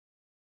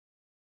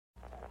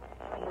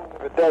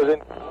it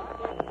doesn't.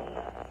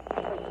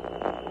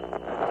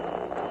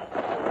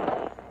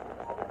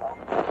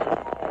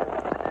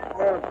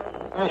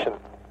 Mission.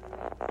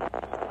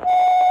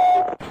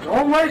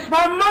 Don't waste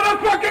my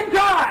motherfucking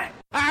time!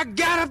 I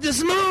got up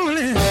this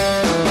morning,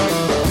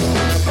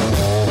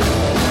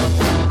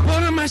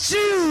 put on my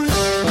shoes,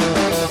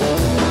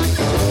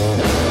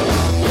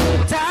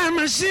 tied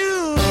my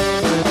shoes,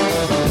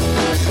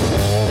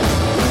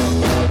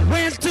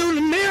 went to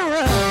the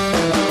mirror,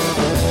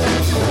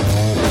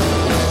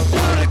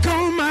 put a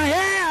comb in my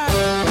hair,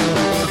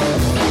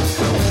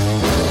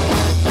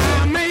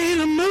 I made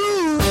a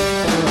move,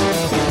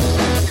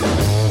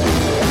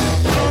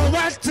 know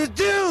what to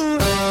do.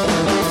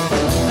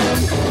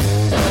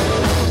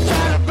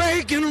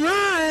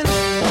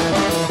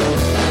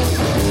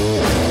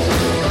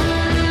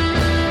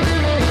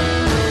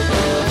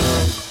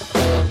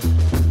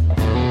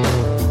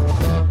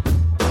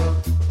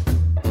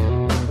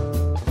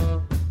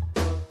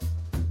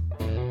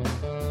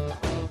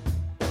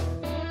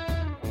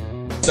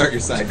 Start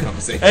your side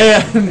conversation.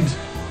 And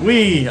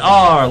we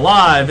are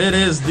live. It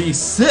is the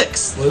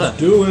 6th. Let's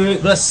do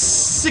it. The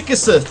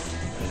 6th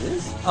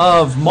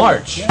of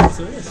March. Yes,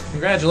 it is.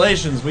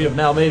 Congratulations. We have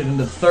now made it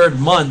into the third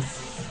month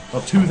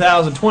of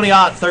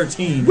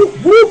 2020-13. Whoop,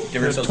 whoop.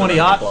 Give yourselves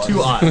 20-aught,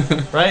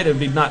 2-aught, right? It would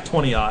be not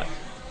 20-aught.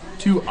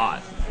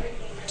 2-aught.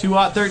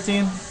 2-aught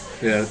 13?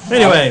 Yeah.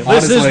 Anyway,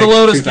 this is the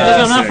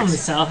Lotuscast. I'm not from the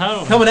South.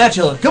 How Coming at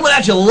you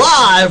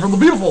live from the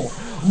beautiful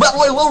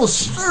Beltway Lotus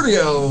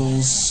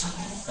Studios.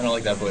 I don't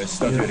like that voice.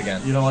 Don't do it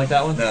again. You don't like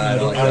that one? No, I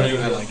don't like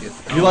that. I like it.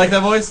 You like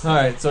that voice?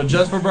 Alright, so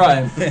just for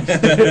Brian.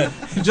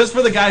 Just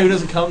for the guy who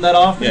doesn't come that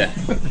often. Yeah.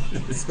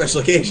 It's a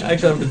special occasion.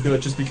 Actually, I'm going to do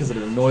it just because it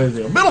annoys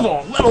me.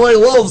 Beautiful Beltway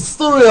Lotus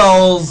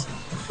Studios.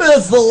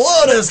 It's the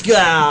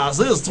Lotuscast.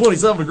 It is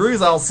 27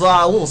 degrees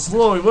outside. A little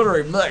snowy,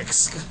 wintry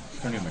mix.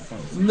 Turn on my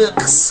phone.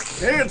 Mix.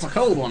 Hey, it's a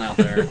cold one out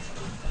there.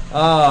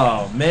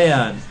 Oh,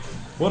 man.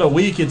 What a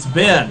week it's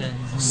been.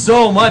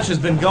 So much has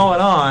been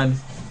going on.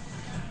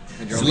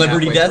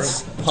 Celebrity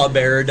deaths. Paul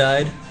Bearer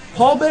died.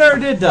 Paul Bearer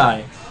did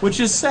die, which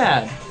is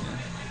sad.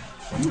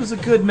 He was a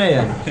good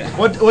man.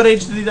 What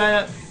age did he die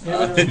at?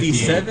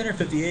 57 or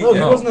 58? No, he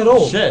wasn't that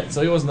old. Shit,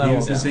 so he wasn't that he old.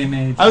 was the same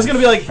age? I was gonna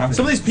be like,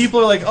 some of these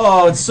people are like,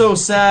 oh, it's so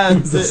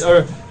sad,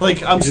 or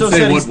like, I'm so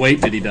sad What he's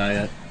weight did he die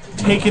at?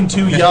 taken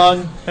too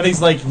young, and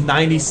he's like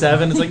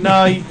 97. It's like,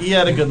 no, he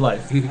had a good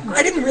life.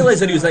 I didn't realize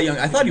that he was that young.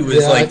 I thought he was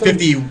Yeah, I like thought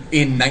 50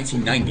 in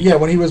 1990. Yeah,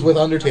 when he was with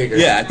Undertaker.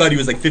 Yeah, I thought he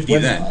was like 50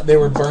 When then. they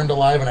were burned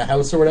alive in a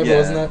house or whatever, Yeah.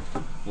 wasn't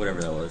that?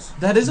 Whatever that was.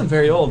 That isn't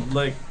very old.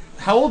 Like,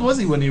 how old was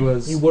he when he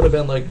was? He would have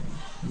been like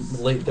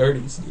late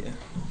 30s. Yeah.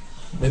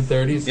 Mid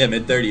 30s. Yeah,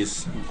 mid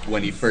 30s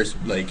when he first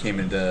like came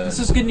into. This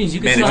is good news.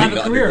 You can still have a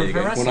managing career Undertaker.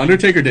 for wrestling. When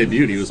Undertaker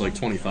debuted, he was like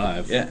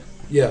 25. Yeah.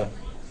 Yeah.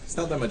 It's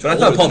not that much. But I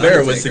thought Paul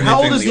Bearer was significantly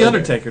How old is the older.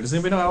 Undertaker? Does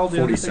anybody know how old the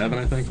 47,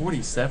 Undertaker? I think.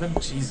 47?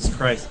 Jesus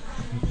Christ.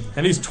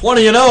 And he's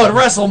 20-0 at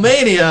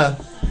WrestleMania.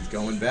 He's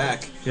going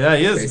back. Yeah,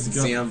 he is. Facing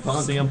CM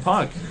Punk. CM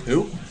Punk.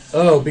 Who?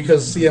 Oh,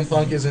 because CM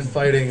Punk isn't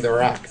fighting The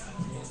Rock.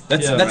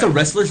 That's Yeah, that's a right.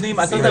 wrestler's name.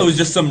 I thought that was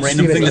just some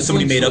random Cena thing that does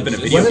somebody made up in a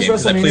video When is game.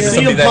 'Cause I played with WrestleMania?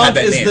 somebody CM that had Punk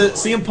that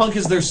is name. CM Punk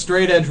is their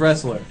straight edge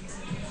wrestler.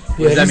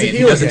 What does that he's a mean? He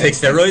heel doesn't again. take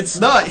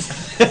steroids? No,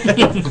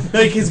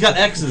 like he's got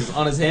X's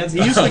on his hands. He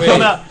used to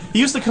come out. He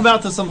used to come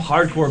out to some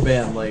hardcore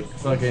band like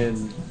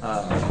fucking.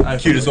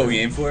 Cute is what we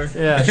aim for.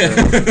 Yeah, sure.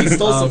 He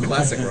stole some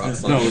classic rock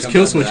songs. No, it was Come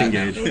Kill on to Switch that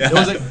now. Engage. It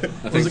was like,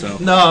 I think so.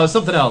 no, it was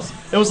something else.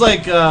 It was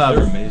like They're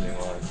amazing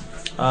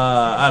live.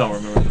 I don't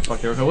remember what the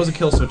fuck they were. It wasn't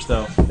Kill Switch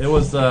though. It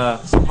was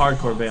some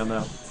hardcore band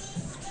though.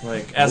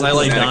 Like As I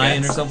Lay Static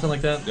Dying or X.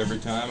 somthat. Every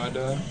time I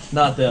die.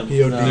 Not them.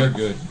 POD. No. They're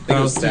good. I think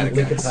it was Static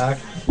Linkin X. Park.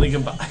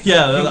 Linkin Park.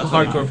 Yeah, that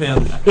hardcore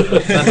band.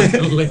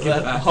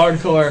 that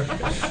hardcore,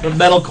 the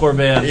metalcore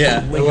band.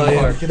 Yeah. Linkin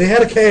Park. They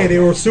had a K. They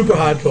were super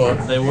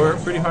hardcore. They were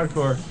pretty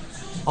hardcore.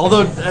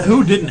 Although,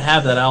 who didn't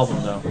have that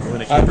album though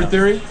when it came Hybrid out?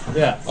 Theory?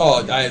 Yeah.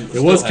 Oh,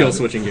 It was Kill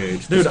Switch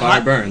Engage. Dude, Fire I-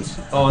 Burns.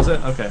 Oh, is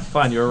it? Okay,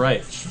 fine. You're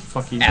right.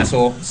 Fuck you,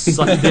 Asshole.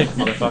 Suck a dick,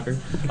 motherfucker.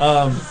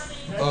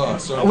 Oh,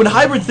 sorry. When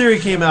Hybrid Theory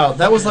came out,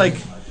 that was like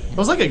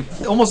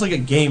almost like a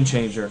game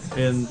changer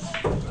in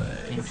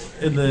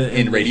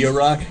In radio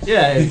rock?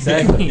 Yeah,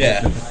 exactly.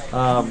 Yeah.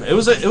 It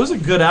was a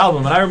good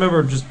album, and I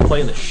remember just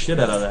playing the shit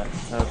out of that.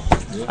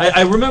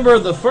 I remember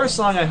the first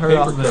song I heard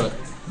off of it,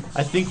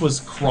 I think was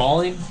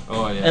Crawling,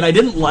 Oh, yeah. and I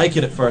didn't like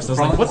it at first. I was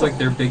like, what's like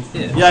their big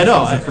hit? Yeah, I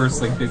know. That was the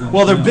first like big one.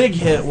 Well, their big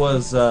hit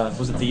was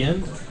it The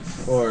End?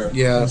 Or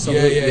Yeah,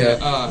 something,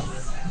 yeah.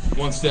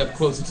 One step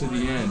closer to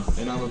the end,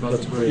 and I'm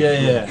about to break.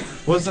 Yeah.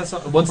 What's that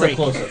song? One Step Break.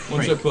 Closer.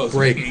 One step closer.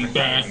 Break. Wait,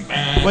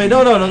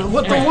 no.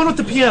 What the one with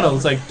the piano?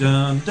 It's like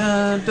dun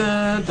dun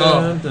dun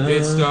Oh, dun.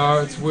 it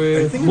starts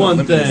with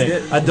One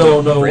thing, I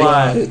don't know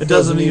why. It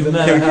doesn't even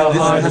matter how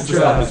hard This you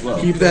is up try. as well.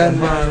 Keep that in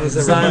mind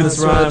as Sign every this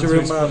man's rhyme right to to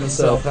remind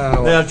myself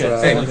how Yeah, I okay.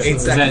 try. Hey, Okay. 8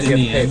 Is seconds that you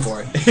in have the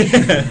to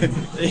end? pay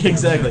for it.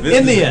 Exactly.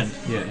 In the end.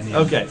 Yeah, in the end.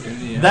 Okay. In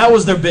the end. That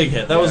was their big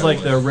hit. That was Yeah, like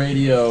it their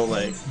radio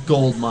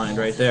gold mine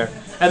right there.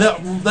 And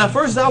that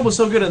first album was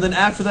so good, and then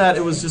after that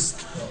it was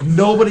just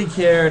Nobody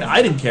cared.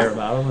 I didn't care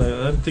about them.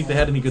 I didn't think they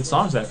had any good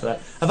songs after that.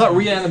 I thought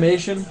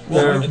Reanimation.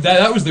 Well,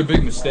 that was their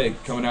big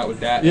mistake coming out with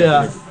that.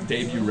 Yeah. Their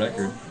debut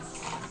record.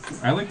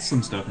 I liked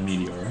some stuff in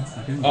Meteor.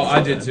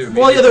 I did too.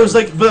 Well, yeah, there was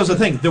but that was the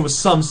thing. There was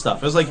some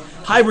stuff. It was like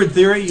Hybrid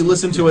Theory. You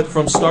listened to it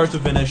from start to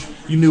finish.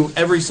 You knew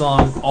every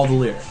song, all the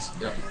lyrics.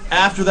 Yeah.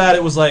 After that,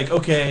 it was like,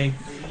 okay,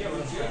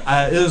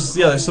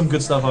 there's some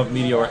good stuff off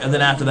Meteor. And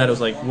then after that, it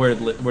was like, where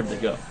did they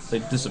go? They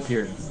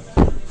disappeared.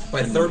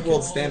 By third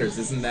world standards,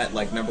 isn't that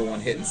like #1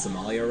 hit in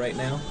Somalia right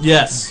now?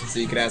 Yes. So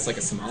you could ask like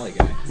a Somali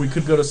guy. We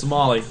could go to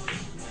Somali.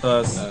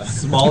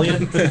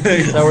 Somalian?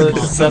 Is that where the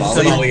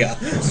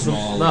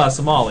Somalia. No,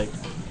 Somali.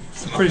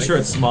 Pretty sure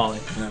it's Somali.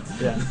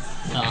 Yeah.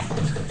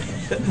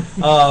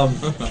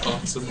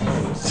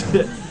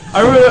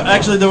 I remember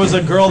actually there was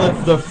a girl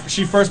that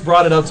she first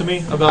brought it up to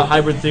me about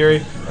Hybrid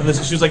Theory, and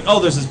she was like, "Oh,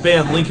 there's this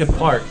band Linkin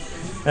Park,"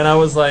 and I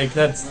was like,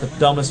 "That's the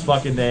dumbest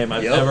fucking name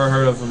I've ever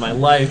heard of in my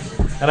life."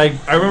 And I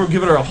remember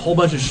giving her a whole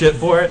bunch of shit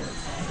for it,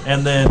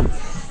 and then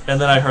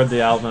I heard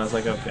the album and I was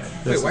like, okay.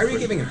 Wait, why are you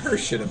giving her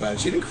shit about it?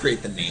 She didn't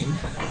create the name.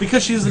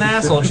 Because she's an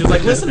asshole. And she was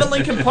like, listen to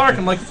Linkin Park.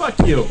 I'm like, fuck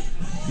you,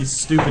 you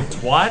stupid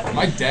twat.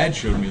 My dad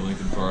showed me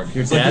Linkin Park.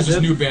 Your It's dad like, there's this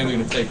did? new band they're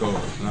gonna take over,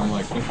 and I'm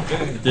like,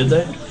 okay. Did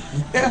they?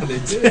 Yeah, they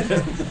did.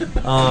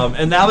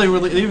 And now they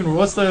really even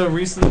what's the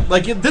recent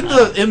didn't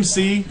the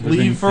MC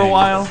leave for a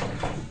while?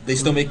 They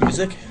still make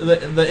music?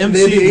 The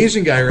MC, The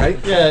Asian guy, right?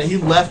 yeah, he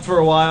left for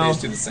a They while,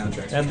 just do the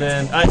soundtracks. and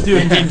then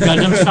dude,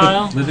 Gundam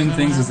style. Living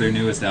Things is their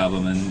newest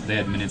album, and they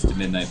had Minutes to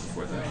Midnight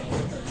before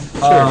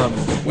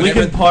that.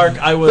 Linkin Park.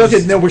 I was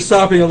Okay, no, we're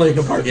stopping on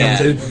Linkin Park. Yeah.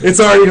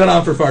 It's already gone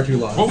on for far too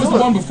long. What was the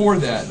one before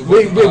that? The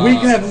We one,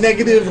 can have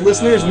negative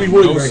listeners. We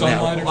would No right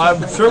Sunlight now. or I'm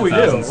something? sure we do.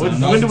 1,000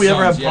 Suns. When do we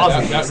ever have Yeah,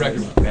 positive? that record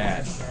was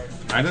bad.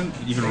 I don't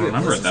even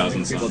remember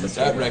 1,000 Suns.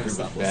 That record was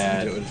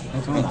bad.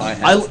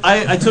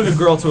 I took a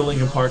girl to a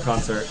Linkin Park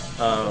concert.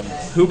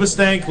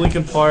 Hoobastank,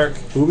 Linkin Park,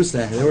 Who was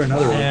that? There were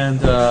another one. and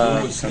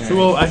I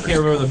can't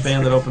remember the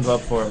band that opens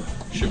up for him.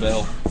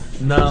 Chevelle.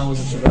 No, it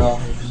wasn't Chevelle.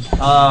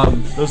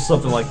 It was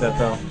something like that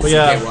though. But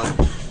yeah,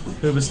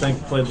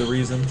 Hoobastank played The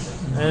Reason,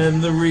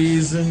 and the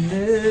reason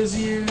is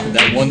you.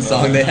 That one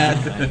song they had.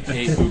 I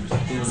hate boobs.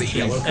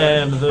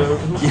 And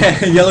the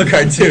Yeah, Yellow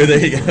Card too. There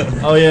you go.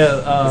 oh yeah,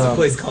 There's a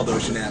place called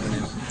Ocean Avenue.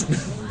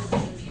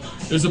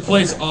 There's a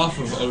place off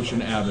of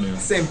Ocean Avenue.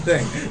 Same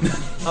thing.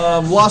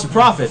 Lost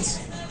Prophets.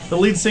 The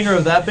lead singer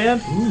of that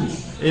band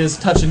is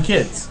touching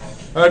kids.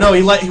 Or no,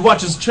 he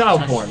watches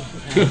child porn.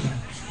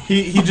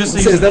 He just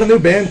Is that a new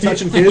band,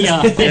 Touching Kids?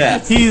 Yeah. Yeah.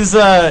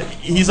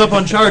 he's up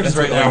on charges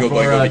right now Oingo for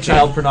Boingo became.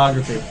 child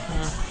pornography,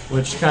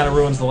 which kind of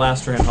ruins the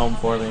last train home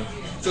for me.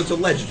 So it's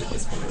alleged at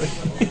this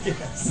point.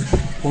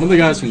 One of the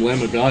guys from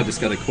Lamb of God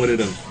just got acquitted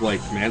of like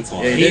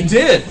manslaughter. Yeah, He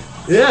did.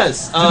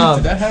 Yes.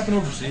 Did that happen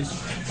overseas?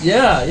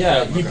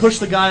 Yeah. He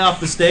pushed the guy off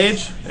the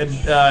stage, and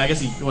I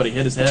guess he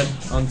hit his head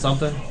on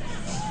something,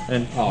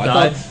 and I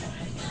died.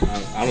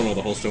 I don't know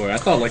the whole story. I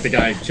thought like the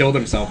guy killed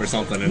himself or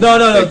something. And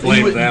No. They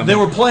blamed them. They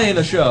were playing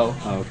a show,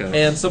 Oh,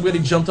 okay. and somebody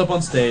jumped up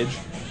on stage.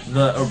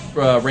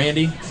 The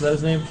Randy, is that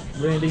his name?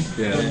 Randy.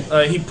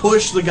 Yeah. He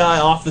pushed the guy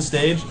off the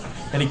stage,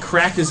 and he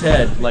cracked his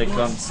head like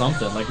on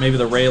something, like maybe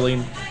the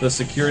railing, the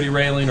security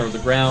railing, or the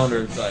ground,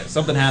 or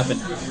something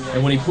happened.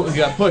 And when he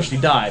got pushed, he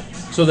died.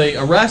 So they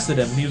arrested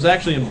him. He was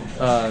actually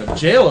in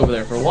jail over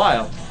there for a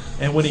while.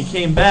 And when he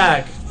came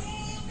back,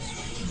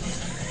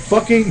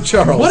 Fucking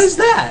Charles. what is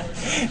that?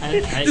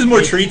 There's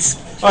more treats.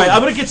 All right,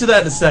 I'm gonna get to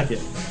that in a second.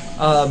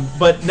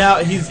 But now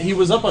he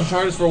was up on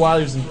charges for a while.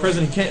 He was in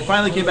prison. He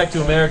finally came back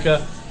to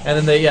America, and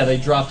then they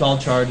dropped all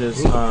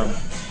charges.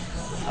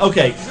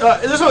 Okay,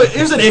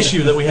 here's an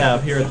issue that we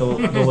have here at the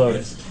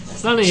Lotus.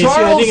 It's not an issue.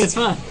 I think it's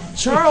fun.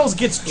 Charles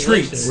gets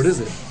treats What is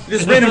it?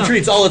 There's random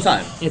treats all the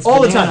time. It's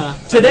all the banana.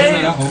 time.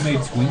 Today, Homemade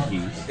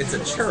Twinkie. It's a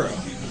churro.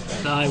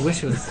 No, I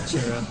wish it was a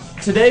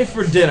churro. today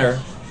for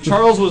dinner,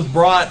 Charles was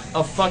brought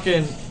a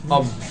fucking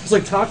It's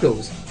like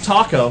tacos.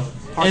 taco,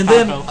 Pork and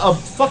then taco. a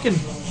fucking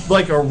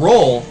like a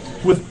roll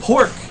with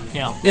pork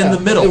Yeah. in the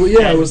middle.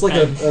 It was like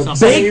a Something.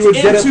 thing you Baked would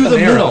get at into the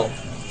Panera. middle.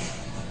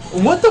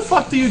 What the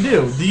fuck do you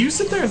do? Do you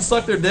sit there and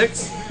suck their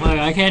dicks? Look,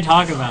 I can't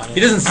talk about it. He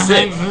doesn't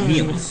sit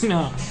meals.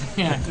 No.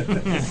 Yeah.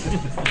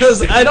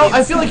 Because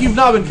I feel like you've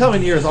not been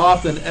coming here as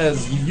often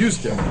as you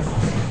used to.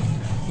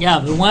 Yeah,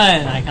 but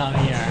when I come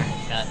here,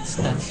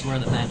 that's where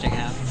the magic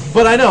happens.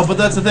 But I know, but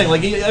that's the thing.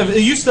 Like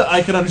it used to,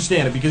 I could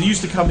understand it because you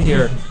used to come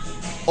here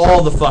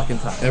all the fucking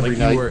time. Every like,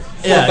 night. You were, 4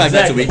 or yeah, 5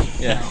 nights a exactly. week.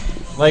 Yeah.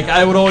 Like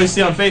I would always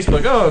see on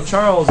Facebook, oh,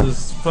 Charles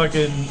is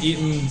fucking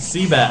eating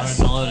sea bass,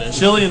 At the Lotus.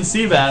 Chilean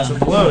sea bass at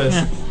the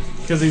Lotus,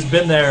 because he's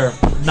been there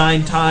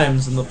 9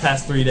 times in the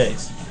past 3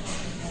 days.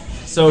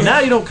 So now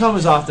you don't come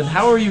as often.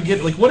 How are you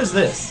getting? Like, what is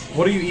this?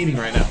 What are you eating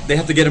right now? They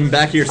have to get him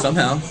back here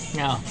somehow.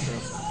 No.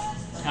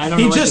 I don't know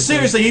He what just to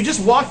seriously, he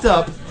just walked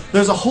up.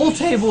 There's a whole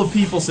table of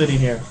people sitting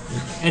here,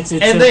 say.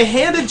 and they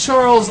handed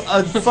Charles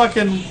a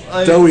fucking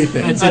Doughy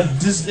thing. It's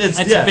it's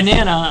a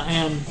banana,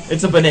 and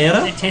It's a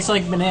banana. it tastes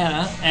like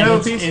banana. And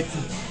Have a it's,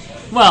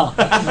 piece? well,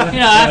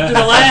 after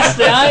the last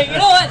day, you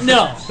know what?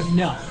 No.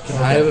 Can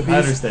I have a piece? I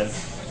understand.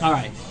 All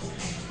right.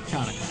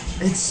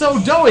 It's so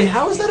doughy.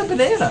 How is that a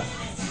banana?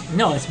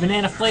 No, it's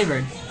banana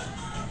flavored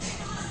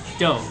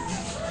dough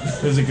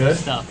Is it good?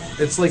 stuff.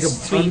 It's like a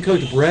Sweet.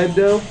 uncooked bread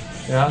dough.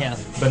 Yeah. Yeah.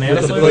 Banana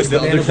With flavored. the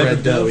banana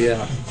bread dough,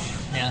 yeah.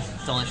 Yeah,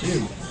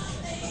 delicious.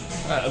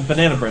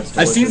 Banana bread's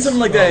I've seen delicious. something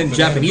like that in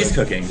Japanese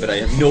cooking, but I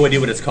have no idea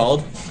what it's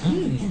called. I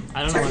don't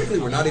know. Technically,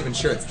 we're not even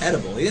sure it's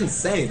edible. He didn't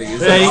say anything.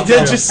 He Yeah, he just did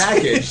said just-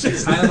 package.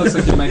 It kind of looks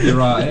like there might be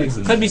raw eggs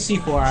in Could it. be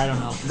C4. I don't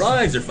know. Raw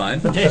eggs are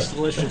fine. Tastes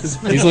delicious.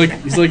 He's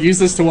like, use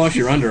this to wash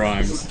your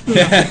underarms.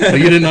 But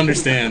you didn't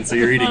understand, so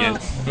you're eating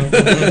it.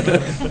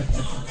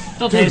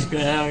 Still tastes good.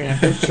 Okay.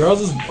 If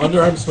Charles's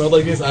underarm smelled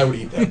like this, I would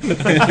eat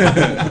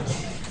that.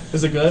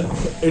 Is it good?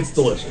 It's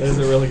delicious. Is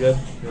it really good?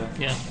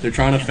 Yeah. They're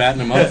trying to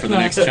fatten him up for the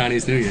next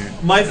Chinese New Year.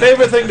 My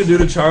favorite thing to do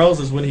to Charles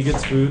is when he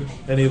gets food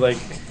and he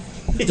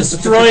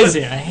Destroys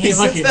it. I He hate sits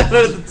looking down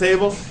at at the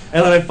table,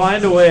 and then I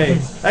find a way.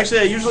 Actually,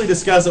 I usually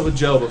discuss it with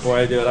Joe before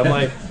I do it. I'm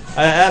like,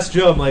 I ask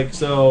Joe, I'm like,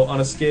 so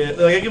on a scale,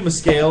 like I give him a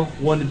scale,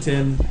 1 to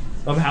 10,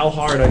 of how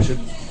hard I should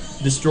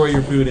destroy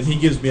your food, and he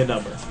gives me a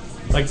number.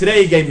 Like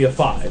today, he gave me a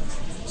 5,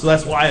 so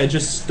that's why I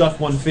just stuck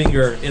one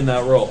finger in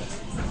that roll.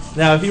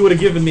 Now, if he would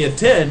have given me a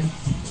 10,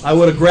 I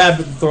would have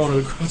grabbed it and thrown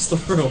it across the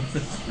room.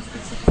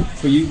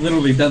 But you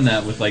literally done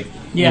that with like.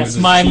 Yes, what was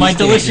it, my cheesecake or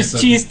delicious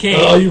something. cheesecake.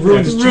 Oh, you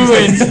ruined his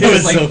Ruined. cheesecake. It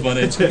was So like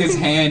funny. it took his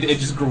hand, it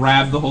just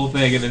grabbed the whole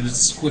thing, and then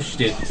just squished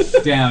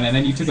it down, and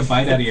then you took a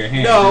bite out of your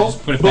hand and No,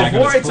 just put it back on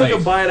before I his plate.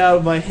 took a bite out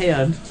of my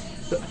hand,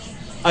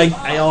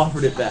 I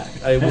offered it back.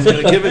 I was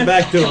going to give it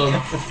back to him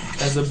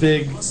as a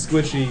big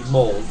squishy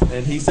mold,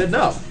 and he said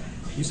no.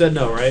 You said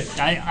no, right?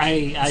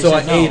 I So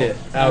said I ate no. it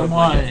I out don't of my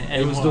want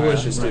hand. It was anymore.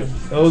 delicious too.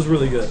 That was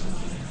really good.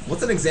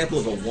 What's an example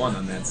of a 1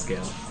 on that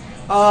scale?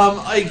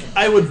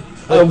 I would.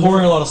 Like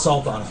pouring a lot of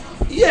salt on it.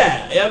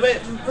 Yeah, I mean,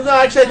 no,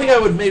 actually, I think I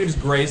would maybe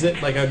just graze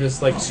it. Like I would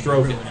just like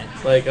stroke it,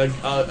 like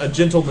a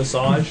gentle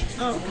massage.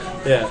 Oh,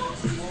 okay. Yeah.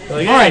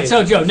 Like, All right, hey.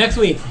 so Joe, next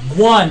week,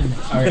 1.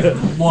 All right.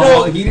 One.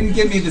 Well, he didn't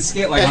give me the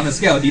scale, like on the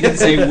scale. He didn't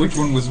say which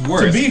one was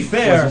worse. To be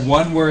fair- was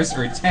 1 worse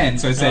or 10?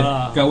 So I said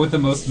go with the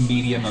most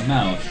medium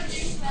amount.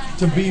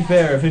 To be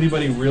fair, if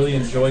anybody really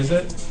enjoys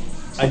it,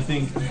 I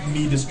think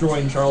me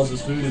destroying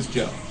Charles's food is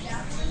Joe.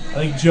 I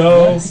think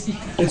Joe.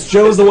 It's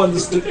Joe's the one.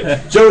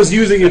 Joe's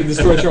using it to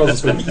destroy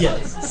Charles's food.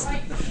 Yes.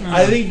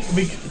 I think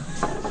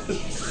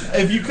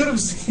if you could have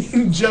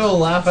seen Joe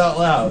laugh out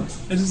loud.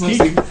 I just love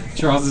seeing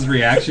Charles's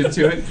reaction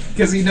to it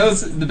because he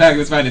knows in the back of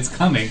his mind it's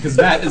coming. Because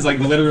Matt is like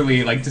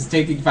literally like just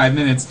taking 5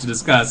 minutes to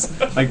discuss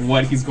like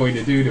what he's going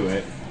to do to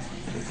it,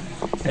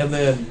 And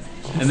then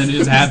and then it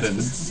just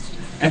happens.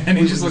 And then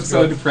he just looks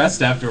so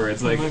depressed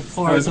afterwards. Like My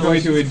poor I was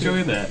going to delicious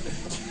enjoy that.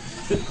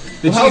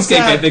 The Well, how cheesecake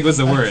I sad- think was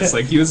the worst.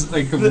 Like he was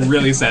like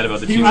really sad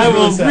about the He cheesecake. was I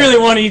will really sad. really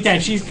want to eat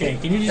that cheesecake.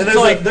 And you and just there's,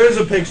 like there's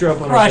a picture up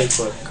on our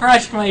Facebook.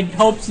 crushed my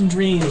hopes and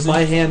dreams.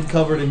 My hand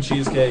covered in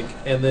cheesecake,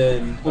 and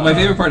then Well, my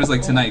favorite part is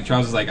like tonight.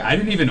 Charles was like, I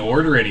didn't even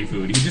order any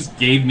food. He just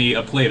gave me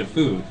a plate of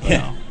food.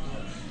 I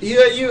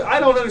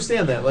don't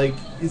understand that. Like,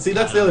 you see,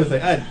 that's the other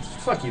thing.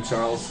 Fuck you,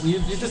 Charles.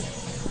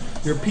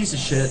 You're a piece of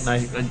shit, and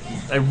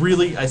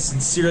I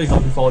sincerely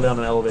hope you fall down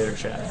an elevator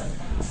shaft.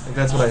 Like,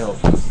 that's what I hope.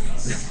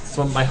 That's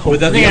what my hope.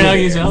 I think I know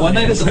he's One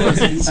night at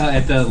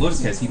the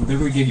Lotuscast, he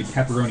literally gave you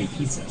pepperoni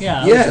pizza.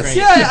 Yeah, that Yes. was great.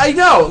 Yeah, I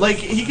know. Like,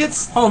 he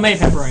gets. Homemade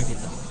pepperoni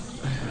pizza.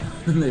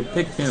 They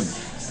picked him.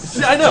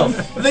 I know.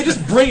 They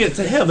just bring it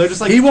to him. They're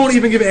just like. He won't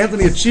even give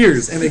Anthony a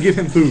cheers, and they give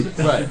him food.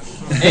 Right.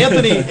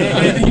 Anthony.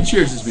 Anthony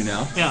cheers me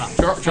now. Yeah.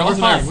 Charles We're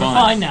and I are fine. We're fine.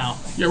 fine now.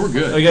 Yeah, we're Are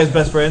good. you guys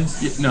best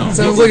friends? Yeah, no,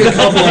 Sounds like a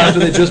couple after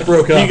they just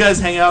broke Do up. you guys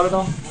hang out at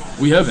all?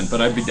 we haven't,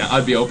 but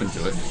I'd be open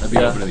to it. I'd be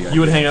open to the idea.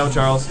 You would hang out with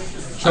Charles?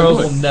 Charles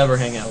would. will never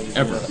hang out with you.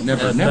 Ever,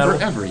 never, Yeah, never,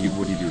 that'll- ever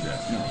would he do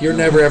that. No. You're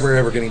never, ever,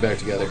 ever getting back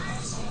together.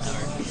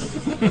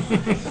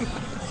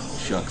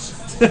 Shucks.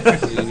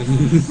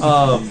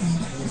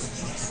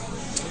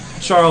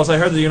 Charles, I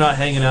heard that you're not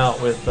hanging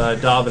out with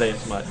Davide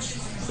as much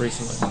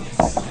recently.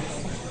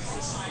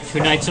 2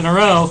 nights in a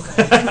row.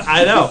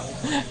 I know.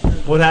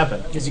 What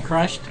happened? Is he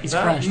crushed? He's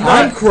No, crushed. no.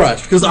 I'm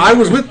crushed because I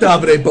was with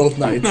Davide both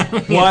nights.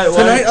 Why?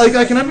 Tonight, like,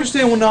 I can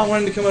understand not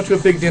wanting to come out to a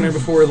big dinner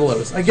before the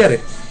Lotus. I get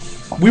it.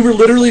 We were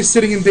literally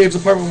sitting in Dave's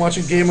apartment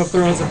watching Game of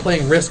Thrones and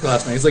playing Risk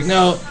last night. He's like,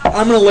 "No,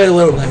 I'm gonna lay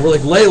low tonight." We're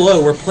like, "Lay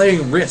low." We're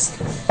playing Risk.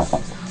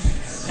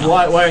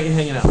 Why aren't you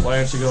hanging out? Why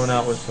aren't you going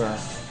out with?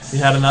 You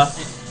had enough?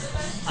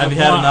 Have you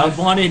had I enough?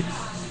 wanted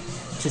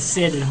to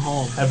sit at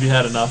home. Have you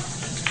had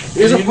enough?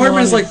 His You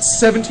apartment is wanted- like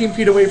 17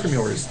 feet away from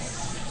yours.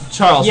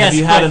 Charles, Yes, have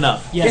you had but-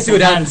 enough? Yes, Can't do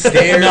it I've had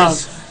downstairs.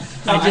 enough.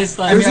 I just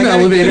like There's an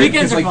elevator.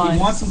 Weekends are Like fine. he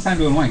wants some time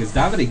to unwind because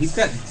Davide, he's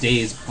got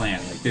days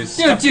planned. Like there's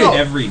Dude, stuff dude,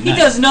 every night. he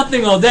does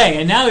nothing all day,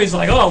 and now he's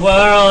like, oh,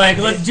 well, like,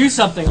 let's do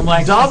something. I'm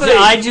like, Davide-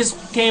 I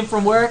just came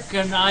from work,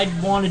 and I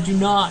want to do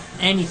not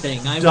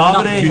anything. I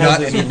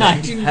Davide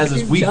nothing. has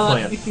his week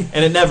plan,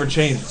 and it never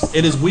changes.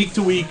 It is week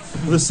to week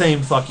the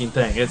same fucking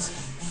thing. It's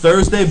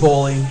Thursday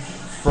bowling,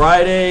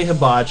 Friday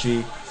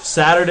hibachi,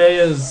 Saturday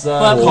is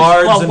But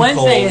cards well, and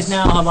Wednesday Coles. is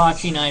now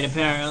hibachi night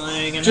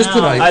apparently. And Just now-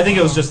 tonight. I think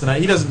it was just tonight.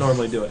 He doesn't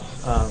normally do it,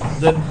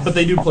 but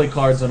they do play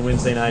cards on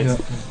Wednesday nights. Yeah.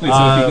 Wait,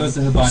 so if he goes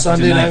to Hibachi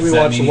Sunday tonight, night we does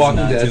that watch mean The he's Walking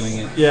not Dead. doing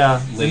it?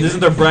 Yeah, and Later. isn't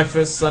there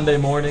breakfast Sunday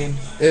morning?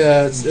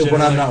 Yeah, it's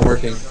when I'm not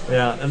working.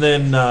 Yeah, and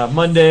then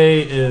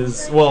Monday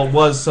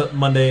was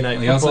Monday night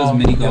He also football.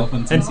 has mini golf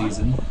in And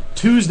season.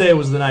 Tuesday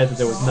was the night that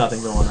there was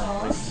nothing going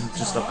on, like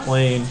just a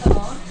plain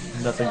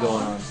nothing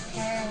going on.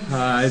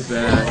 Hi,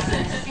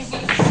 Beth.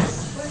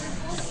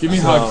 Give me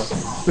So hugs.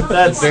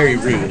 that's Very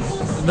rude.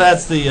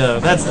 that's the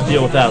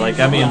deal with that. Like,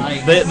 I mean,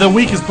 the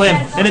week is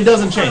planned, and it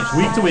doesn't change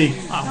week to week.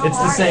 It's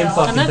the same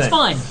fucking and that's thing.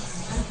 fine.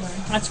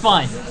 That's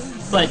fine.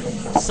 But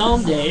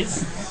some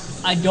days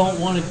I don't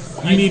want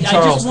to. You need I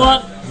Charles just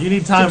want. time. You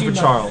need time to for do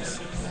Charles.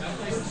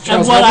 And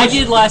Charles, what how I much-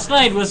 did last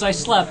night was I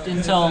slept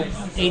until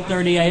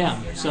 8:30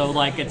 a.m. So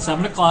like at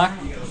 7 o'clock,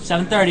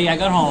 7:30 I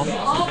got home,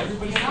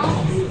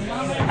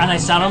 and I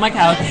sat on my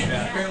couch,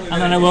 and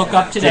then I woke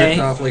up today.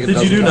 Jerked off like a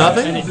Did you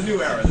dozen do times.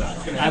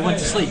 nothing? I went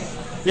to sleep.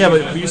 Yeah,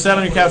 but you sat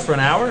on your couch for an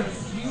hour.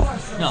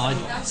 No, at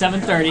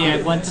 7:30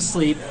 I went to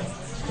sleep,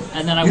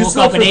 and then I You woke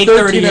slept up at for 8:30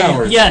 13 a.m.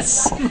 hours.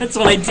 Yes, that's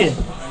what I did.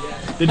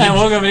 Did I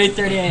woke you up at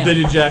 8:30 a.m. did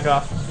you jack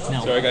off? No.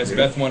 Sorry, guys.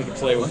 Beth wanted to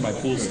play with my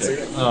pool stick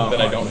that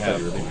I don't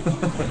have.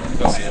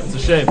 It's a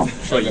shame.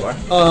 Sure you are.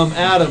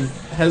 Adam,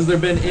 has there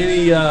been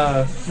any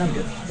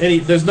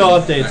there's no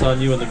updates on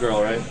you and the girl,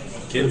 right?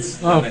 Kids.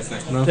 Oh, Nice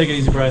thing. no. Take it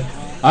easy, Brian.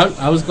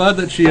 I was glad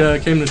that she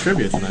came to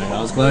trivia tonight.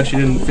 I was glad she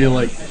didn't feel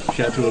like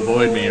she had to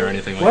avoid me or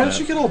anything like Why that. did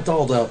she get all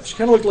dolled up? She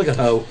kind of looked like a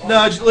hoe.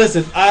 No,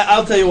 listen.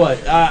 I'll tell you what.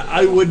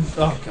 I would.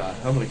 Oh God,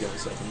 I'm gonna get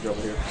myself in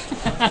trouble here.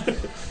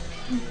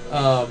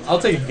 I'll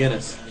take a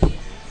Guinness.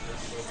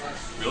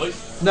 Really?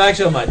 No,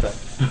 actually, a Mai Tai.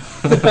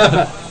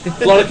 A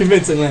lot of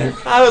convincing there.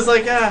 I was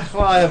like,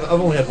 well, I've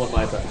only had one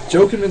Mai Tai.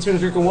 Joe convinced me to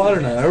drink a water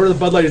now. I ordered the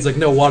Bud Light. He's like,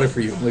 no water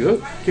for you. I'm like,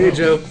 okay,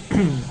 Joe.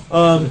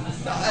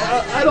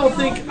 I don't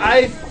think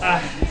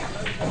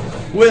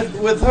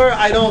with her.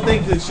 I don't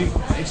think that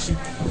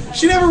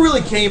she never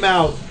really came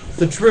out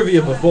to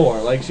trivia before.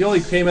 Like, she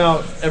only came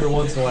out every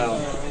once in a while,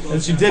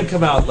 and she did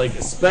come out like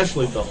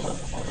especially dull.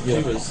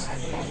 She was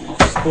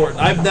sport.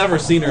 I've never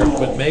seen her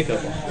with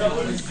makeup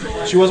on.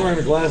 She wasn't wearing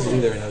her glasses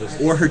either, I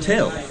noticed. Or her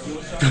tail.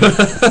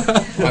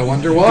 I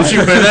wonder why. Did she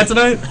wear that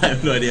tonight? I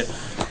have no idea.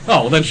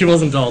 Oh, well, then she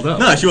wasn't dolled up.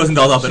 No, she wasn't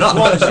dolled up at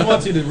all. She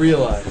wants you to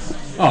realize.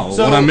 Oh,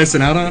 So- what I'm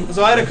missing out on?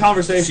 So I had a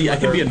conversation See, I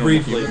with could her be a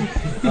normal briefly.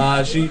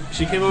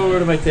 She came over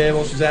to my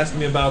table. She's asking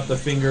me about the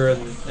finger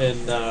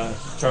and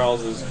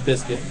Charles's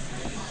biscuit.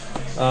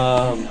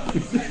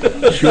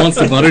 She wants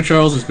to butter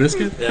Charles's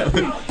biscuit? Yeah.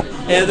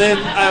 And then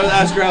I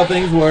asked her how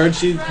things were, and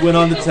she went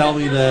on to tell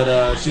me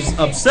that she's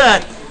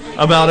upset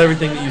about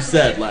everything that you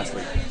said last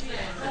week.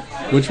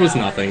 Which was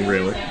nothing,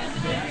 really.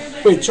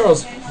 Wait,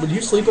 Charles, would you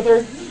sleep with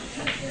her?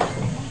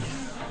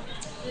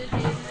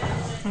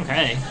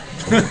 Okay.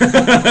 We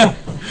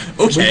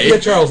can Okay.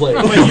 get Charles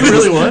later. Wait, you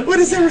really would? What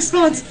is their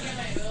response?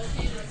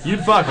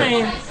 You'd fuck I her.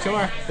 mean,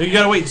 sure. You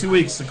gotta wait 2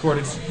 weeks,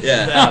 according to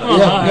Yeah. Adam.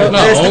 Yeah, No,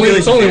 There's it's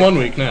stipulation. only 1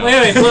 week now.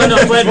 Wait, no,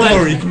 wait. One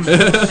more week.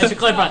 I should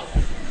clarify.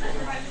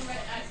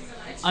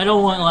 I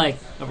don't want like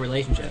a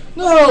relationship.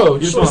 No,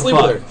 you just want to sleep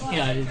wanna with her.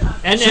 Yeah,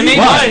 and maybe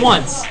might. just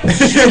once.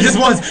 Just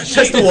once.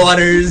 Test the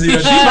waters. You know,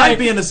 She might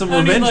be into some I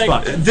mean, revenge like-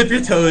 fucking. dip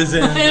your toes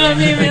in.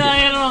 Maybe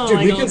I don't know. Dude,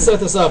 like, we can set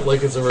this up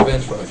like it's a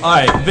revenge fuck. All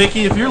right,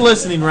 Vicky, if you're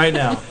listening right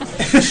now,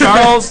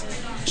 Charles,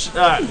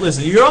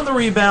 listen, you're on the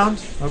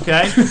rebound,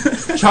 okay?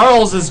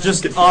 Charles is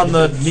just on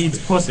the needs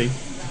pussy.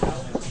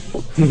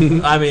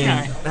 I mean,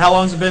 Alright. how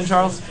long's it been,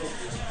 Charles?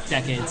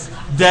 decades.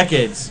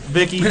 Decades.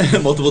 Vicky,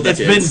 Multiple it's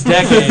decades. been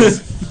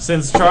decades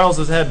since Charles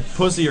has had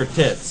pussy or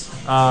tits,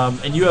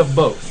 and you have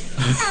both.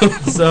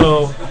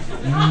 So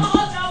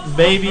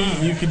maybe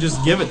you could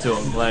just give it to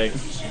him, like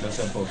just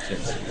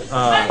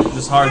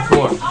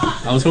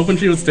hardcore. I was hoping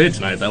she would stay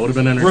tonight. That would have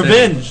been entertaining.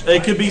 Revenge.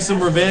 It could be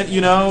some revenge,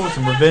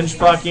 some revenge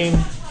fucking.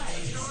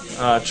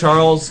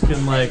 Charles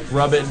can like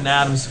rub it in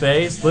Adam's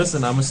face.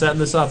 Listen, I'm setting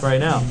this up right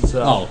now.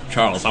 So. Oh,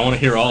 Charles, I want to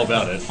hear all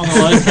about it. On the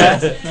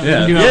Lotuscast.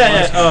 Yeah.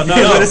 Yeah. Oh no.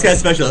 Let us get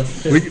special.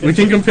 We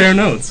can compare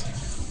notes.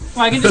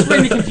 Well, I can just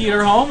bring the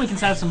computer home. We can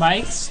set up some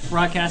mics,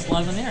 broadcast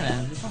live on the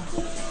internet.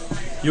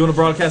 You want to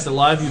broadcast it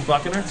live? You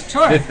fucking her?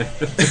 Sure.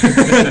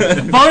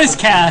 Bonus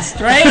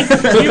cast, right?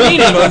 What do you mean?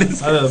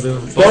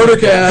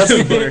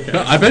 Boatercast.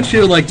 No, I bet she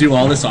would like do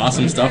all this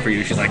awesome stuff for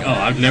you. She's like, oh,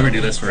 I'd never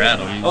do this for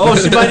Adam. Oh,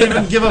 she might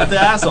even give up the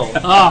asshole.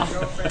 Oh,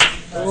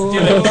 let's do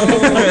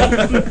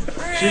it.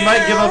 She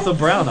might give up the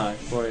brown eye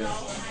for you.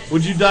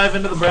 Would you dive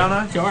into the brown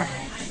eye? Sure.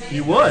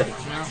 You would.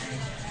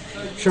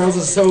 Charles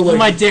is so With like.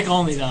 my dick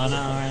only, though. No,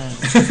 right.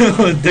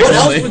 What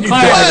else would you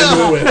dive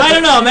into it with? I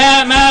don't know.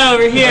 Matt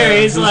over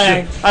here, he's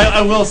like,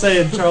 I will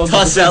say, Charles.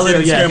 Toss salad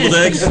and yeah, scrambled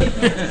eggs.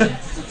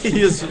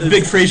 He is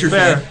Big Frasier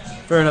fair, fan.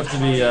 fair enough to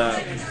be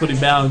putting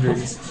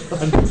boundaries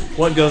on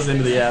what goes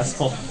into the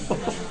asshole.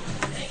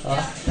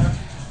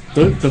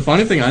 The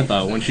funny thing I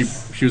thought when she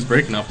was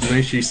breaking up with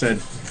me, she said,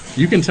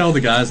 "You can tell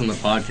the guys on the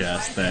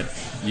podcast that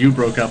you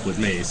broke up with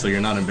me, so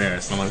you're not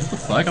embarrassed. I'm like, what the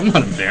fuck? I'm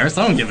not embarrassed.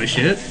 I don't give a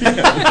shit.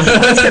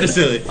 That's kind of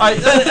silly.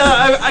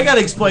 I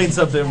gotta explain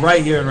something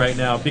right here and right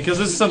now because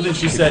this is something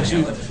she said.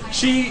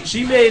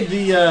 She made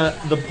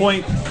the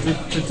point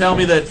to tell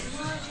me that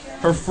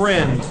her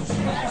friend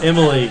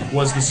Emily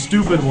was the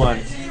stupid one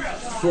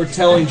for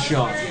telling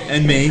Sean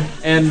And me.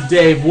 and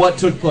Dave what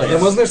took place. And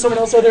wasn't there someone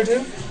else out there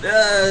too?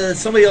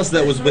 Somebody else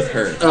that was with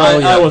her.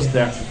 I wasn't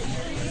there.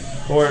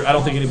 Or I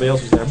don't think anybody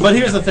else was there. But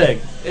here's the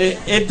thing.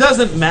 It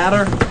doesn't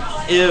matter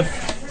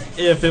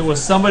if it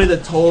was somebody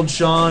that told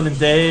Sean and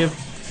Dave.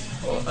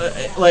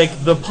 Like,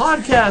 the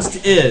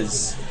podcast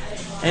is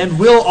and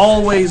will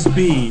always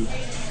be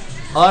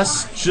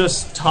us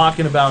just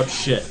talking about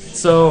shit.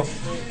 So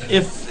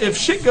if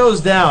shit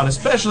goes down,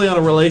 especially on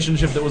a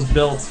relationship that was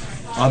built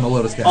On the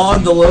Lotuscast.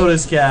 on the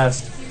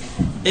Lotuscast,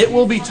 it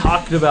will be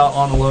talked about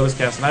on the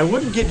Lotuscast, and I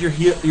wouldn't get your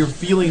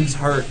feelings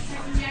hurt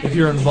if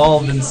you're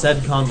involved in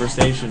said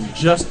conversation,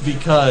 just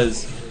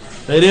because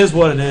it is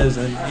what it is,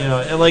 and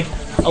and like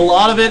a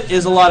lot of it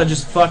is a lot of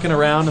just fucking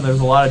around, and there's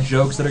a lot of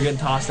jokes that are getting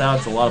tossed out.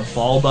 It's a lot of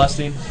ball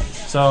busting,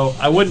 so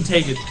I wouldn't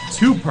take it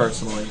too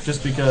personally,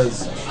 just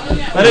because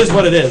that is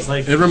what it is.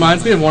 Like, It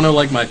reminds me of one of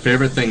like my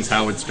favorite things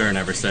Howard Stern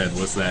ever said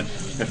was that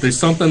if there's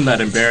something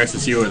that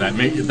embarrasses you or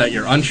that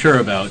you're unsure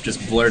about,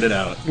 just blurt it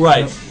out.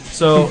 right.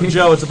 So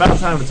Joe, it's about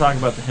time to talk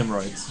about the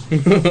hemorrhoids.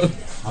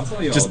 I'll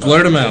tell you all Just about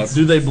blurt it. them out.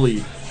 Do they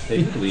bleed?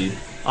 They bleed.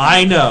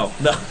 I know.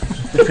 No.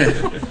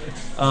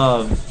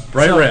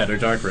 Bright So- red or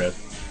dark red.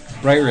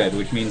 Bright red,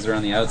 which means they're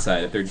on the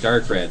outside. If they're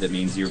dark red, that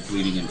means you're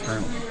bleeding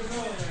internally.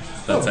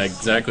 That's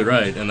exactly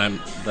right, and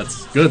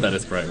that's good that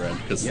it's bright red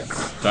because Yes.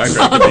 dark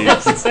red could be,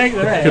 Exactly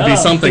right. could be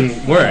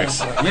something worse.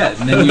 Yeah,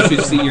 and then you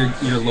should see your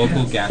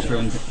local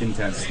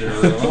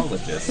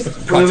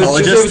gastroenterologist. Well,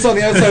 if it's on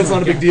the outside, it's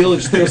not a big deal.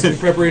 Just throw some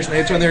preparation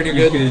H on there and you're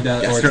You good.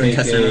 could or take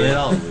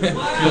Gastrointestinal.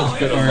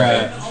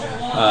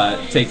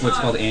 take what's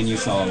called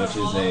Anusol, which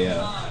is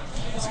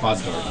a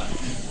suppository.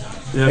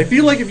 I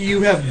feel like if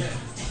you have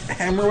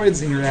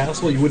hemorrhoids in your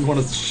asshole, you wouldn't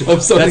want to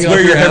shove something That's up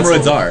where your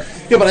hemorrhoids asshole. are.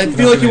 Yeah, but I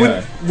feel like you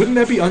Yeah. wouldn't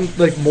that be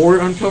more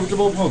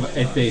uncomfortable? Well, but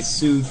if they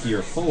soothe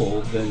your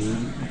hole,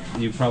 then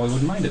you probably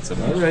wouldn't mind it so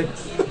much. All right.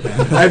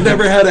 I've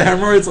never had a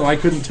hemorrhoid, so I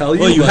couldn't tell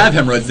you. Well, you but- have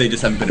hemorrhoids, they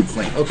just haven't been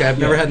inflamed. Okay, I've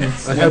never had a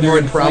When they're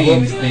hemorrhoid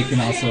problem. inflamed, they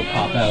can also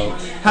pop out.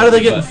 How do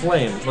they get But,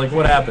 inflamed? Like,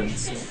 what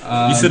happens?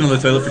 You sit on the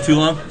toilet for too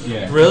long?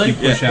 Yeah. Really?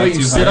 If you push out Wait, you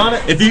too sit hard. on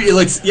it? If you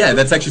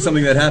that's actually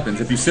something that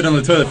happens. If you sit on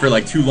the toilet for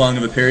like too long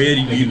of a period,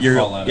 can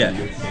fall out of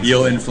you.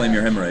 you'll inflame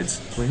your hemorrhoids.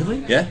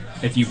 Really? Yeah.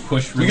 If you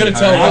push We really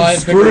gotta tell hard. Ryan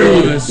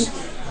Picarilla this.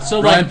 So,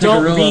 Ryan like,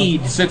 don't Picarilla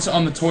read. sits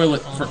on the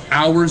toilet for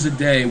hours a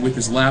day with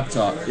his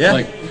laptop. Yeah.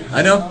 Like,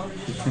 I know.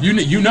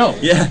 you know.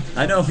 Yeah,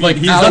 I know. Like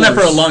He's done that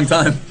for a hours. long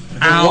time.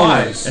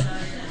 Hours.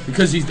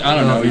 Because I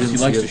don't know, he he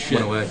didn't likes see to it. shit.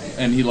 Went away.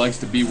 And he likes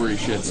to be where he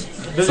shits.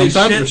 Do they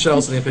Sometimes shit?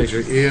 Michelle sent me a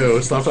picture.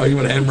 Ew, stop talking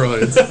about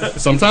hemorrhoids.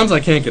 Sometimes I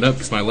can't get up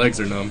because my legs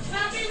are numb.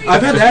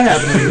 I've had that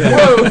happen to me.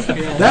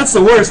 Whoa, that's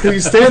the worst because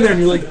you stand there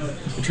and you're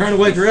trying to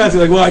wipe your ass.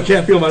 You're like, well, I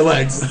can't feel my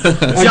legs.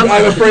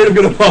 I'm afraid I'm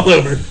gonna fall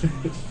over.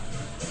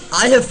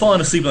 I have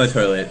fallen asleep on the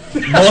toilet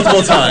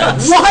multiple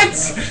times.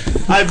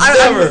 What? I've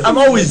never. I'm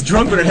always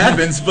drunk when it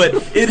happens, but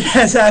it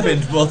has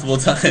happened multiple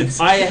times.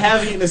 I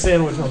have eaten a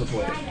sandwich on the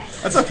toilet.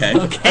 That's okay.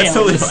 Okay, That's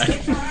totally Elvis.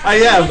 fine. I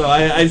have though.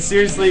 I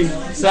seriously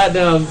sat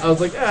down. I was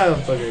like, I'm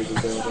fucking eat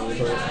this sandwich on the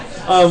toilet.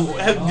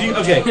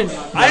 Okay,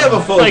 I have a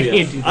I phobia.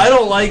 can't do that. I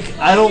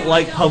don't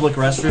like public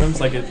restrooms.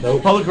 Like,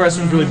 public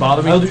restrooms really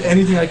bother me. I'll do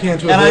anything I can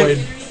to And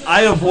avoid.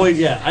 I avoid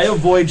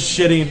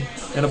shitting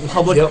in a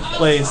public Yep.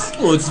 place.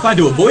 Well, it's fine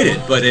to avoid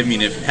it, but I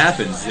mean, if it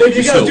happens, If you you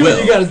gotta still do will.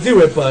 it, you gotta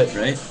do it. But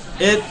Right?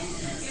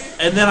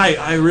 And then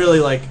I really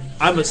like.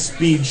 I'm a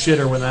speed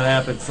shitter when that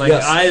happens. Like,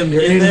 Yes, I am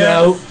you're in in there.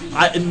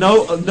 and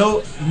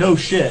out. No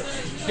shit.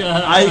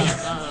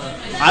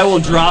 I will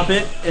drop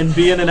it and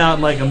be in and out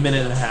in like a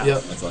minute and a half.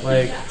 Yep. That's lucky.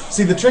 Like,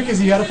 see, the trick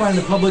is you gotta find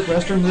the public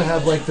restrooms that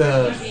have like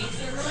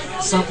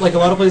a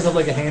lot of places have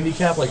like a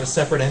handicap, like a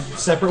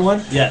separate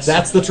one. Yes.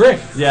 That's the trick.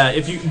 yeah,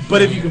 if you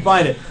can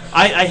find it.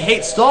 I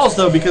hate stalls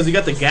though because you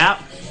got the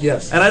gap,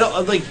 Yes. and I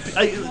don't like.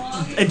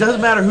 It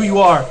doesn't matter who you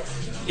are.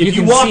 If you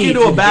can walk see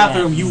into through a the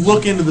bathroom, gap. you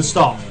look into the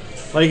stall.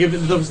 Like, if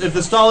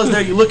the stall is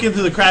there, you look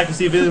into the crack to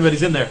see if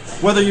anybody's in there.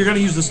 Whether you're going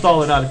to use the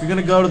stall or not. If you're going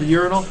to go to the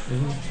urinal,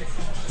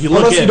 you look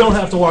Unless in. you don't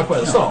have to walk by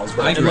the stalls.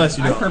 But Unless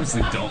you I don't.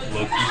 purposely don't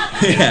look.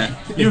 Yeah.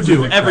 You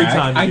do the every crack.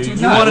 time. I You do You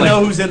not, want to like-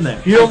 know who's in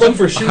there. you don't look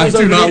for shoes. I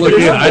do not underneath look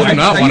it. in. I do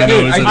not want to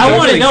know who's in I there.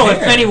 want to know if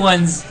care.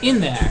 anyone's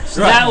in there.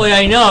 So Right. that way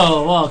I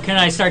know, well, can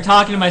I start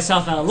talking to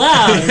myself out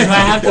loud? Or do I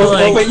have to,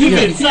 like, But you get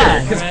can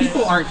inside, because right?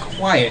 people aren't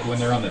quiet when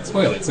they're on the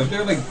toilet. So if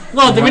they're like,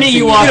 Well, the minute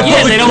you rushing walk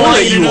out- in, they don't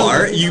want you to you know.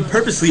 are. You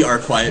purposely are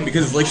quiet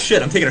because it's like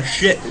shit. I'm taking a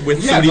shit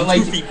with Yeah, somebody but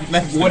like, 2 feet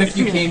next to what me. if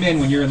you came in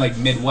when you're in like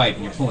mid-wipe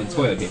and you're pulling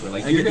toilet paper?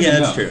 Like, you're gonna Yeah,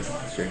 know. that's true.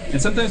 That's true.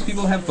 And sometimes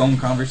people have phone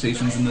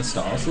conversations in the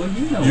stall, so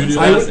you know what's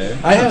I, out there.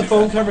 I have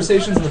phone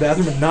conversations in the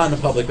bathroom and not in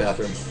a public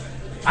bathroom.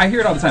 I hear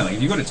it all the time. Like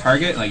if you go to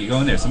Target, like you go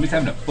in there, somebody's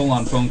having a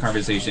full-on phone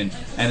conversation,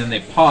 and then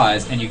they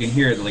pause, and you can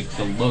hear like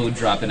the load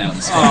dropping out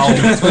and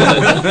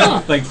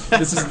stuff. Like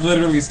this is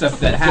literally stuff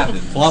that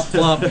happens. Flop,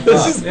 flop,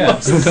 flop. Yeah.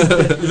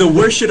 The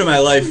worst shit of my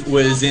life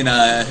was in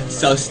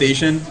South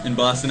Station in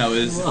Boston. I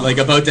was like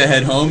about to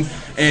head home,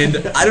 and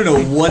I don't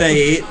know what I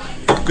ate,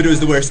 but it was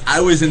the worst.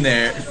 I was in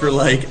there for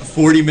like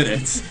 40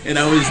 minutes, and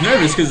I was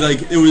nervous because like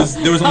there was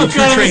only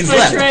 2 trains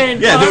left.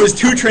 Yeah, there was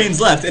 2 trains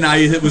left, and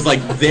I was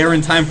like there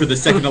in time for the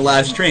second to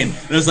last train,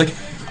 and I was like,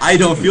 I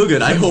don't feel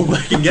good. I hope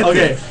I can get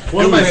there.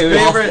 One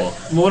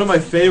of my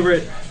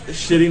favorite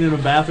shitting in a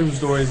bathroom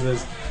stories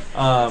is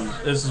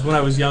this is when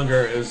I was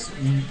younger.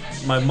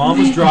 My mom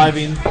was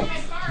driving.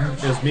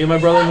 It was me and my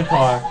brother in the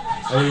car,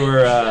 and we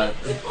were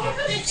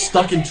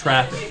stuck in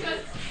traffic,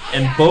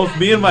 and both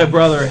me and my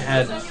brother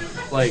had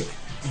like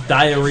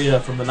diarrhea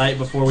from the night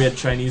before we had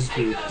Chinese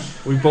food.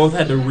 We both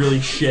had to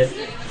really shit,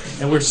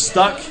 and we're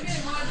stuck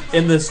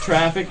in this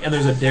traffic, and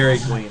there's a Dairy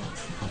Queen.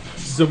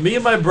 So me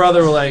and my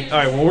brother were like, all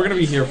right, well, we're gonna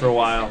be here for a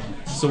while.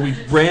 So we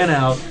ran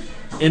out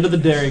into the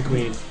Dairy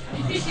Queen.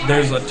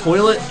 There's a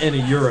toilet and a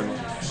urinal.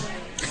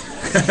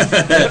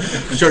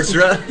 Short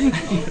straw.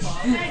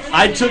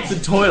 I took the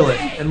toilet,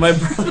 and my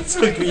brother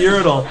took the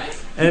urinal,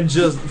 and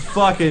just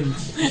fucking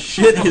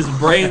shit his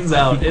brains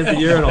out in the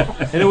urinal.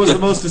 And it was the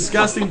most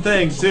disgusting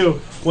thing,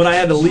 too, when I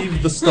had to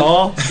leave the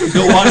stall,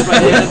 go wash my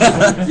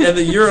hands, and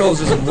the urinal's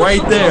just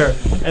right there,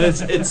 and it's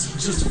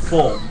just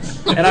full.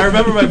 And I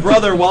remember my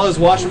brother, while I was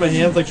washing my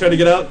hands, like trying to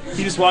get out,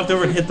 he just walked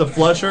over and hit the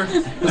flusher,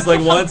 just like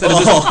once, and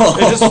it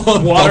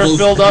just water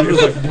filled up, it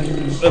was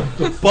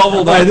like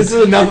bubbled up. Alright, this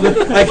is enough of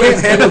it. I can't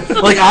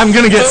handle. Like I'm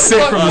gonna get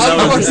sick from this. How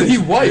the fuck did he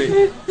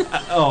wipe?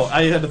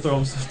 I had to throw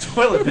him some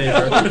toilet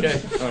paper.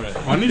 Okay, all right.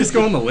 Why don't you just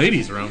go in the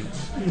ladies' room?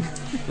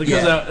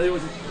 Because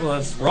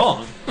that's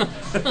wrong.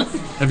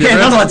 Have you Yeah,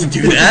 ever I'm not had allowed to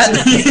do that.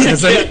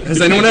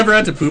 has anyone ever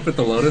had to poop at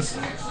the Lotus?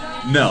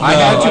 No. I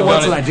had to I've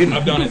once done and I didn't.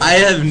 I've done it. I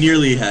have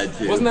nearly had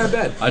to. Wasn't that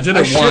bad? I did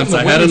it shit once. in the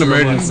I had an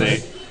women's room last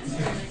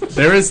emergency.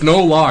 There is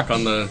no lock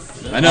on the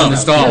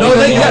stall. No,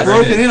 they get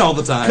broken in all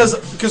the time.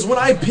 Because when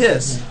I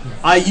piss,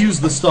 I use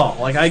the stall.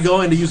 Like, I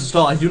go in to use the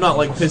stall. I do not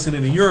like pissing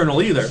in a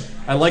urinal either.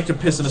 I like to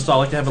piss in a stall.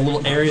 I like to have a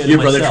little area to Your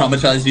brother myself.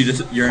 traumatized you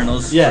to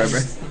urinals Yes.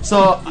 forever?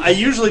 So I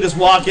usually just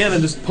walk in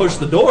and just push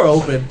the door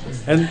open.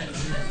 And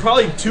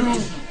probably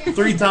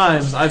 2-3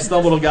 times I've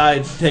stumbled a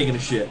guy taking a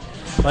shit.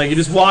 Like, you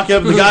just walk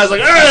up and the guy's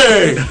like,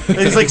 hey! And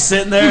he's like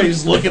sitting there,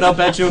 he's looking up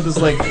at you with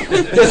this like...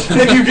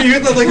 you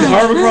get the, like, the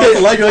arm across the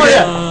leg. You're like,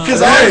 yeah,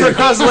 because arms are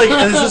across the leg,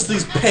 and it's just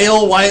these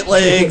pale white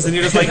legs, and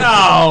you're just like,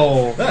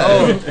 oh!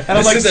 And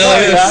I'm like,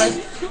 sorry,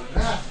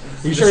 guy.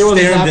 You sure he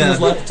wasn't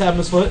Staring tapping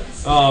his foot?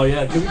 Oh,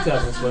 yeah, could be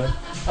tapping his foot.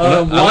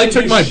 I Why did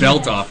took you my shit-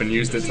 belt off and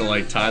used it to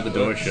like tie the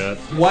door shut.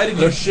 Why did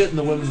you shit in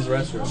the women's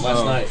restroom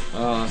last night?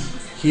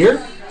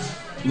 Here?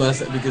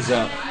 Because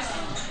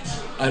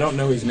I don't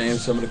know his name,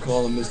 so I'm gonna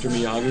call him Mr.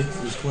 Miyagi.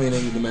 He was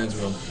cleaning the men's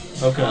room.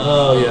 Okay.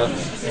 Oh,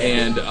 yeah.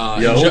 And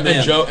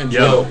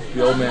Joe,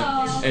 the old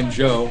man, and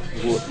Joe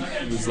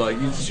was like,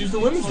 "Just use the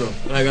women's room,"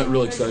 and I got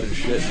real excited to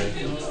shit.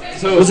 Man.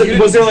 So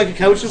Was there like a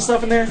couch and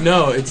stuff in there?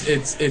 No,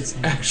 it's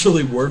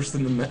actually worse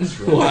than the men's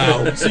room.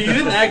 Wow. So you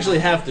didn't actually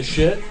have to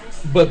shit,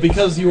 but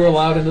because you were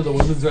allowed into the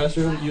women's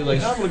restroom, you're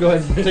like, I'm gonna go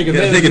ahead and take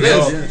advantage of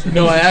this.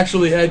 No, I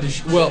actually had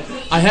to.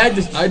 I had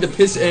to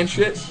piss and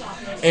shit.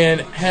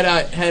 And had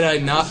I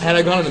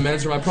gone in the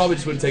men's room, I probably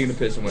just would have taken the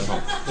piss and went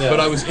home. Yeah.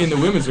 But I was in the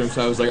women's room,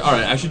 so I was like, all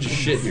right, I should just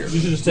shit here. You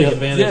should just take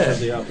advantage Yeah. of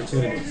the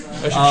opportunity.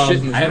 I should shit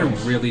in the I had a room.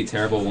 really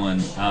terrible one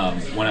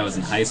when I was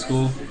in high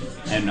school,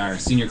 and our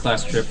senior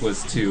class trip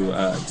was to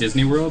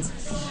Disney World.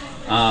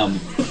 And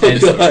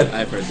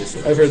I've heard this.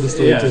 I've heard the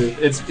story yeah, too.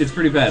 it's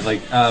pretty bad.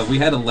 Like we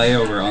had a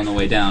layover on the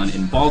way down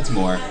in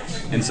Baltimore,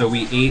 and so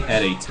we ate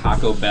at a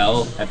Taco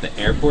Bell at the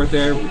airport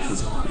there, which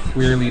was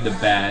clearly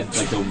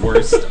the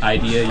worst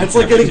idea. It's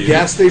like getting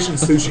gas station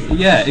sushi.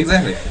 Yeah,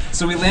 exactly.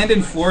 So we land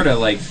in Florida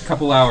like a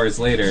couple hours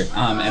later,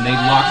 and they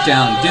locked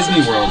down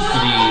Disney World for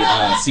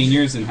the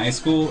seniors in high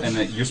school, and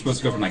that you're supposed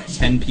to go from like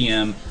 10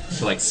 p.m.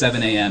 to like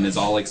 7 a.m. is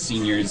all like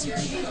seniors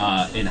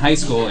in high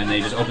school, and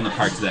they just open the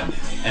park to them.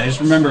 And I just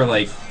remember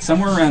like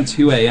somewhere around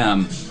 2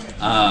 a.m.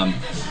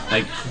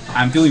 Like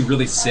I'm feeling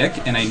really sick,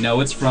 and I know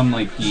it's from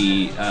like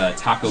the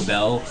Taco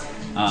Bell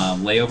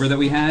layover that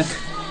we had.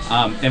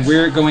 And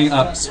we're going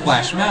up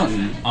Splash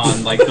Mountain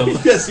on like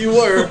the Yes, you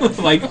were.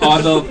 like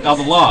on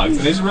the logs.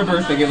 And I just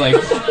remember thinking like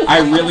I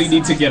really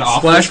need to get off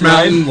Splash this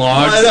ride. Mountain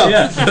logs. I know.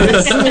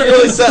 Yeah. You're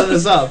really setting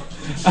this up.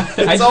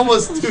 It's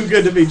almost too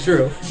good to be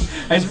true.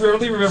 I just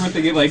really remember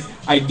thinking like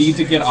I need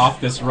to get off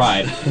this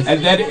ride,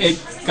 and then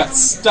it got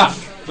stuck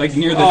like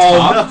near the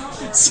top.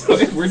 No. So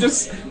we're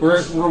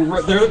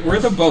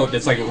the boat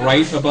that's like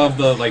right above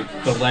the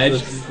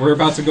ledge. We're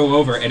about to go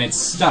over, and it's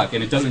stuck,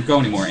 and it doesn't go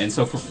anymore. And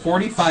so for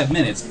 45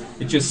 minutes,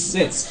 it just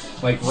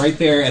sits like right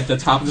there at the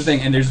top of the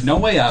thing, and there's no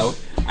way out.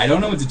 I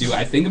don't know what to do.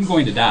 I think I'm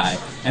going to die.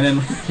 And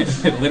then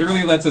it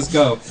literally lets us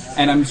go.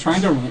 And I'm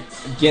trying to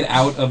get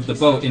out of the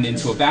boat and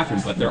into a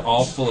bathroom, but they're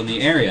all full in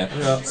the area.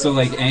 Yeah. So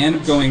like,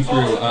 and going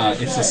through,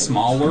 it's a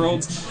small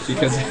world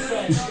because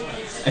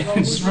I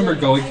just remember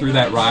going through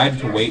that ride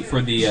to wait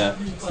for the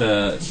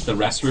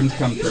restroom to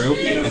come through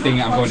and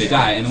thinking I'm going to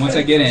die. And once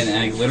I get in, and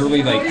I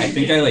literally like, I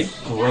think I like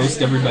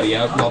grossed everybody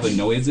out with all the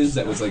noises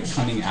that was like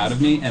coming out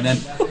of me. And then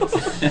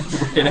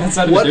right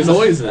outside of What it,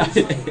 noises?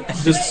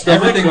 Just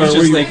everything was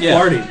just like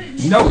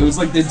farting. No, it was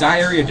like the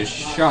diarrhea just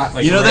shot.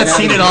 Like You know right that out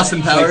scene of in me.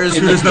 Austin Powers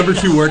Like, who his number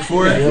 2 worked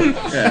for?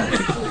 Yeah.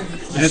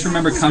 I just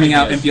remember coming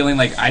out and feeling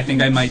like I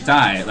think I might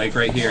die, like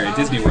right here at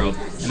Disney World.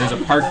 And there's a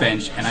park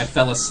bench, and I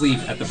fell asleep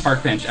at the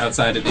park bench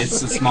outside of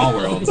It's a Small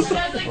World.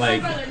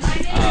 Like,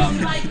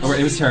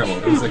 it was terrible.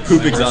 It was like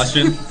Poop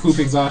exhaustion. Poop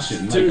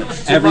exhaustion.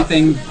 Like,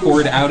 everything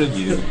poured out of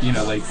you. You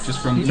know, like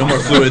just from No more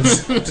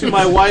fluids. To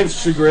my wife's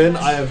chagrin,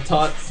 I have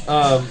taught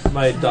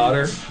my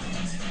daughter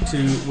to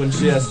when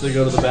she has to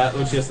go to the bath,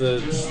 when she has to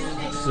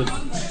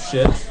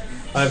shit.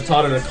 I've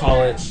taught her to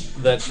call it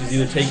that she's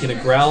either taking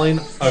a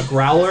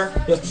growler,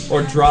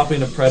 or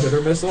dropping a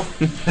predator missile.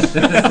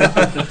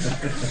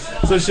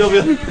 So she'll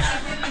be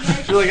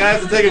like, I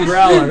have to take a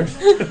growler.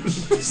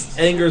 This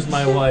angers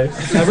my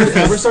wife.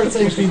 Ever start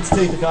saying she needs to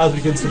take the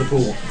Cosby kids to the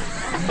pool?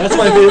 That's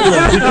my favorite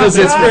one, because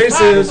it's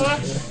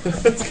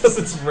racist. It's because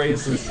it's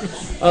racist.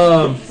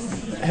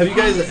 Have you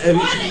guys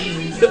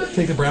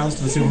Take the Browns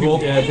to the Super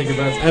Bowl. Yeah, take the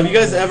Browns. Have you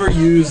guys ever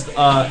used?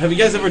 Have you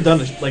guys ever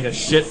done a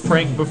shit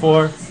prank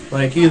before?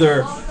 Like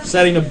either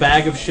setting a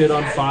bag of shit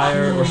on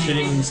fire or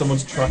shitting in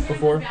someone's truck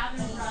before?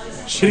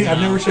 Shitting, I've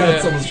never shit on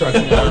someone's truck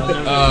before.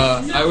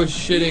 I was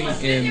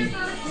shitting in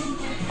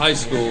high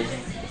school,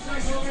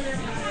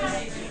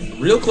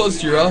 real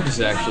close to your office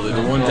actually,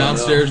 the one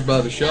downstairs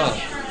by the shop.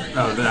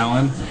 Oh, that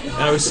one.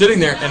 And I was sitting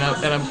there, and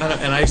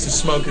I used to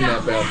smoke in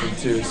that bathroom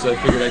too. So I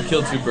figured I'd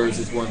kill 2 birds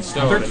with one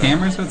stone. Are there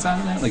cameras outside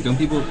of that? Like, don't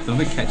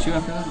they catch you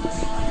after that?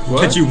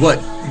 What? Catch you what?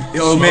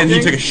 Oh man,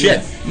 you took a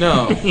shit.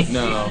 No.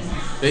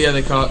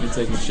 They caught me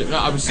taking a shit. No,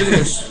 I was sitting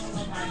there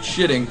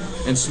shitting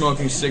and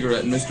smoking a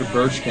cigarette, and Mr.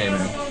 Birch came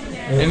in.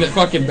 And the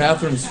fucking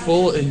bathroom's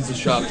full. He's a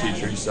shop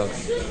teacher and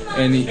stuff.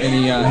 And he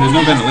There's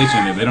no ventilation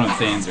in there. They don't have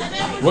fans or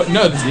what?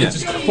 No, it's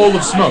just full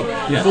of smoke.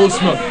 Yeah. Full of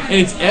smoke. And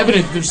it's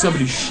evident that there's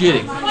somebody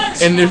shitting.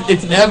 And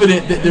it's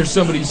evident that there's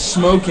somebody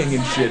smoking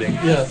and shitting.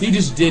 Yeah. He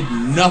just did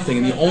nothing.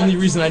 And the only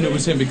reason I knew it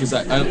was him because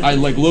I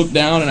like looked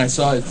down and I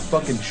saw his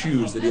fucking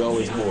shoes that he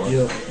always wore.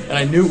 Yeah. And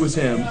I knew it was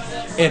him.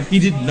 And he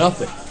did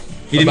nothing.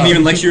 He didn't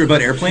even lecture you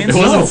about airplanes? It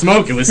wasn't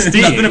smoke, it was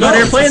steam. Nothing about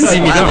airplanes?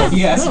 Wow.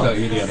 He asked about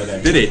you the other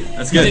day. Did he?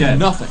 That's He good. did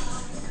nothing.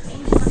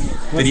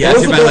 Did he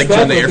ask you about like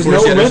turn the Air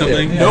Force yet or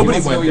something? Nobody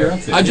wants to know went what you're there.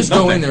 up to. I just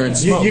go in there and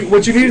smoke.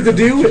 What you needed to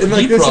do, and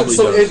like He this, probably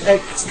so does.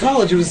 at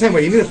college it was the same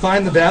way. You need to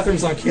find the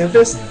bathrooms on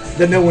campus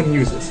that no one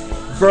uses.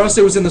 For us,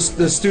 it was in the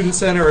student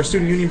center or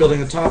student union building,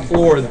 the top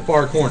floor in the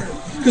far corner,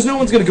 because no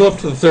one's going to go up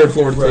to the 3rd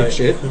floor to Right. take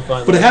shit. And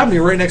find But it that. happened to be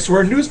right next to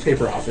our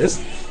newspaper office,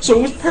 so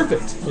it was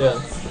perfect. Yeah.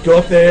 Go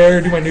up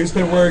there, do my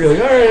newspaper work. Like,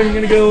 all right, I'm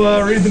gonna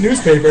go read the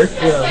newspaper.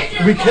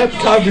 Yeah. We kept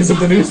copies of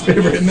the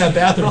newspaper in that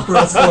bathroom for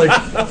us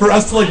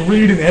to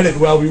read and edit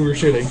while we were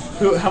shitting.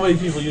 How many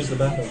people use the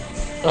bathroom?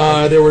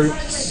 There were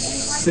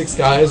 6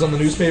 guys on the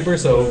newspaper,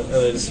 so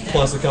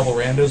plus a couple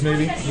randos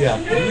maybe. Yeah.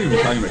 We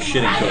were talking about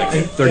shitting for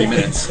like 30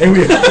 minutes. And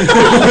we and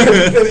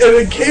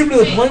it came to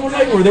the point one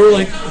night where there were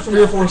like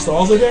 3 or 4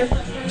 stalls in there.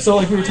 So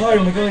like we were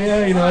talking, like, oh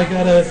yeah, I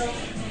gotta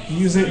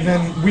use it, and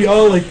then we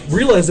all like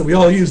realized that we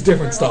all use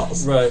different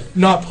stalls. Right.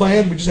 Not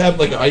planned. We just have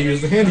like I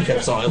use the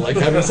handicap stall. I like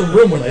having some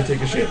room when I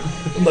take a shit.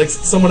 And, like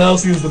someone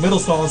else used the middle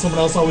stall, and someone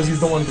else always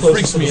used the one closest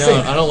Freaks to the me sink.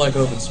 out. I don't like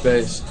open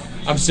space.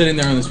 I'm sitting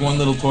there in this one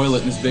little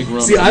toilet in this big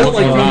room. See, I don't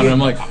looking like around, being-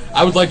 and I'm like,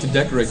 I would like to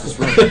decorate this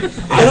room.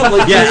 I don't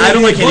like. Yeah, I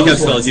don't like handicap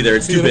closed stalls ones. either.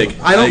 It's too big.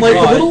 I don't like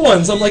agree. the little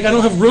ones. I'm like I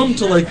don't have room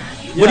to like.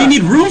 What do you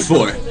need room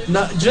for?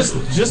 Not just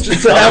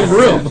To have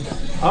room.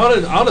 I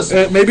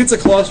wanna Maybe it's a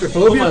put my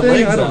claustrophobia thing.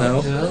 legs I don't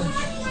out, know.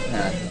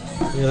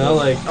 You know,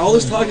 like All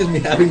this talk is me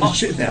having to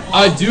shit now.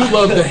 I do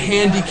love the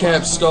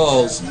handicap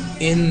stalls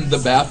in the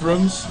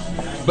bathrooms,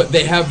 but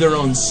they have their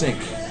own sink.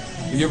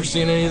 Have you ever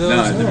seen any of those?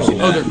 No, I've never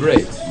seen Oh, that. they're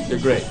great. They're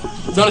great.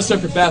 It's not a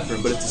separate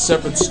bathroom, but it's a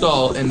separate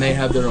stall, and they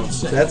have their own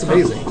sink. That's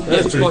amazing. Yeah,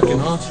 That's it's pretty fucking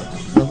cool.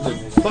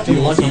 awesome. fucking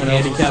lucky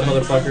handicap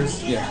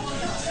motherfuckers. Yeah.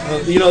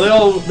 You know,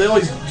 they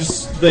always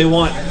just they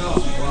want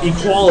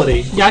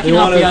equality. Yeah, I They can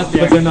help wanna- you out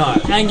there. but they're not.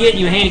 I can get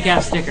you a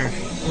handicap sticker.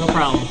 No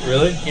problem.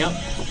 Really? Yep.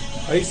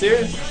 Are you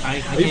serious? I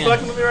Are you can.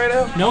 fucking with me right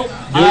now? Nope.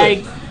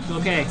 it.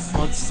 Okay.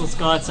 Let's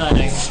go outside.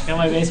 I got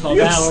my baseball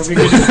Yes. bat. We'll be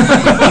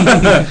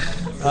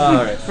good. All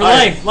right. For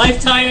life.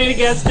 Lifetime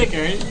handicap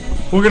sticker.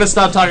 We're gonna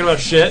stop talking about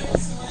shit.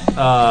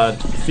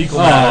 Fecal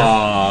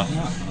matter.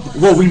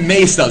 Well, we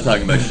may stop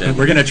talking about shit.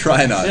 We're gonna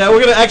try not. Yeah, we're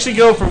gonna actually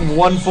go from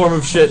one form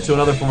of shit to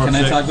another form Can of I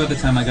shit. talk about the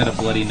time I got a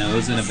bloody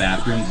nose in a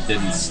bathroom that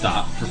didn't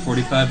stop for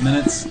 45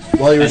 minutes?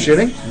 While you were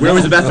shitting? Where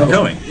was the bathroom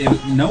going? It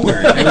was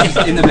nowhere. I was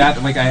just in the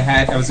bathroom. Like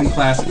I was in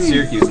class at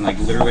Syracuse, and like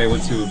literally I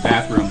went to a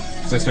bathroom,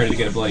 because I started to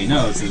get a bloody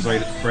nose. It was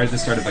right at the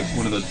start of like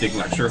one of those big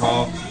lectures,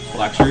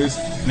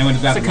 and I went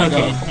to the It's a bathroom.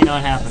 cocaine. Like, You know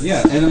what happens.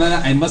 yeah, and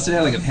then I must have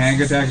had like a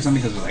panic attack or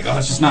something because it was like, oh,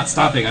 it's just not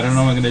stopping. I don't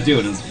know what I'm gonna do,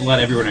 and there's blood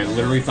everywhere. And I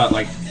literally thought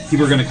like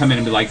people were gonna come in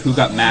and be like, who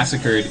got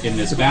massacred in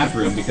this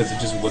bathroom because it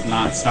just was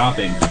not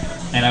stopping.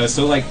 And I was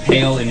so like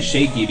pale and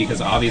shaky because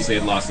obviously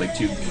I'd lost like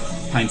 2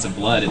 pints of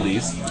blood at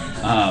least.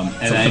 And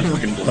then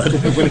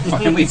when it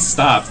finally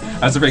stopped,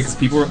 I was afraid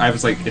because I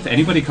was like, if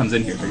anybody comes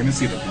in here, they're gonna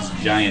see like this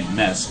giant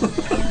mess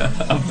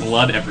of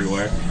blood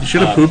everywhere. You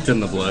should have pooped in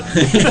the blood.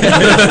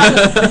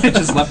 I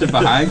just left it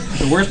behind.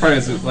 The worst part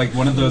is like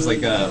one of those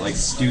like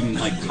student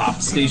like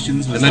cop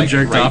stations was And then like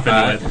jerked off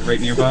into it.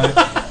 right nearby.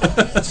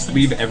 Just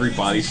leave every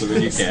body so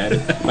that you can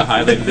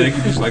behind the thing.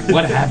 You're just like,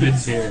 what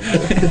happens here?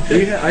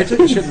 I took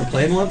a shit in the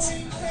plane once.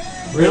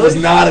 Really? It was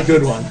not a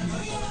good one.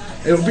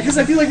 Because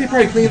I feel like they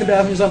probably clean the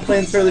bathrooms on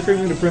planes fairly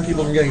frequently to prevent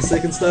people from getting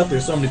sick and stuff.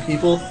 There's so many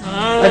people.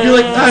 I feel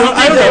like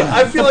I don't know.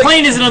 I feel the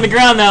plane isn't on the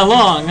ground that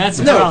long. That's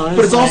the problem.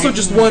 but it's also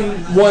just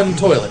one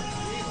toilet.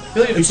 I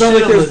feel like if It's you not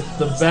shit like on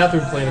the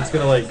bathroom plane, it's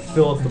gonna like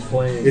fill up the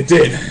plane. It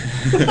did.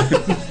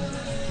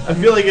 I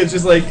feel like it's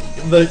just like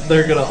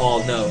they're gonna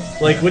all know.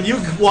 Like when you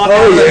walk Oh,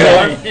 out the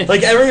yeah. door,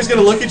 like everyone's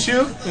gonna look at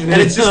you, and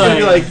it's just gonna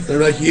be like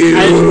They're like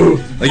you.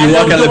 Like you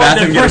walk out of the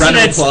bathroom, the get a person round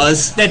of that's-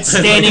 applause. That's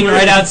standing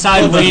right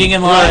outside waiting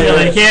in line. They're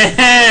like, yeah,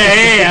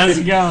 hey, how's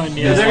it going?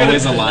 Yeah. they're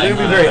always gonna, a line they're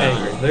gonna be for very that.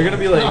 angry. They're gonna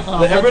be like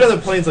everyone on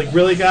the plane's like,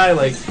 really, guy?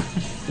 Like,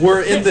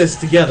 we're in this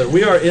together.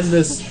 We are in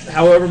this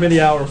however many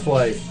hour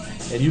flight,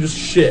 and you just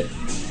shit,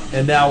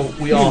 and now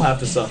we all have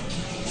to suffer.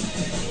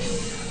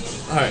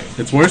 All right.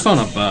 It's worse on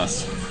a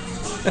bus.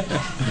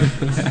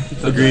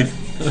 Agreed.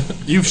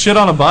 You've shit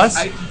on a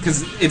bus?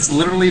 Because it's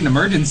literally an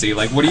emergency.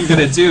 Like, what are you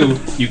gonna do?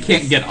 You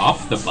can't get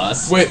off the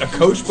bus. Wait, a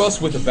coach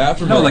bus with a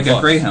bathroom? No, or like a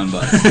bus? Greyhound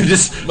bus.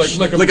 Just Like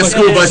a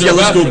school bus,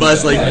 yellow school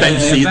bus, like Yeah,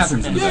 bench yeah, seats.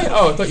 bathrooms in the back.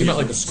 Oh, I thought you meant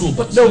like a school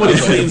bus. Nobody I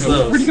was like, cleans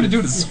those. What are you gonna do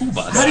to the school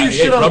bus? How do you Hey,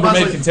 shit on a bus?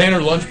 Rubbermaid Like, container,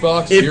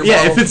 lunchbox, beer If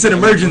bottle. it's an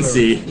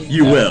emergency,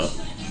 you will.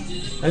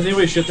 has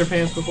anybody shit their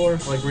pants before?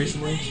 Like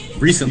recently?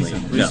 Recently,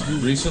 no.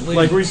 Recently?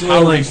 Like recently?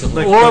 How like,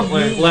 recently? Like, Or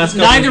last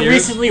couple neither of years?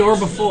 recently or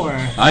before.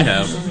 I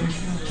have.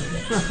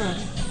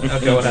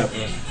 Okay, what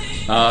happened?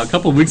 A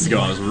couple of weeks ago,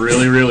 I was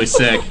really, really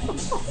sick,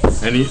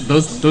 and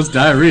those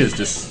diarrheas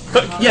just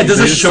Yeah, does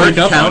they a just shark sneak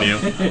up count? on you.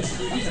 That's a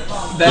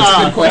good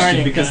Oh, question darn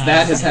it, because God.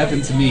 that has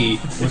happened to me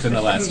within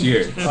the last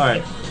year. All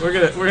right, we're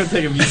gonna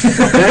take a music.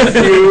 Thank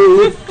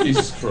you.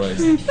 Jesus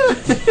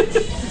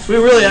Christ. We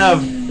really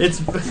have.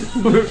 It's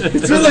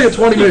It's been like a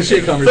 20-minute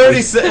shit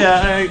conversation.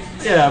 30.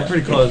 Yeah,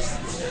 pretty close.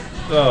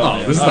 Oh,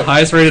 this is the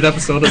highest rated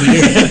episode of the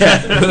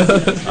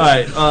year. All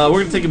right, we're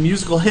gonna take a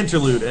musical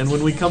interlude, and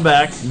when we come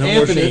back,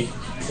 Anthony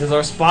is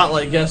our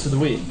spotlight guest of the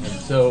week. And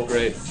so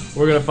Great.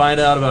 we're gonna find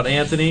out about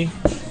Anthony,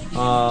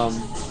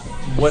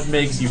 what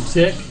makes you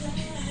tick,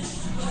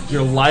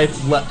 your life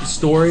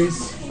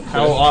stories,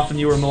 how Good. often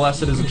you were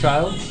molested as a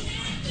child.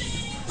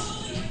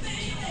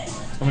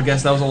 I'm gonna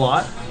guess that was a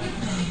lot.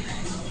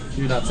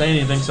 You're not saying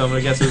anything, so I'm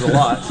gonna guess it was a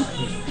lot.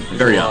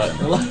 Very odd.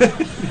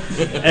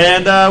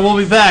 And we'll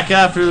be back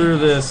after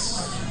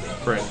this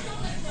break.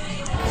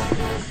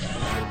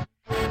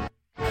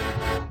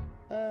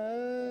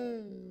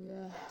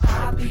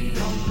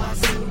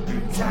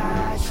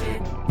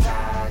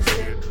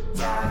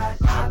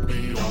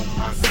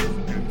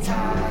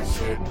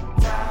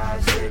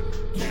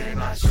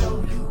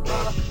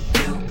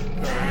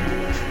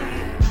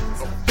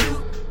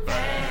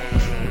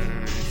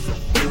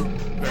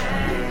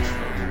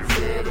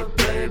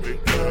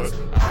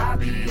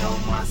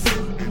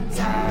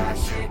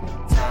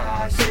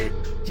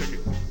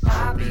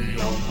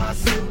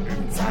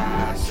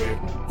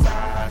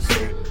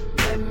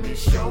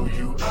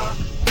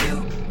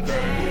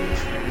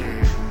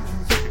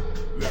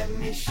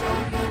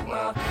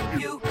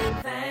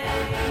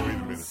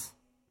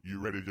 You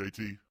ready,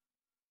 JT?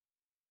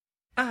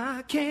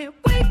 I can't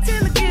wait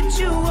till I get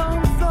you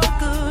on the floor,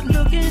 good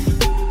looking.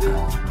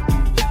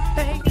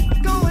 Hey,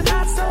 going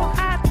hot, so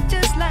hot,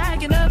 just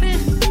like an oven.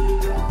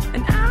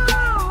 And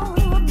I'll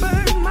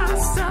burn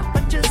myself,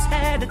 I just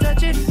had to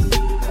touch it.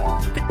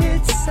 But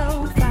it's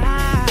so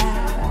fine,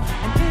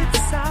 and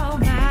it's all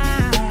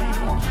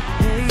mine.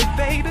 Hey,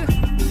 baby,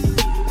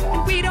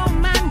 and we don't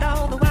mind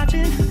all the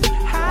watching.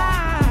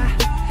 Hi,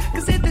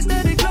 'cause if they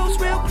study close,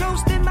 real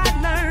close, they might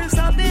learn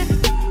something.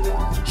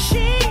 She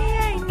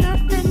ain't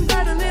nothing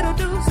but a little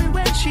doozy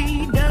when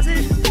she does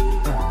it.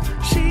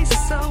 She's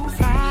so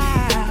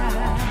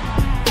fine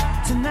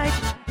tonight.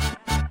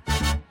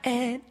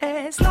 And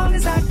as long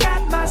as I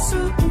got my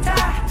suit and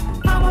tie,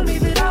 I'ma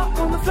leave it all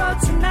on the floor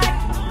tonight.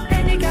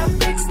 And you got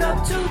fixed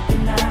up to the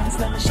nines.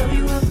 Let me show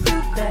you a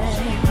few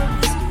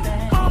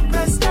things. All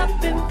dressed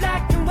up in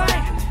black and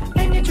white,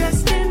 and you're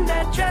dressed in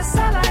that dress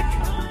I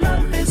like.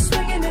 Love is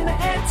swinging in the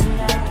air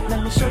tonight.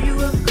 Let me show you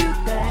a few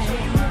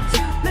things.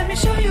 Let me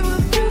show you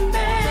a few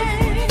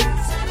things.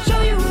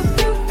 Show you a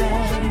few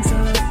things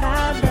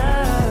about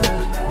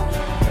love.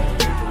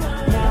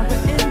 Now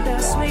we're in the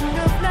swing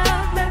of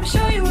love. Let me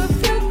show you a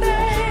few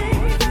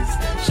things.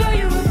 Show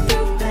you a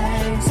few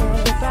things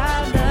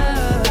about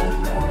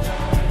love.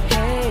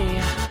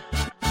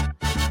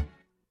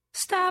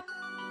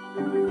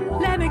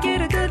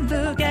 get a good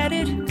look at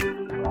it.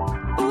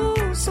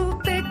 Ooh, so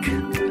thick.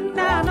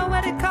 Now I know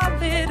what they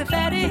call it, a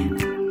fatty.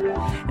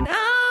 And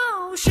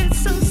oh, shit,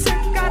 so sick.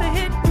 Got a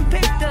hit and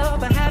picked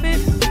up a habit.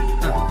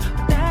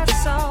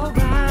 That's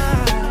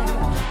alright,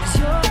 'cause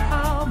you're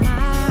all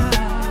mine.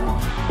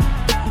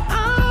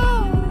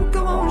 Oh,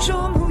 go on,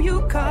 show 'em who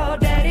you call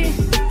daddy.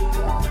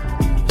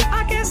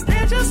 I guess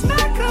they're just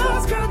mad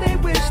 'cause, girl, they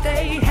wish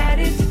they had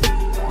it.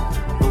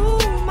 Ooh,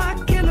 my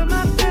killer,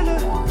 my filler.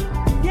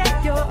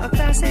 Yeah, you're a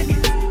classic.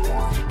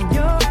 And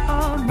you're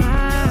all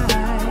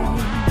mine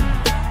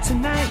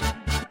tonight.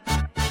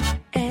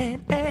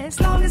 And as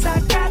long as I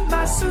got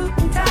my suit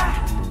and tie,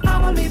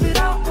 I'ma leave it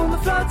all on the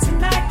floor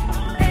tonight.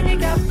 And you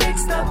got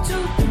fixed up to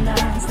the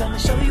nines. Let me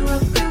show you a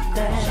few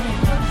things.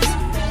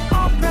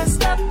 All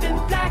dressed up in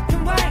black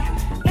and white,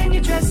 and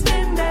you're dressed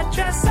in that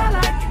dress I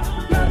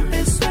like. Love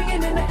is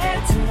swinging in the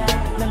air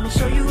tonight. Let me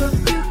show you a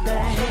few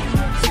things.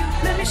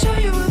 Let me show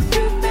you a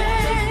few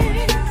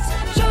things.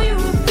 Show you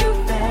a few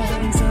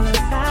things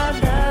about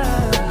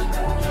love.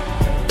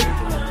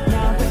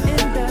 Now we're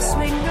in the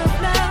swing of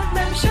love.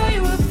 Let me show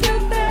you a few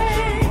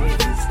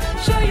things.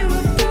 Show you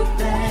a few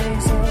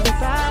things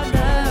about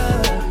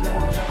love.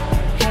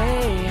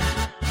 Hey,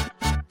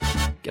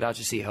 Get out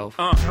your seat, ho.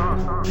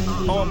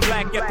 All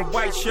black at the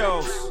white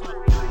shows.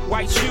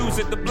 White shoes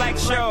at the black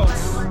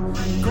shows.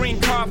 Green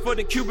car for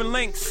the Cuban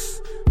links.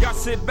 Y'all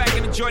sit back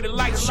and enjoy the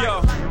light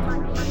show.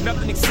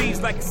 Nothing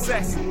exceeds like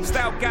excess.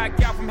 Style guy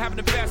out from having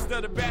the best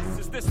of the best.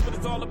 Is this what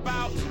it's all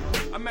about?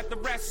 I'm at the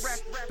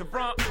rest. The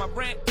brunt, my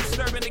rent,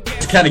 disturbing again.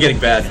 It's kind of getting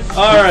bad.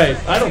 All right,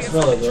 I don't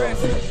smell it though.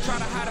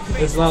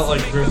 It's not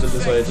like drifted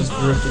this way. It just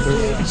drifted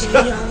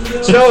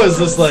through. Joe is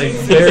just like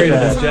buried in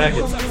his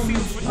jacket.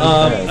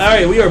 All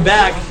right, we are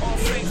back.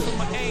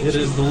 It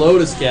is the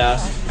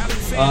Lotuscast.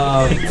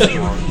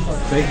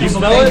 You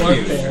smell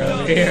it?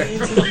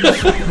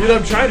 Dude,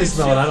 I'm trying to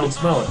smell it. I don't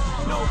smell it.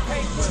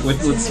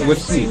 Which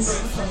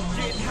seats?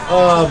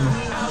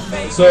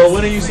 So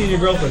when are you seeing your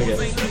girlfriend again?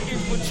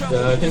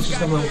 I think she's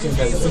coming on the same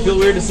time. Does it feel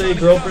weird to say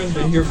girlfriend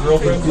and hear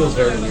girlfriend? It feels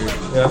very weird.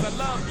 Yeah.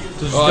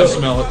 Oh, I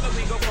smell it.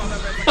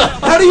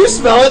 How do you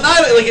smell it?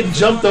 Like it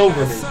jumped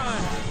over me.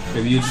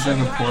 Maybe you just have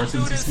a poor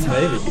sense of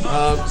smell. Maybe.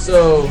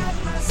 So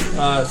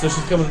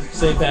she's coming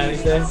St.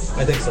 Patty's Day?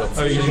 I think so.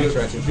 Are you She's gonna gonna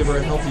try to. give her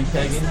a healthy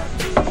pegging?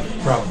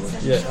 Probably.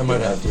 Yeah, I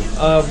might have to.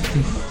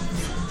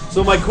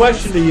 So my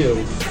question to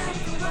you.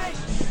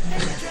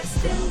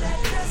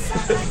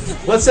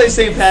 Let's say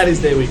St. Patty's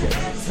Day weekend.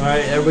 All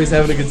right, everybody's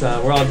having a good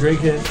time. We're all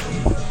drinking.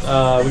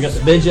 We got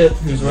the midget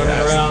who's running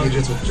around.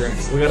 Midgets with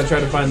drinks. We got to try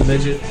to find the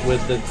midget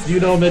with the. Do you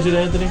know a midget,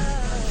 Anthony?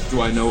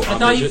 Do I know a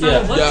thought you midget?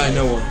 found Yeah. what? Yeah, I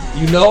know one.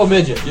 You know a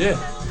midget. Yeah.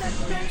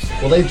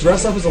 Well, they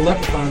dress up as a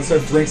leprechaun and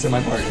serve drinks at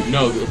my party.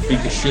 No, they'll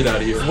beat the shit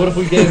out of you. What if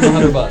we gave him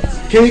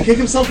 $100? Can he kick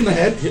himself in the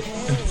head?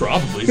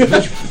 Probably.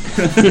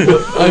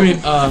 I mean,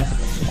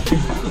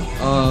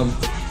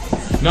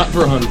 not for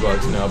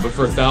 $100, no, but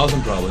for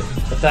 $1,000 probably.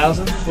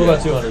 1,000? What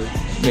about 200?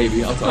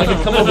 Maybe. I'll talk. I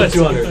can come up with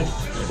 200.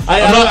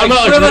 I'm not What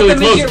like about really the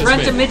close midget to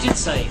rent a this man. midget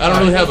site? I don't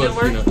really have a, Does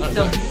that you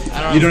know, work? I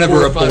don't You don't have a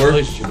 4 or 5 rapport?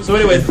 relationships. So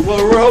anyway,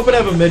 well, we're hoping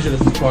to have a midget at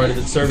this party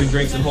that's serving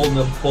drinks and holding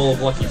a bowl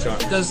of Lucky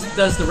Charms. Does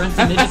the rent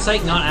a midget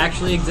site not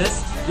actually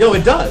exist? Yo,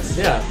 it does,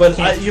 yeah. But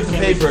you have to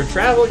pay for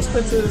travel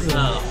expenses.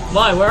 And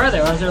Why? Where are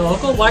they? Are they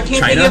local? Why can't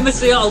they China? give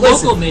us a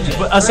local midget?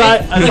 but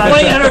aside- right? aside-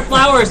 Like 1-800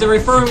 Flowers, they're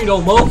referring me to a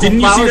local.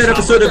 Didn't you see flower that shop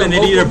episode with of their An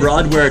Idiot local-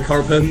 Abroad where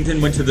Carl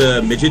Pilkington went to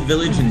the midget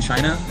village in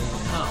China?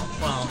 Oh,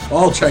 wow.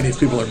 All Chinese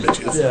people are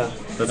midgets. Yeah.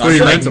 That's where he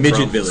like rents them midget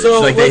from. village. So,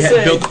 like they let's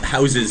had say- built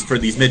houses for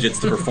these midgets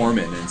to perform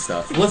in and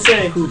stuff. Let's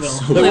say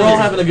that we're all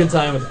having a good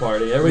time at the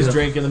party. Everybody's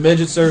drinking. The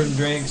midget's serving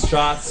drinks,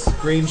 shots,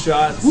 green beer.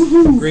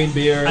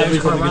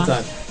 Everybody's having a good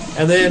time.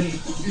 And then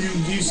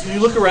you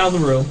look around the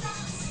room,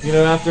 you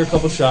know, after a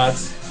couple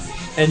shots,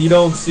 and you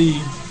don't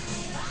see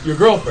your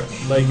girlfriend.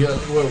 Like,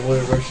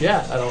 where's she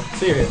at? I don't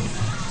see her yet.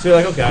 So you're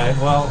like, okay,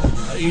 well,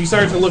 you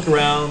start to look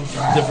around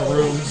different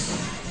rooms.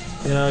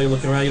 You know, you're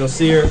looking around, you don't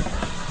see her.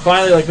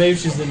 Finally, like, maybe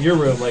she's in your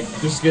room, like,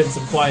 just getting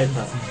some quiet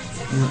time.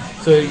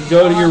 So you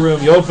go to your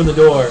room, you open the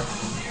door,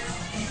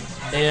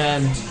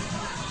 and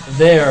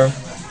there,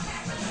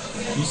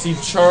 you see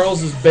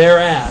Charles's bare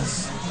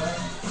ass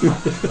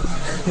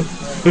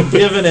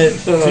giving it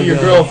to your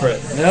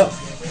girlfriend. Yep.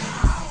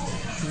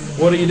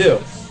 What do?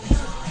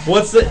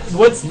 What's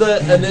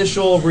the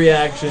initial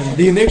reaction?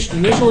 The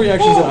initial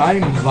reaction is that I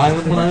am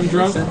violent when I'm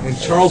drunk, and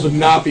Charles would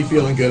not be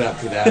feeling good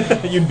after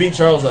that. You'd beat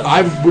Charles up.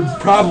 I would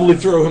probably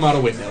throw him out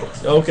a window.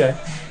 Okay.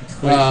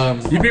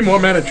 You'd be more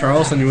mad at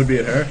Charles than you would be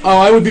at her. Oh,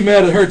 I would be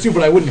mad at her too,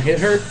 but I wouldn't hit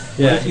her.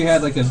 What if you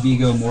had like a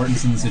Viggo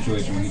Mortensen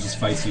situation where he just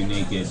fights you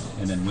naked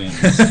and then wins?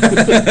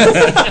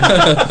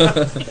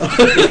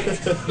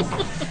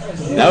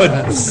 That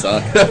would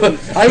suck.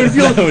 I would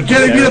feel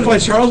getting beat up by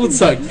Charles would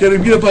suck.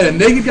 Getting beat up by a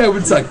naked guy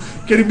would suck.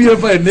 Getting beat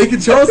up by a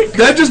naked Charles,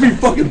 that'd just be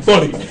fucking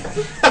funny.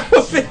 That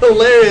would be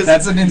hilarious.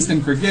 That's an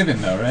instant forgiven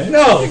though, right?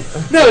 No,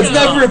 it's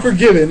never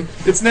forgiven.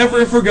 It's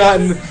never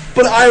forgotten.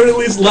 But I would at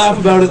least laugh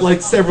about it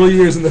like several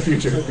years in the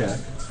future. Okay.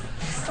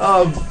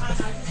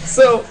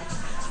 So,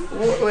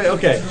 wait,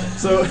 okay.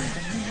 So,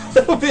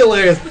 That would be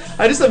hilarious.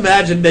 I just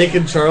imagine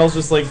naked Charles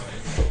just like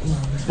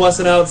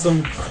busting out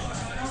some.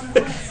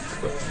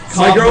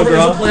 My girlfriend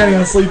isn't planning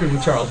on sleeping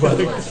with Charles, by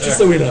the way, just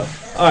so we know.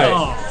 All right.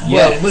 Oh,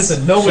 well,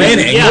 listen, no way.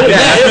 Yeah,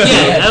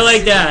 I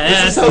like that.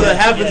 This is how that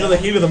happens in the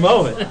heat of the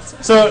moment.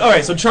 So, all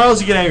right. So Charles,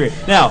 you get angry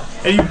now,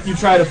 and you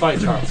try to fight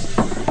Charles.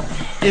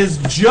 Is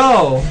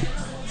Joe?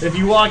 If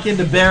you walk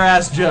into bare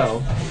ass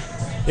Joe,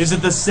 is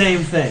it the same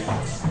thing?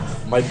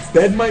 My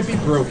bed might be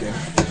broken.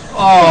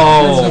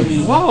 Oh,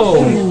 whoa!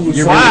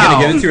 You're really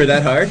gonna get into her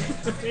that hard?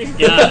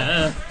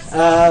 Yeah.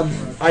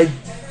 I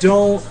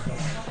don't.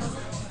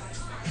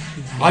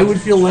 I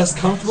would feel less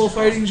comfortable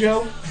fighting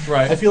Joe.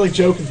 Right. I feel like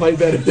Joe can fight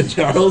better than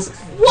Charles.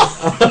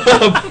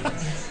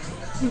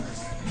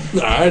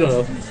 I don't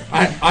know.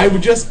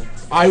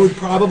 I would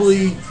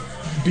probably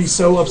be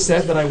so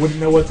upset that I wouldn't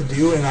know what to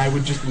do, and I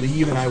would just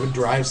leave, and I would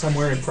drive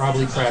somewhere and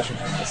probably crash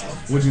into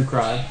myself. Would you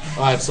cry?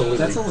 Oh, absolutely.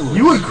 That's a little.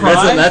 You would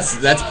cry.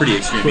 That's pretty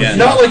extreme. Yeah.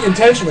 Not like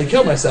intentionally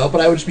kill myself,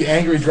 but I would just be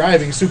angry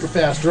driving, super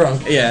fast,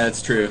 drunk. Yeah,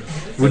 that's true.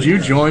 Would you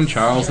join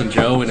Charles and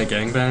Joe in a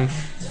gangbang?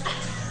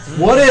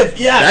 What if?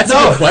 Yeah, That's a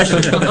good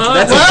question.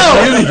 That's wow,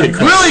 a really good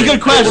question. Really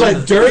good question.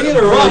 Like during it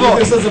or Bravo.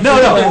 this as a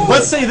No.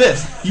 Let's say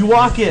this. You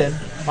walk in,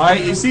 all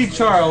right, you see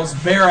Charles,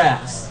 bare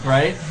ass,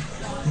 right?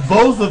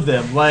 Both of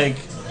them, like,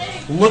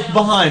 look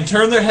behind,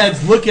 turn their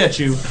heads, look at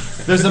you.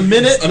 There's a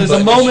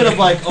moment of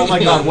like, oh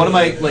my god, what am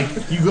I, like,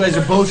 you guys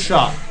are both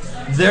shocked.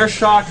 They're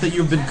shocked that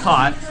you've been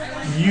caught.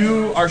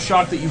 You are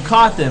shocked that you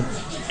caught them.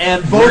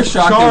 And both We're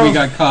shocked that Charles, we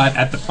got caught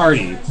at the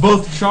party.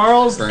 both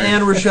Charles Right.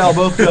 and Rochelle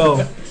both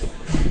go,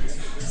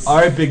 all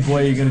right, big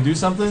boy, you gonna do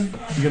something?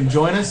 You gonna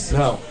join us?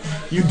 No.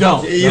 You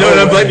don't. You don't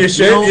unbutton your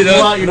shirt, don't you pull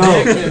know? out your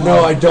dick.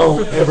 No, I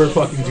don't ever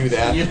fucking do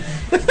that.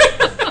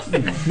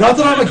 Not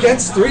that I'm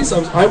against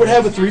threesomes. I would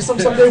have a threesome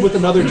someday with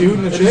another dude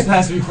and a It chick. just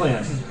has to be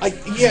planned.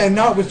 Yeah,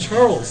 not with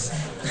Charles.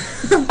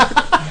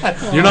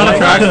 You're not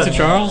attracted to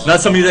Charles?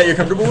 Not somebody that you're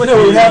comfortable with? No,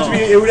 it would have to be.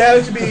 It would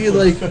have to be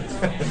like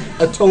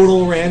a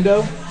total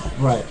rando,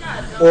 Right.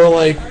 or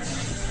like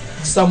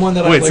someone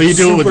that I'm Wait, like so you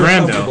do it with super rando?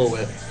 comfortable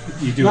with.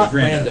 You do Not it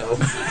random.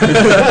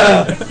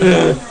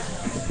 rando.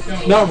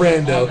 Not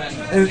rando,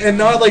 and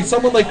not like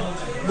someone like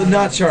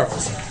not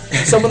Charles.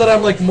 Someone that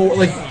I'm like more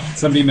like.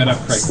 Somebody met off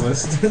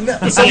Craigslist.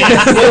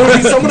 It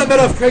would be someone I met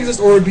off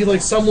Craigslist, or it would be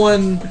like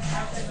someone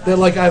that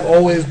like I've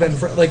always been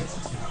like.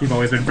 You've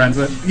always been friends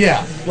with.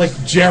 Yeah, like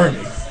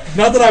Jeremy.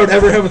 Not that I would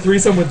ever have a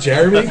threesome with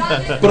Jeremy,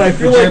 but I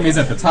feel like Jeremy's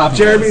at the top.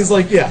 Jeremy's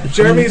like, yeah,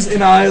 Jeremy's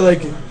and I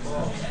like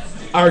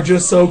are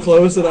just so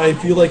close that I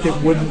feel like it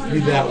wouldn't be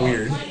that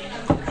weird.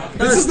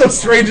 This is the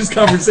strangest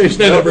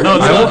conversation I've ever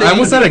had. I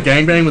almost had a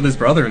gangbang with his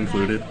brother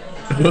included.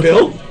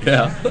 Bill?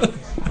 Yeah. Oh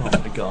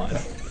my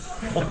god.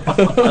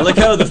 I like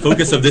how the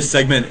focus of this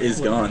segment is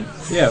gone.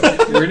 Yeah,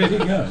 where did he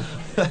go?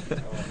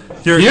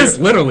 He is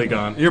literally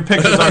gone. Your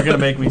pictures aren't gonna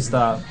make me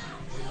stop.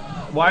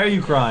 Why are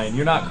you crying?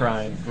 You're not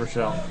crying,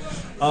 Rochelle.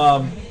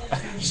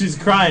 She's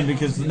crying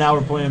because now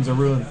her plans are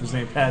ruined for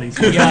St. Patty's.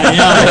 Way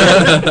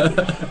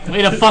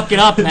to fuck it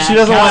up, man. She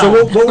doesn't want So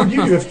what would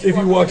you do if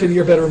you walked into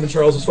your bedroom and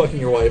Charles was fucking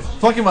your wife?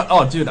 fucking my.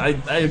 Oh, dude, I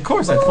of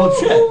course I'd flip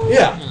shit.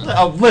 Yeah.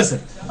 Oh,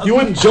 listen, You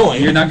wouldn't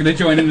join. You're not going to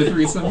join in the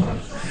threesome?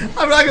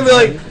 I'm not gonna be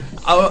like.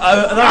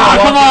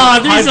 come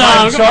on,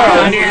 threesome, come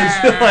on.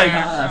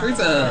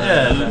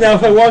 Yeah, Now,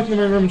 if I walked into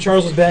my room and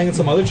Charles was banging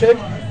some other chick,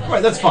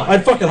 right, that's fine.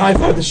 I'd fucking high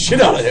five the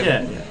shit out of him.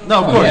 Yeah.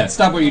 No, of Oh, course. yeah,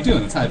 stop what you're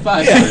doing. It's high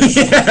five.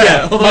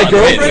 Yeah. My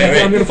girlfriend,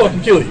 I'm gonna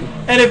fucking kill you.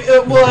 And if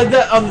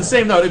on the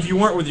same note, if you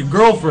weren't with your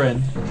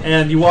girlfriend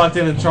and you walked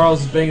in and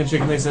Charles was banging a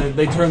chick and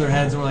they turned their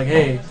heads and were like,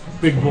 "Hey,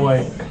 big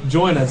boy,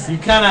 join us." You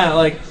kind of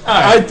like, all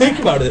right. I'd think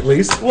about it at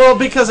least. Well,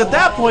 because at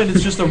that point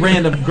it's just a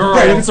random girl.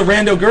 Right, if it's a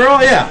rando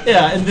girl, yeah.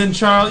 Yeah, and then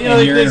Charles, you know,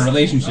 And you're in a they-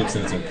 relationship, so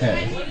it's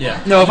okay.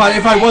 yeah, No, if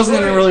I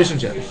wasn't in a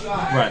relationship.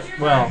 right.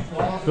 Well,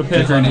 depends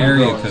Different on who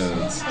area it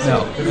was. codes.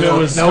 No. If it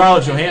was Nope.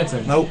 Scarlett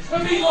Johansson, Nope.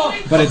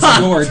 But it's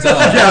your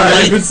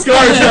dog. If it's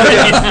ScarJo,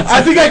 yeah.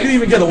 I think I could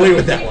even get away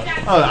with that one.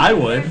 oh, I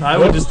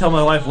would just tell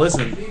my wife,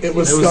 listen, It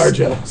was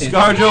ScarJo.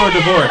 ScarJo or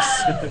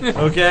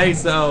divorce. Okay,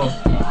 so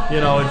you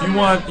know if you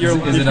want your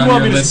Is if it you on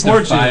want your me to list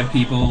support of you. 5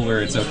 people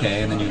where it's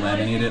okay and then you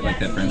laminate it like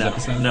that Friends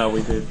episode? No,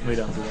 we don't do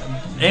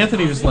that.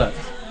 Anthony just left,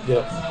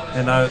 Yep.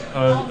 and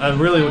I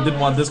really didn't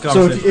want this So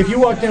conversation. if you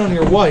walked in on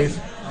your wife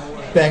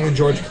banging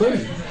George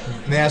Clooney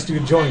and they asked you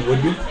to join,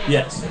 would you?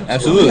 yes,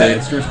 Absolutely. Yeah,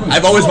 it's George Clooney.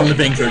 I've always wanted to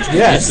bang George Clooney,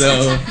 Yes.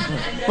 so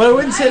but I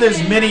wouldn't say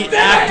there's many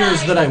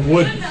actors that I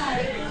wouldn't.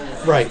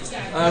 Right.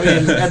 I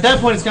mean, at that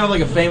point, it's kind of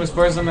like a famous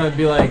person. I'd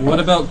be like, What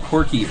about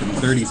Corky from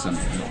 30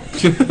 something?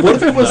 What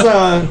if it was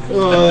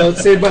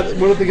Saved by?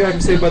 What if the guy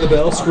from Saved by the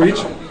Bell, Screech?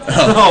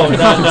 oh no,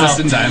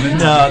 Dustin Diamond?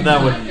 no,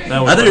 that would.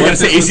 I thought you were gonna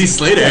say AC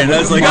Slater, and I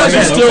was like, Are oh, you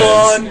man, still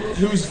okay. on?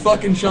 Who's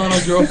fucking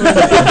Shauna's girlfriend?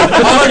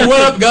 I like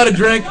went up, got a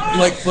drink,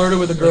 like flirted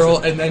with a girl,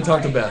 and then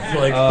talked to Beth.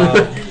 Like,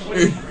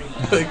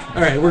 like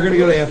All right, we're gonna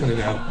go to Anthony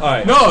now. All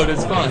right, no,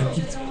 that's fine.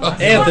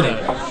 Anthony.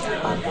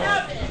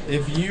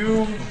 If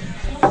you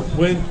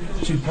went,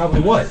 She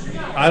probably would.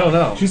 I don't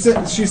know. She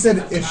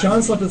said if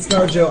Sean slept with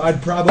ScarJo,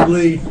 I'd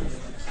probably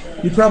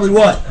You'd probably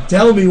what?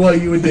 Tell me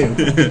what you would do.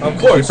 Of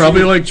course. She'd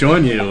probably like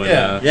join you. And,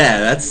 Yeah. Yeah,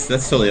 that's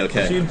totally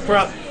okay. She'd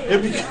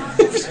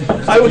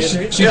I would.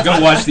 She'd go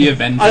watch the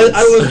Avengers.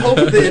 I was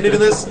hoping the ending of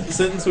this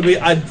sentence would be,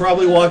 I'd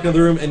probably walk into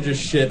the room and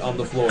just shit on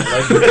the floor.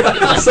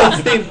 Like,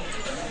 something.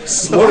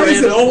 Why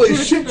is it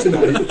always shit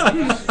tonight? I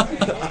don't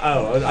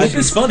know. Hope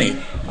is funny.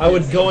 I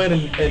would go in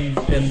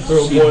and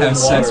throw She'd boiling have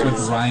sex water.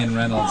 with Ryan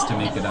Reynolds to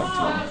make it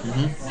up to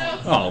him.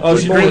 Oh,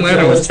 Green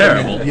Lantern was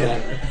terrible.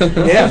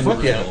 Yeah,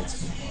 fuck yeah.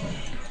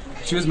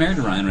 She was married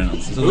to Ryan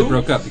Reynolds until they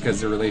broke up because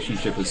their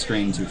relationship was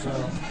strained too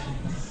far.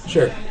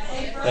 Sure.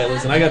 Hey,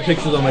 listen, I got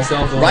pictures of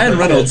myself. Ryan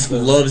Reynolds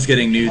loves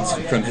getting nudes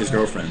from his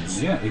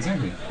girlfriends. Yeah,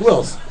 exactly. Who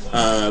else?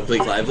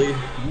 Blake Lively.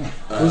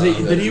 Was he?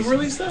 Did he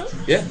release that?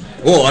 Yeah.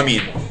 Well, I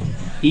mean,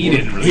 He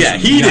didn't release yeah,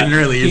 it. he didn't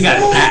release He got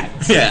it.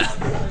 hacked. Yeah.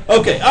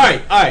 Okay. All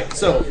right.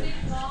 So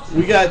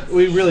we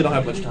really don't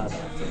have much time.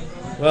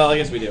 Well, I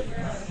guess we do.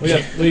 We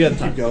got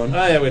time. Keep going.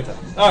 Oh yeah, we got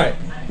time. All right.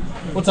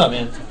 What's up,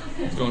 man?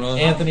 What's going on?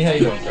 Anthony, how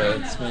you doing?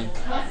 It's me.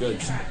 Good.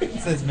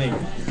 It's me.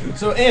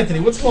 So Anthony,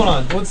 what's going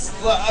on? All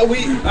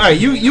right?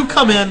 You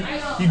come in.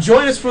 You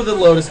join us for the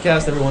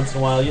Lotuscast every once in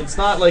a while. It's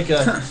not like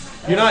a.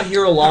 You're not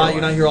here a lot.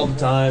 You're not here all the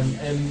time.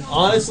 And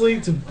honestly,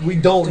 we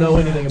don't know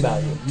anything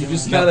about you. You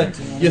just kind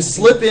of you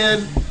slip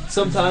in.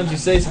 Sometimes you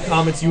say some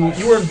comments. You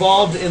were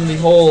involved in the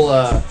whole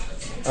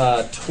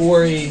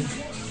Tory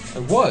I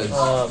was.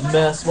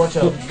 mess. Watch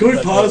out. Can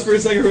we pause for a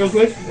second real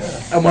quick?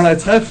 Yeah. And when I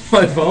type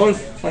on my phone,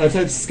 when I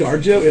type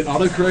ScarJo, it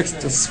autocorrects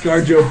to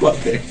ScarJo butt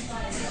pic.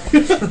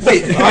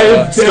 Wait, I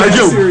am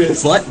dead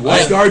serious. What?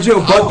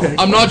 ScarJo butt pic.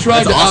 I'm not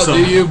trying That's to awesome.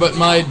 outdo you, but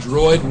my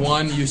Droid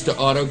 1 used to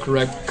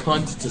autocorrect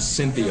cunt to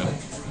Cynthia.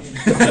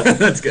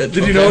 That's good.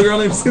 Did you know a girl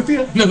named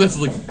Cynthia? No, that's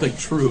like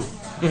true.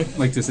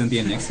 Like to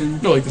Cynthia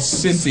Nixon? No, like the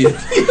Cynthia.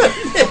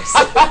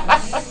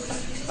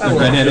 The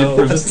redheaded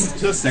from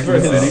Just Second for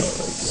his City?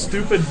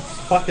 stupid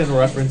fucking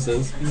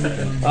references.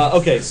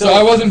 Okay, So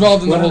I was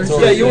involved in the whole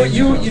Tory yeah,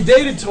 thing. you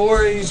dated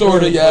Tori.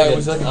 Sorta, for, yeah, it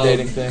was like a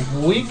dating thing.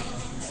 Week?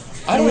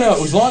 I don't know,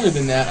 it was longer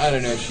than that. I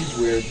don't know, she's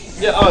weird.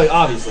 Yeah,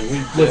 obviously.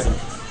 Listen,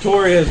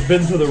 Tori has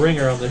been to the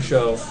ringer on this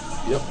show.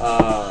 Yep.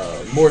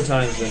 More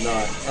times than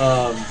not.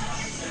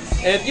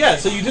 And yeah,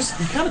 so you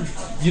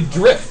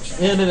drift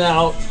in and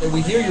out, and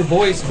we hear your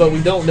voice, but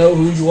we don't know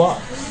who you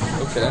are.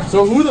 Okay.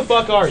 So who the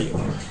fuck are you?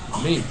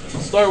 Me.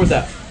 Start with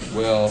that.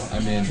 Well, I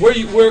mean, Where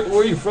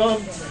are you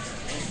from?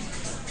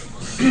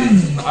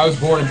 I was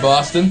born in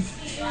Boston.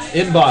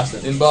 In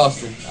Boston. In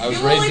Boston. I was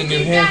raised in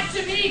New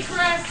Hampshire. to me,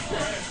 Chris.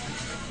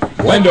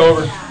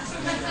 Wendover.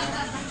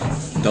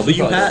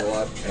 W Pat?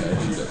 All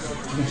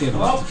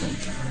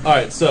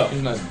right, so He's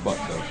a nice buck,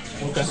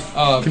 though.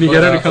 okay. Can you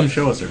get her to come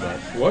show us her butt?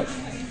 What?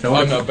 Tell Oh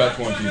her. no, Beth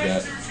won't do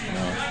that.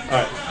 All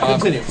right,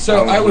 continue.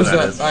 So I know was, who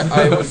that is.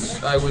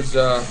 I was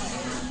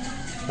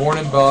born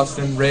in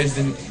Boston, raised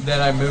in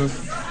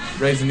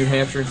in New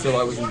Hampshire until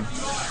I was in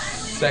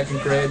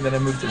 2nd grade. Then I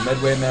moved to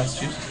Medway,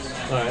 Massachusetts.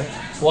 All right.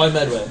 Why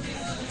Medway?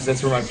 Because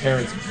that's where my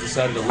parents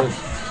decided to live.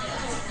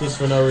 Just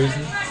for no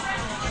reason?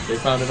 They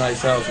found a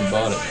nice house and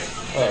bought it.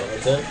 Oh,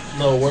 that's it?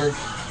 No work?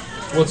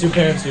 What's your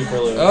parents do for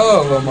a living?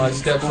 Oh, well, my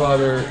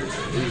stepfather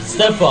is...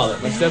 Stepfather.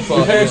 My stepfather.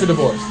 Your parents yeah. are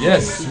divorced?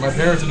 Yes, my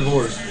parents are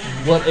divorced.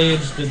 What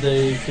age did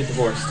they get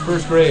divorced?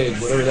 1st grade,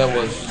 whatever that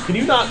was. Can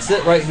you not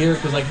sit right here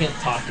because I can't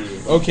talk to you?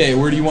 Okay,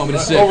 where do you want me to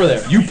sit? Over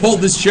there. You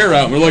pulled this chair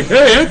out and we're like,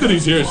 hey,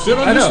 Anthony's here, sit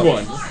on I this know.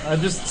 one. I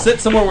just sit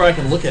somewhere where I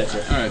can look at you.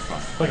 Alright, fine.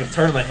 If I can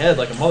turn my head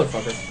like a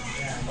motherfucker.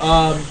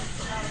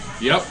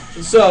 Yep.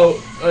 So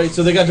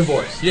they got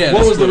divorced. Yeah, What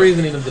that's was the cool.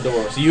 reasoning of the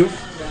divorce? You?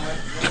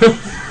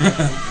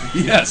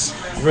 Yes.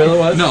 Really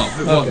was? No,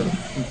 it Okay.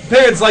 wasn't.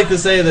 Parents like to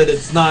say that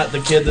it's not the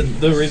kid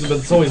the reason, but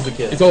it's always the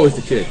kid. It's always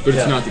the kid, but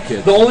Yeah. it's not the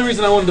kid. The only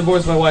reason I want to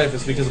divorce my wife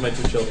is because of my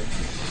 2 children.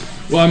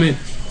 Well, I mean,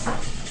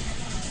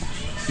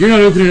 you're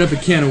not opening up a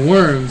can of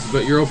worms,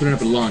 but you're opening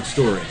up a long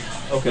story.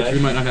 Which we Okay.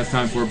 might not have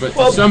time for, but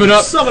Well, to sum it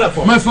up. Sum it up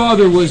for My me.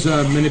 father was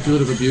a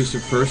manipulative,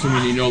 abusive person,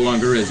 and he no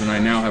longer is, and I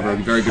now have a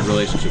very good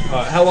relationship with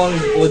him. How long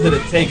did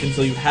it take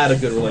until you had a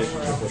good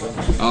relationship with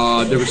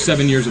him? There were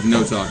 7 years of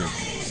no talking.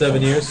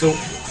 7 years. So,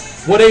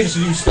 what age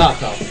did you stop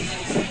talking?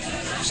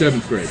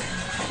 7th grade.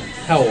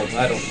 How old?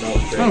 I don't know.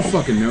 I don't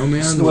fucking know,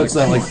 man. So what's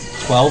that, like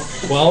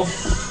 12?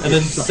 12? And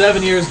then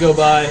 7 years go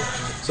by,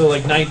 so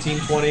like 19,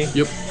 20?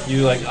 Yep.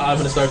 You like, I'm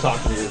going to start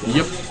talking to you again.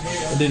 Yep.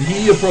 And did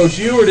he approach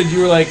you, or did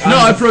you were like... No,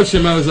 I approached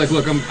him. I was like,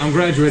 look, I'm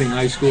graduating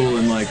high school,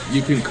 and like,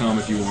 you can come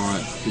if you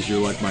want, because you're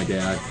like my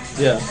dad.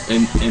 Yeah.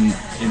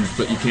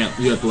 But you can't,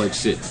 you have to like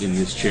sit in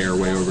this chair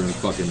way over in the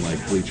fucking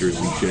like bleachers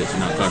and shit and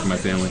not talk to my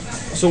family.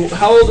 So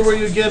how old were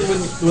you again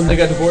when they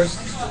got divorced?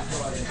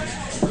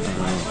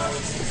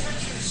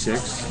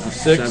 6?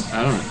 6?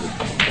 I don't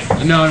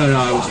know.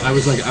 No. I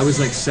was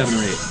like 7 or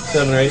 8.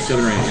 7 or 8?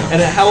 7 or 8, yeah.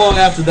 And how long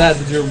after that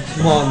did your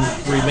mom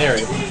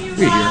remarry?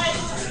 We here.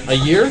 A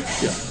year?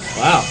 Yeah.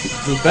 Wow.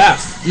 Moved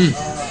fast.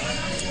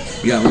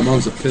 Yeah, my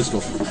mom's a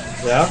pistol.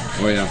 Yeah?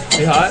 Oh yeah.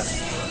 She hot?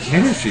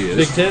 Yeah, she is.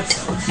 Big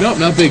tits? No,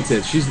 not big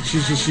tits. She's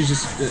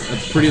just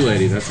a pretty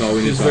lady. That's all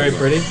we need She's to talk very about.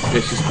 pretty?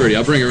 Yeah, she's pretty.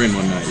 I'll bring her in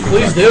one night. You can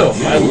Please talk do. to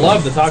her. I'd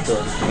love to talk to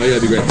her. Oh yeah,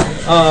 that'd be great.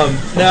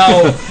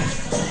 Now,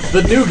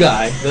 the new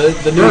guy,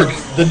 the new, Burke.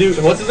 the new,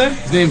 what's his name?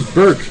 His name's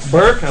Burke.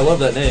 Burke. I love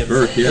that name.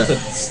 Burke, yeah.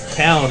 It's a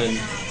town in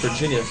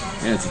Virginia,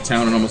 Yeah, it's a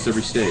town in almost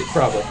every state.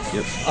 probably.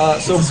 Yep.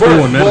 So It's a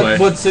school in Medway. Burke,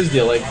 what's his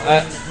deal? Like,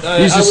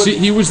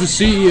 He was the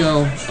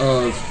CEO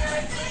of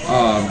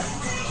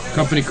a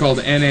company called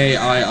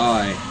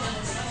NAII,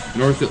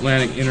 North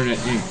Atlantic Internet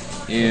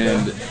Inc.,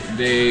 and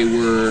they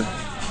were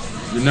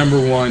the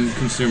 #1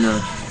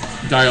 consumer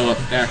dial-up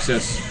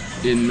access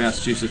in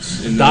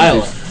Massachusetts. In the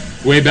Dial-up?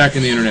 Northeast. Way back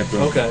in the internet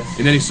boom. Okay.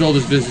 And then he sold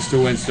his business to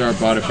Windstar,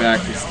 bought it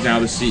back. He's now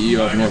the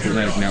CEO of North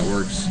Atlantic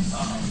Networks.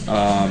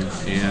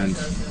 And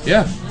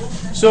yeah.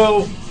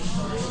 So,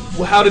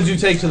 how did you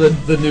take to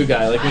the new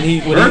guy? Like when he,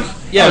 Burke?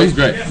 yeah, Oh, he's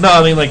great. No,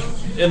 I mean like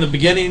in the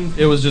beginning,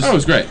 it was just Oh, it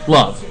was great.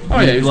 love. Oh,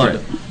 yeah, he was loved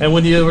great. it. And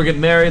when you were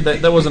getting married,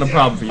 that wasn't a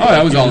problem for you. Oh, I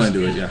Like, was you all just-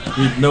 into it, yeah.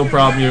 you- no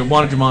problem. You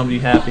wanted your mom to be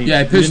happy. Yeah,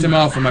 I You pissed didn't- him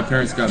off when my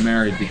parents got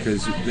married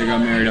because they got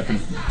married up in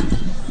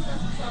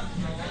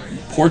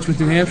Portsmouth,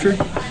 New Hampshire.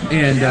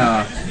 And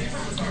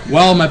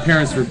while my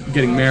parents were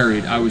getting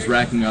married, I was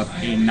racking up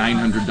a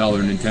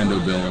 $900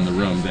 Nintendo bill in the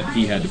room that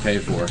he had to pay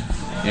for.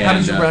 And, How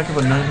did you rack up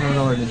a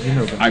 $900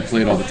 Nintendo bill? I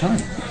played all the time.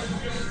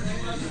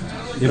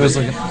 It was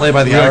like a play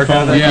by the hour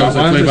kind of thing. Yeah,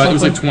 it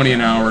was like 20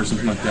 an hour or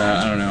something like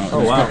that. I don't know.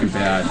 It was fucking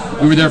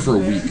bad. We were there for a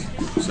week.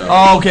 So.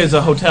 Oh, okay, it's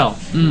a hotel.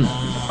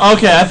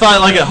 Okay, I thought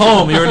like at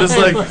home you were just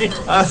like,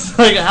 I was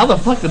like, how the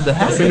fuck did that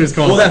happen?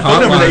 Well, that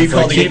phone number that you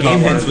called to get game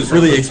hints was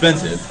really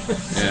expensive.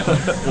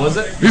 Yeah. Was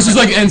it? This was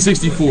like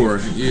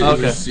N64. It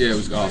Okay. it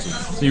was awesome.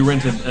 So you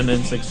rented an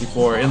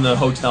N64 in the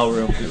hotel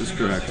room. It was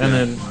correct. And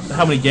yeah. then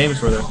how many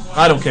games were there?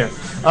 I don't care.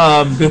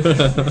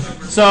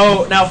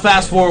 So now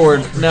fast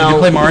forward. Now Did you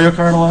play Mario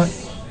Kart a lot?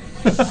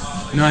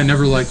 No, I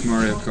never liked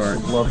Mario Kart.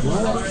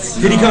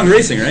 Diddy Kong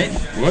Racing, right?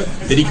 What?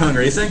 Diddy Kong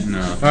Racing? No.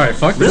 Alright,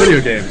 fuck the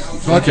video games.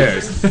 Who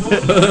cares?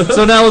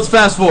 So now let's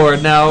fast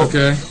forward. Now,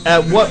 Okay.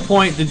 at what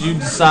point did you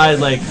decide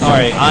like, all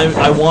right,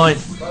 I want,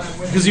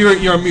 because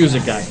you're a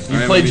music guy. You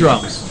I am play a music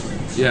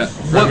drums. Yeah.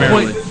 What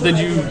primarily. point did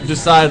you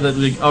decide that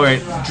like, all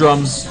right,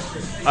 drums?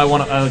 I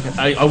want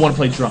to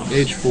play drums.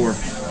 Age 4.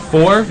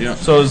 4? Yeah.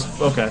 So it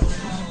was okay.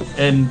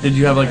 And did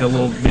you have like a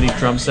little mini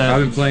drum set?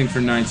 I've been playing for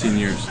 19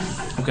 years.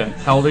 Okay.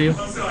 How old are you?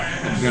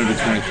 I'm gonna be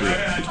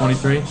 23.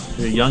 23?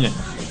 You're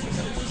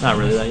youngin'. Not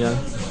really that young.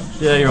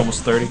 Yeah, you're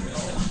almost 30.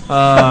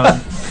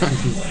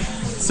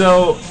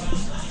 So,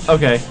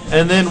 okay.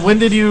 And then when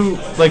did you,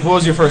 like, what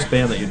was your first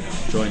band that you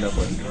joined up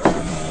with?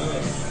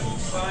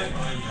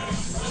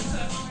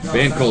 A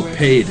band called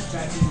Paid.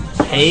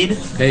 Paid?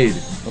 Paid.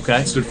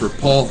 Okay. It stood for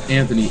Paul,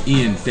 Anthony,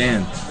 Ian,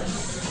 Dan.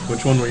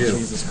 Which one were you?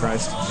 Jesus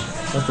Christ.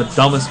 That's the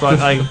dumbest fuck.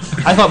 I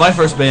thought my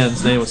first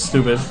band's name was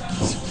stupid.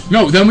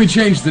 No, then we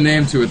changed the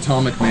name to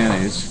Atomic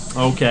Mayonnaise.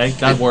 Okay,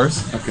 got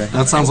worse. Okay.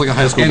 That sounds like a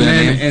high school And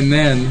band then, name. and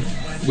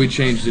then we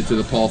changed it to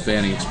the Paul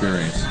Fanning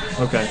Experience.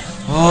 Okay.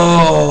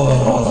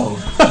 Oh.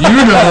 You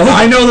know.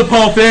 I know the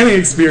Paul Fanning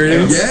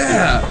Experience.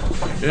 Yeah.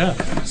 Yeah.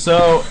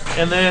 So,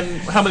 and then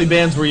how many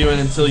bands were you in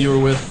until you were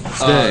with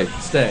Stay.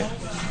 Stay?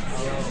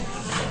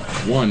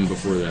 One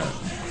before that.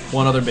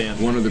 One other band.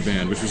 One other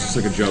band, which was just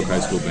like a joke high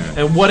school band.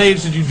 And what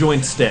age did you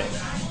join Stay?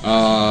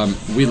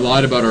 We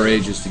lied about our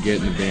ages to get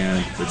in the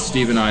band, but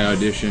Steve and I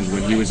auditioned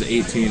when he was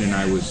 18 and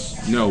I was...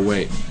 No,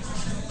 wait.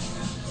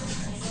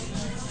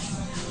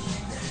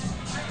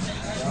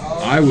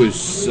 I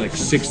was like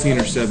 16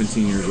 or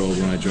 17 years old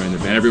when I joined the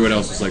band. Everyone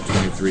else was like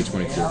 23,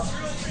 22.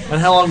 And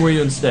how long were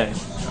you in Stay?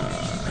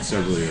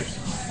 Several years.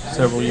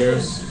 Several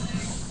years.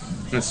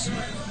 That's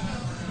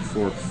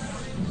 4.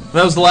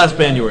 That was the last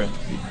band you were in.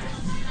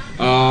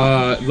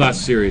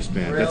 Last serious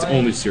band. That's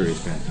only serious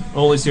band.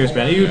 Only serious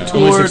band. You Yeah,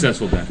 toured. only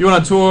successful band. You went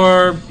on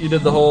tour. You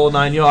did the whole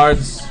 9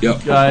 yards.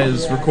 Yep. You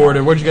guys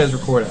recorded. Where'd you guys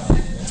record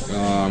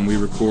at? We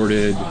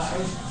recorded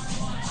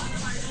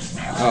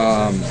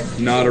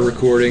Not a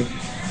Recording.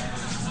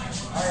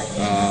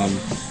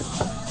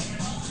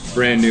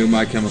 Brand new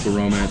My Chemical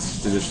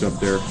Romance did their stuff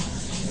there.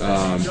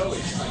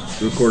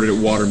 Recorded at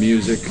Water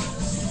Music.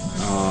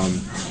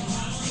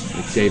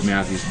 Dave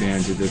Matthews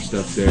Band did their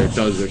stuff there.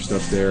 Does their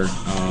stuff there.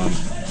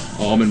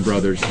 Allman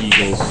Brothers,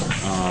 Eagles.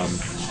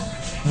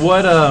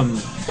 What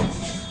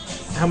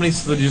how many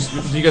did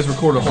you guys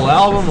record a whole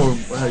album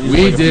or you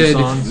We like a few did.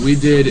 songs? We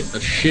did a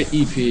shit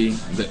EP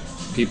that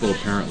people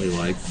apparently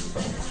liked,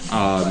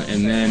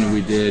 and then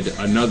we did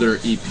another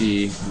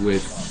EP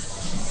with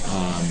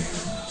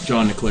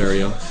John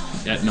Niclario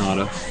at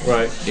Nada.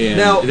 Right. And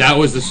Now- that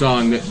was the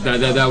song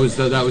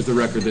that was the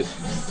record that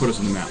put us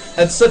on the map.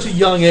 At such a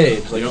young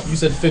age, like Yep. you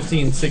said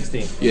 15,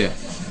 16. Yeah.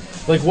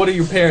 Like what are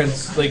your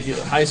parents like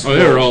high school? Oh,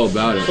 they were all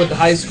about it. But the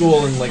high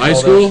school and like High all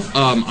school.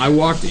 that. I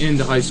walked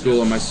into high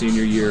school in my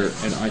senior year,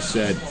 and I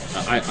said,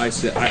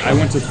 I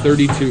went to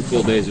 32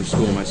 full days of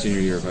school my senior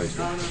year of high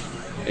school,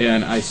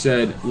 and I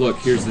said, look,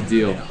 here's the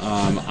deal.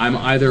 I'm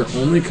either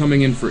only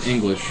coming in for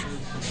English,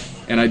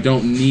 and I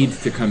don't need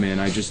to come in.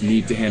 I just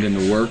need to hand in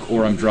the work,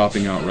 or I'm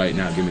dropping out right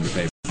now. Give me the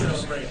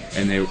papers.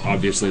 And they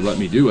obviously let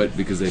me do it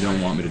because they don't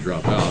want me to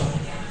drop out.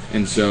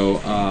 And so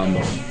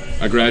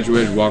I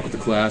graduated, walked with the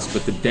class,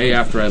 but the day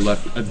after I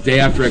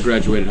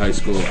graduated high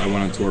school, I went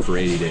on tour for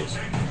 80 days.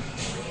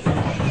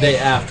 Day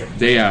after.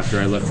 Day after,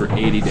 I left for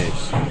 80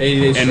 days.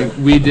 80 days And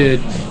straight. we did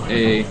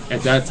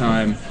at that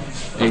time,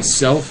 a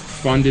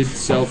self-funded,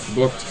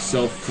 self-booked,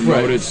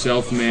 self-promoted,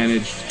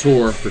 self-managed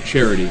tour for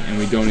charity, and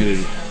we donated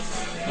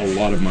a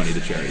lot of money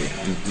to charity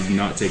and did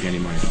not take any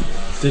money.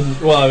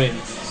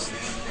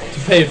 To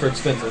pay for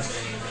expenses.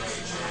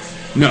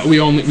 No, we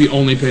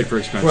only paid for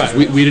expenses. Right.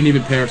 We didn't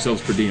even pay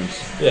ourselves per diems.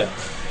 Yeah.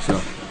 So.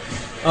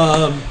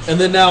 And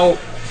then now,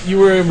 you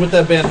were with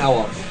that band how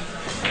long?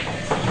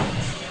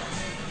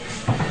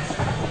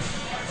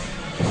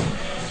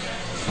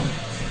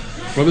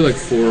 Probably like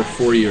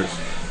 4 years.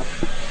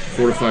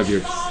 4 to 5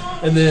 years.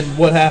 And then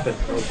what happened?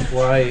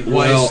 Why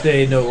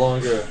stay no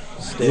longer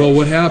stay? Well,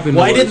 what happened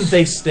Why was- didn't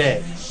they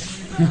stay?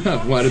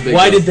 Why did they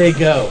Why go? did they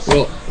go?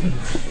 Well,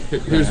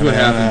 here's what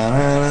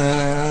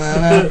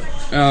happened.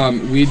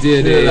 We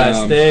did Should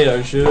I stay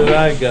or should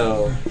I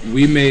go?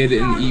 We made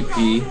an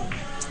EP.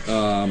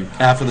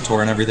 After the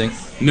tour and everything?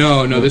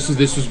 No, this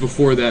was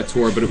before that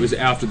tour, but it was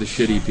after the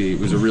shit EP. It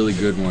was a really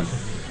good one.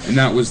 And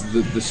that was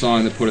the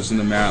song that put us in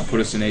the map, put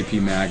us in AP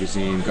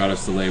Magazine, got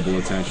us the label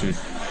attention.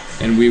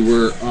 And we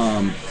were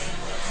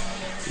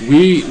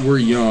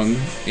young,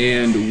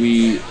 and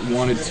we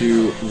wanted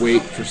to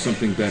wait for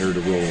something better to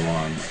roll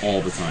along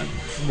all the time.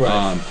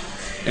 Right.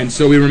 And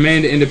so we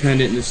remained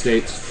independent in the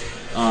States.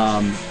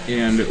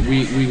 And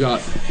we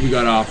got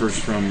offers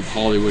from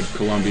Hollywood,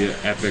 Columbia,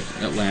 Epic,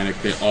 Atlantic.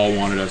 They all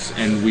wanted us,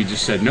 and we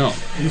just said no.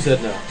 You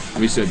said no.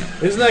 We said no.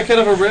 Isn't that kind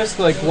of a risk?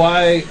 Like,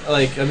 why?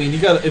 Like, I mean,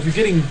 if you're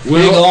getting big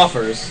Well-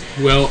 offers,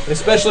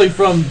 especially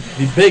from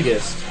the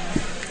biggest,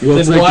 Well,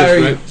 it's then like why this,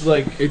 are right? you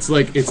like?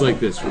 It's like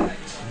this,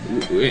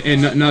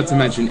 and not to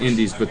mention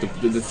indies, but the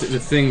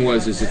thing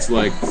is it's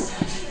like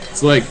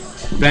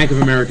Bank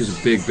of America is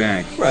a big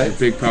bank, Right. a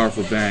big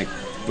powerful bank.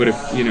 But if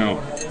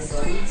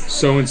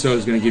so and so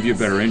is going to give you a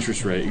better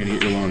interest rate, you're going to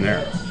get your loan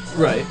there.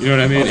 Right. You know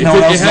what I mean? If no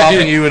one else is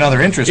offering you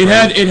another interest rate.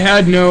 It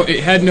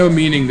had no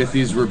meaning that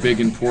these were big,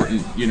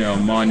 important,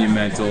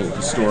 monumental,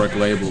 historic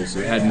labels.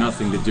 It had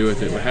nothing to do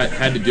with it. What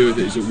had to do with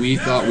it is that we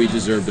thought we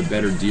deserved a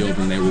better deal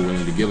than they were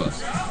willing to give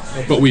us.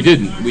 But we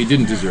didn't. We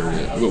didn't deserve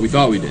it. But we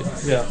thought we did.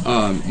 Yeah.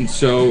 And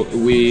so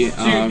we.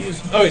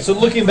 Okay, so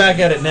looking back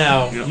at it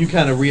now, you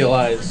kind of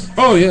realize.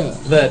 Oh yeah.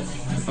 That.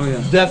 Oh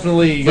yeah.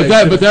 Definitely. you But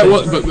guys that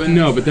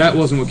should've but that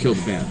wasn't what killed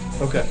the band.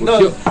 Okay.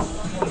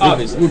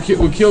 Obviously.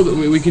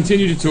 We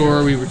continued to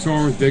tour. We were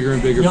touring with bigger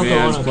and bigger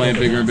bands, playing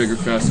bigger and bigger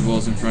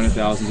festivals in front of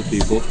thousands of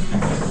people.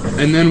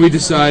 And then we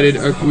decided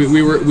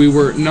we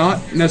were not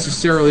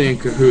necessarily in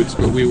cahoots,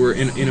 but we were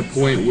in a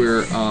point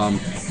where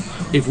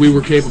if we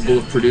were capable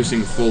of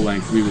producing a full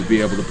length, we would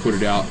be able to put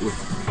it out with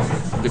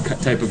the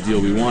type of deal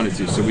we wanted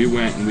to. So we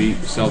went and we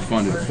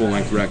self-funded a full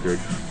length record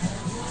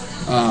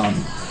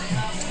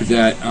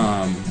that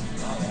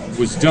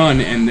was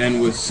done and then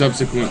was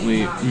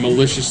subsequently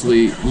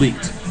maliciously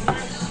leaked.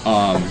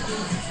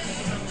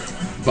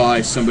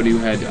 By somebody who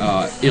had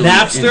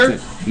Napster?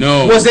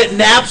 No. Was it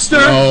Napster?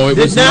 No, it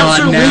was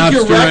not Napster leak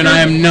your Napster, and I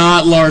record? am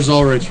not Lars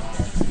Ulrich.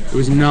 It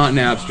was not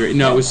Napster.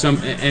 No, it was some.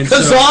 And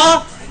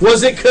Kazaa?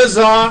 Was it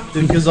Kazaa?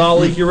 Did Kazaa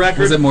leak your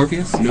record? Was it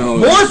Morpheus? No.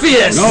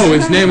 Morpheus! No,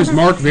 his name is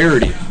Mark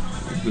Verity.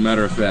 As a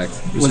matter of fact.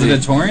 Was it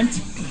a torrent?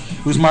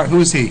 Who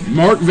is he?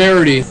 Mark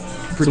Verity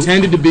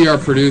pretended to be our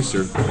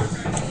producer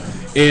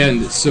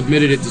and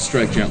submitted it to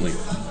Strike Gently,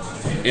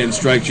 and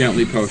Strike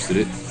Gently posted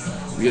it.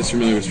 You guys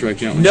familiar with Strike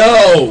Gently?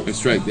 No!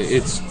 It's all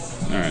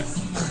right.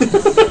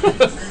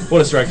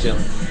 What is Strike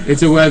Gently?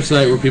 It's a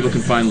website where people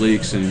can find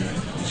leaks and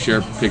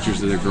share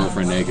pictures of their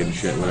girlfriend naked and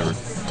shit, whatever.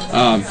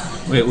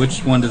 Wait,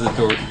 which one does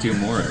it do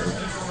more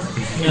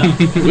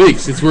of?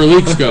 Leaks. It's where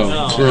leaks go.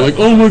 It's where like,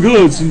 oh my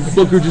god, some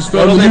fucker just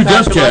found a new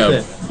death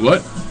cab.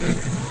 What?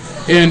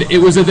 And it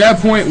was at that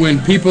point when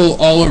people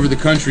all over the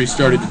country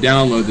started to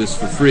download this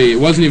for free. It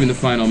wasn't even the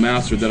final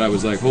master that I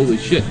was like, holy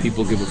shit,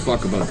 people give a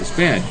fuck about this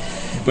band.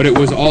 But it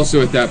was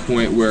also at that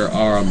point where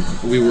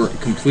we were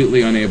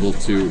completely unable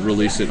to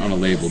release it on a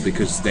label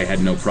because they had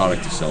no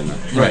product to sell now.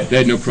 Right. They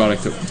had no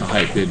product to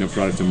hype. They had no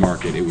product to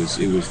market. It was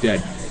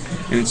dead.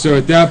 And so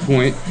at that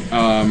point,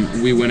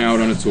 we went out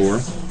on a tour,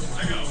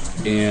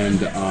 and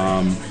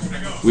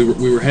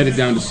we were headed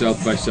down to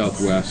South by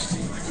Southwest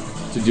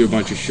to do a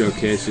bunch of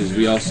showcases.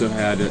 We also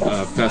had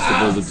a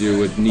festival to do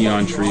with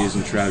Neon Trees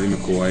and Travie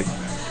McCoy.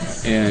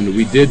 And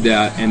we did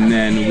that, and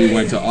then we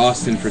went to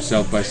Austin for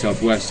South by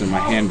Southwest, and my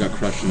hand got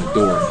crushed in the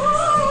door.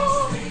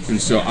 And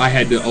so I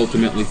had to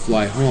ultimately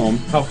fly home.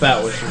 How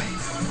fat was she?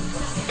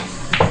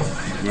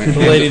 The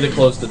lady that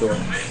closed the door.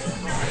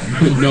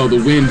 No,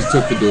 the wind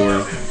took the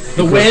door.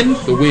 The wind?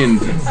 The wind.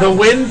 The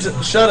wind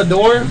shut a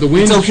door? The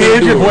wind It's okay shut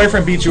if a your door.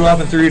 boyfriend beat you up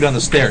and threw you down the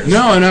stairs.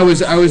 No, and I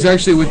was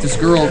actually with this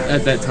girl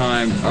at that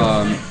time.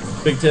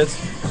 Big tits?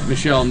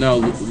 Michelle, no,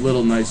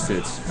 little nice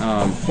tits.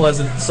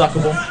 Pleasant,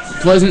 suckable?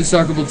 pleasant,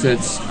 suckable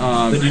tits.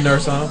 Did you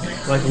nurse on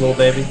him like a little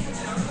baby?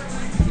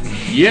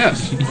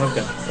 Yes.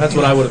 Okay, that's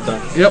what I would have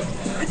done. Yep.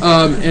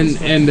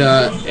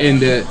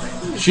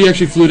 She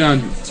actually flew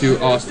down to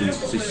Austin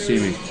to see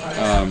me.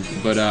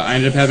 But I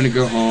ended up having to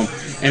go home.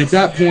 And at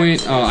that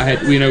point,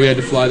 we had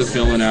to fly the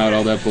filling out,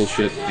 all that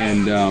bullshit,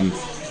 and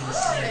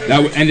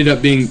that ended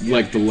up being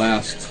like the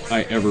last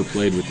I ever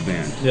played with the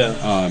band.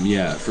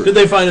 Yeah. Did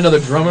they find another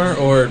drummer,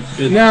 or?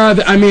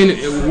 I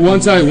mean,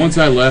 once I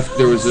left,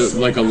 there was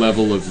a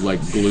level of like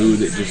glue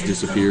that just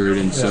disappeared,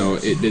 and so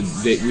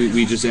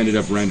we just ended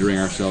up rendering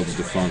ourselves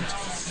defunct.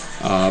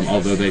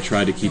 Although they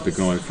tried to keep it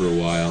going for a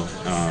while,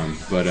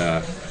 but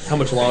how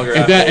much longer?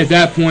 At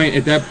that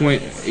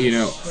point, you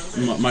know,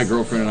 my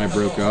girlfriend and I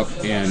broke up,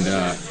 and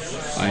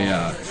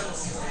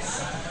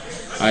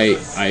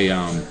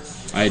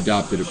I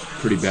adopted a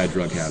pretty bad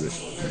drug habit.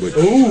 Which,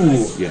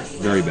 yeah,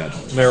 very bad.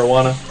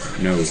 Marijuana?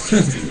 No.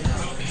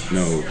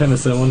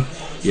 Penicillin?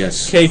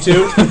 Yes.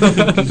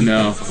 K2?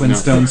 No.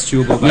 Flintstones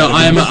chewable. No,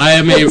 I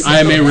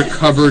am a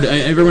recovered.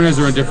 Everyone has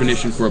their own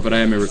definition for it, but I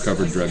am a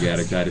recovered drug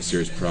addict. I had a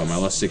serious problem. I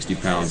lost 60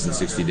 pounds in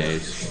 60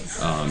 days.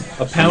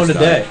 A pound a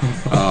day.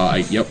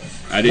 Yep.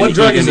 I didn't what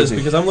drug is anything. this?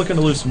 Because I'm looking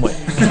to lose some weight.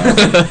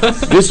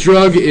 This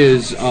drug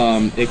is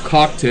a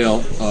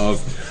cocktail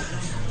of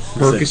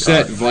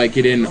Percocet,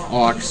 Vicodin,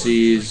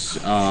 Oxys,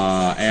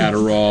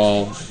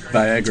 Adderall,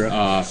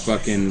 Viagra,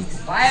 fucking.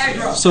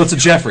 Viagra. So it's a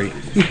Jeffrey.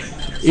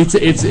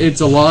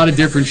 It's a lot of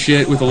different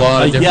shit with a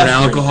lot of different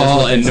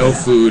alcohol and no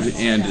food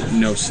and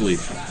no sleep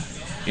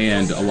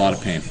and a lot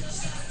of pain.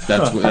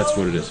 That's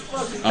what it is.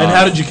 And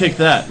how did you kick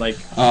that? Like,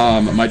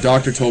 my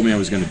doctor told me I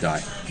was going to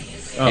die.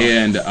 Oh.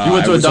 And you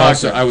went to a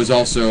doctor. I was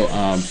also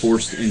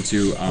forced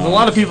into. A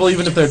lot of people,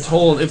 even if they're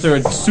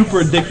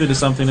super addicted to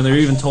something, and they're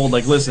even told,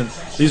 like, listen,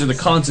 these are the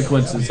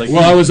consequences. Like,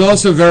 well, I was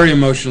also very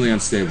emotionally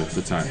unstable at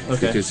the time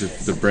because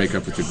of the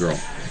breakup with the girl.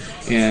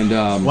 And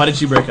why did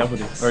she break up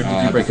with you? Or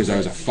did you break because I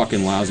was a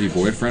fucking lousy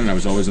boyfriend, and I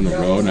was always on the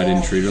road, and I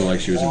didn't treat her like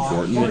she was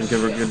important. You didn't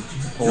give her a good.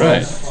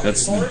 Right.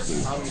 That's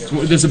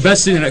the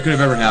best thing that could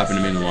have ever happened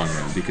to me in the long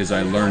run because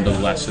I learned a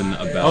lesson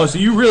about. Oh, so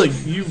you really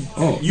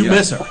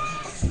miss her?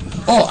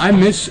 Oh, I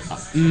miss.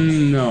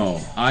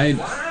 No, I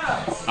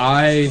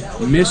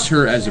miss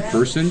her as a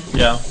person.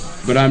 Yeah.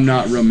 But I'm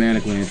not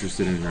romantically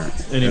interested in her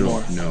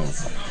anymore. No.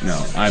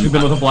 You've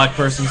been with a black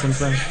person since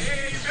then.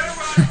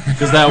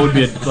 Because that would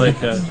be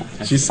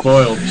she's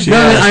spoiled.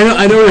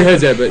 I know where your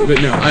head's at,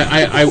 but no,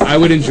 I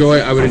would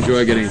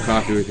enjoy getting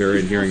coffee with her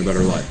and hearing about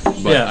her life.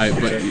 But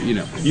but you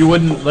know, you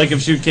wouldn't like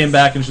if she came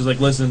back and she was like,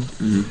 listen,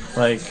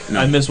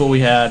 I miss what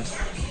we had.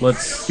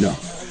 Let's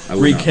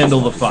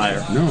rekindle the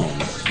fire. No.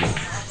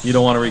 You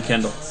don't want to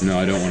rekindle. No,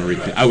 I don't want to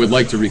rekindle. I would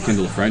like to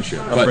rekindle a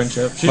friendship.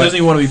 Friendship. She doesn't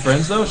even want to be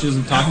friends though. She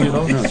doesn't talk to you at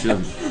all. No, she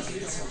doesn't.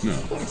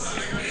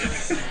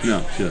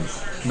 No, she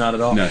doesn't. Not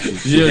at all. No,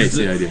 she hates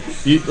the idea.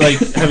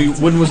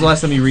 When was the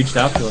last time you reached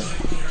out to her?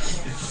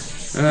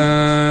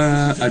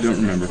 I don't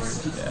remember.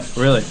 Yeah.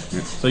 Really?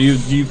 Yeah. So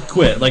you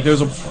quit? Like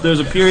there's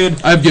a period.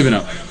 I've given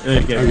up.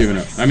 Okay. I've given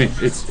up. I mean,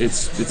 it's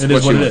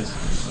what it is.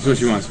 It's what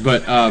she wants.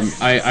 But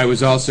I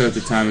was also at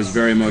the time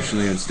very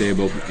emotionally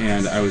unstable,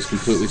 and I was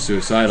completely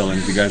suicidal. And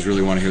if you guys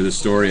really want to hear this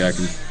story,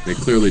 They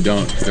clearly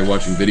don't because they're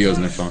watching videos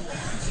on their phone.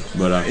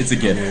 But it's a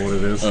gift. I don't know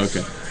what it is.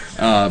 Okay.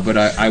 But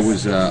I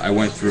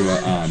went through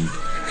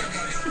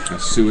a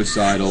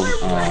suicidal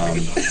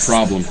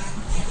problem,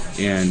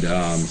 and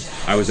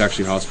I was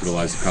actually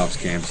hospitalized. The cops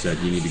came, said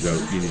you need to go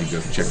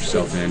check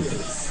yourself in.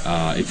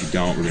 If you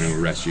don't, we're going to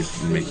arrest you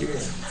and make you.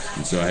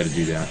 And so I had to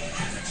do that.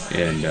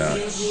 And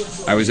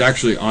I was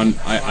actually on.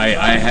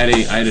 I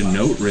had a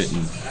note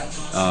written.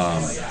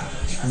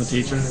 From the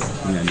teacher?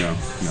 Yeah, no,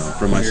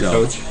 for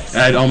myself. I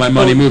had all my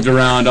money moved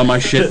around, all my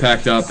shit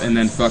packed up, and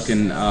then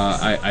fucking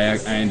I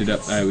ended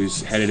up. I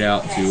was headed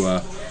out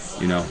to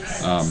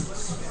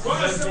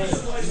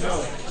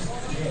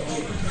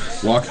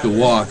walk the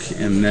walk,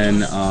 and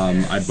then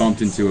I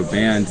bumped into a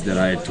band that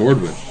I had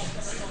toured with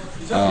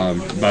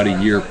about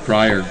a year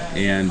prior,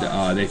 and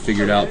they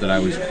figured out that I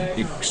was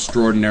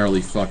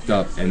extraordinarily fucked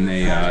up, and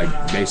they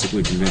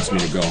basically convinced me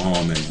to go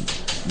home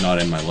and not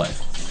end my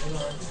life.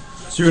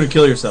 So you're gonna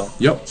kill yourself?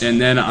 Yep. And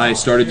then I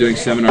started doing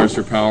seminars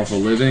for Powerful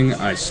Living.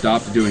 I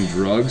stopped doing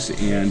drugs,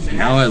 and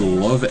now I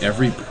love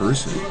every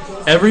person.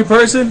 Every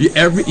person?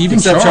 Yeah, even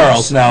except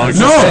Charles. No, I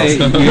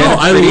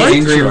like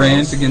angry Charles.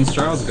 rant against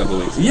Charles a couple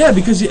weeks ago. Yeah,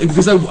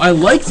 because I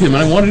liked him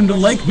and I wanted him to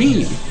like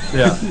me.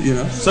 Yeah. You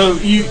know. So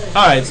okay.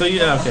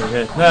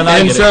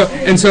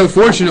 And so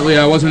fortunately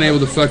I wasn't able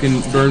to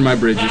fucking burn my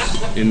bridges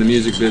in the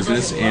music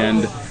business,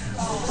 and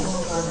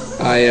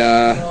I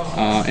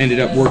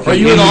ended up working. Are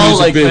you in at all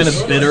the music kind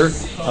of bitter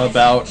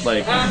about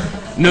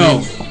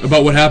No,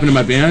 about what happened to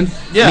my band?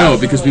 Yeah. No,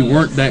 because we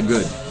weren't that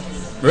good.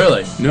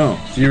 Really? No.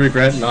 Do you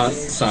regret not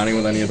signing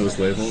with any of those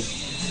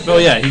labels? Well,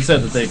 yeah, he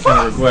said that they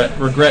kind of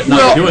regret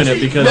not doing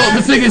it because. Well,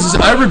 the thing is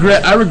I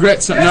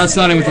regret not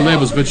signing with the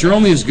labels, but you're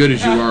only as good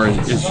as you are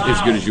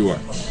as good as you are.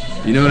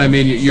 You know what I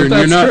mean? You're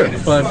But that's not. true.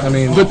 But I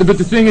mean, But the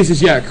thing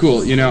is yeah,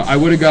 cool. You know, I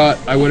would have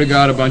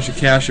got a bunch of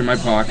cash in my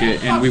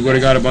pocket, and we would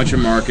have got a bunch of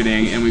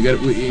marketing, and and it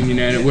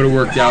would have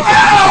worked out.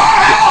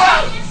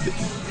 But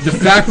the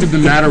fact of the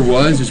matter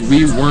is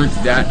we weren't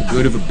that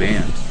good of a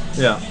band.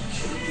 Yeah.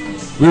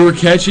 We were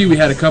catchy. We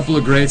had a couple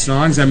of great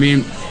songs. I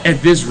mean,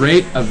 at this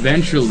rate,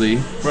 eventually,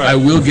 I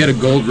will get a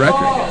gold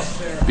record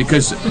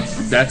because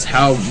that's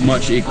how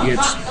much it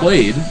gets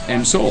played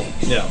and sold.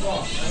 Yeah.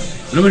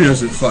 Nobody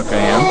knows who the fuck I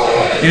am.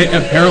 And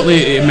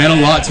apparently it meant a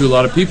lot to a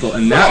lot of people,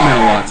 and that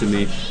meant a lot to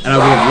me, and I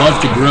would have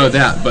loved to grow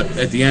that, but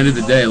at the end of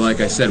the day,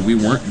 like I said, we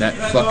weren't that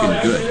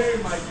fucking good.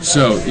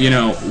 So, you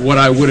know, what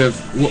I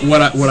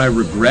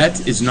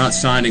regret is not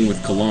signing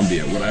with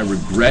Columbia. What I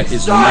regret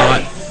is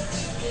not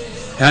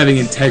having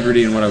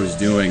integrity in what I was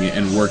doing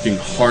and working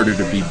harder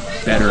to be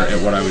better at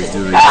what I was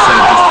doing instead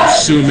of just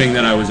assuming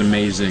that I was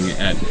amazing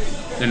in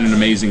an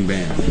amazing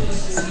band,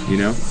 you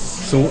know?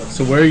 so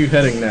where are you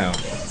heading now?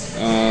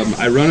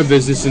 I run a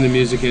business in the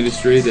music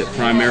industry that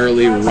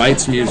primarily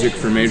writes music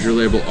for major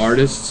label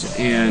artists.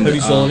 And have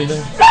you sold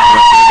anything?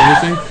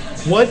 Anything?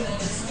 What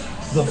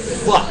the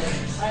fuck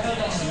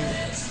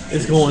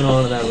is going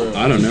on in that room?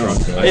 I don't know.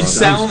 It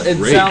sounds like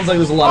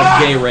there's a lot of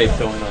gay rape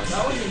going on.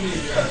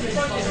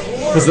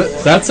 Because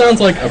that sounds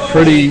like a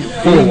pretty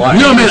full life.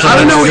 No, man, I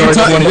don't know what you're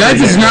talking about. That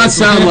does not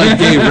sound like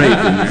gay rape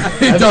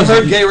in there. Have you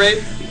heard gay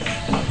rape?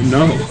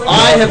 No.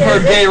 I have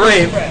heard gay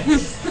rape.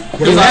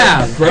 You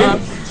have? Grape?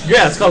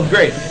 Yeah, it's called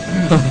grape.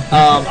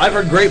 I've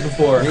heard grape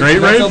before. Grape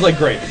That rape? sounds like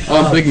grape.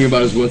 All I'm thinking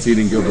about is what's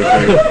eating Gilbert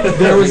Grape.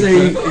 There was a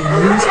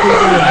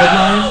newspaper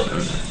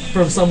headline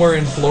from somewhere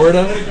in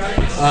Florida.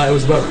 It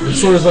was about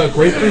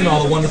grapefruit and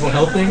all the wonderful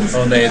health things.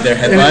 Oh, their And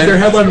headline? their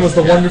headline was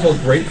the wonderful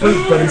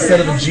grapefruit, but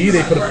instead of a G,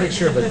 they put a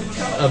picture of a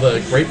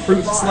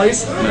grapefruit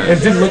slice. And it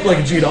didn't look like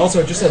a G at all, so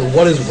it just said,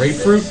 "What is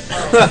grapefruit?"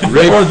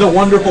 Or the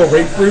wonderful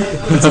grapefruit.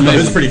 It's amazing.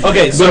 It's pretty funny.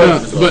 Okay,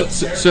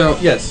 So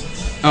yes.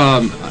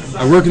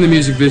 I work in the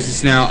music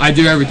business now. I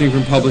do everything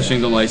from publishing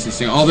to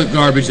licensing. All the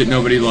garbage that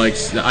nobody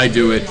likes, I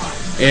do it.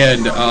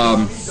 And I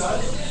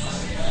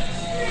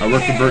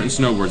work for Burton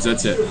Snowboards.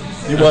 That's it.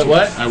 You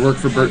what? I work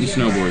for Burton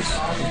Snowboards.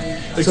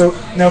 So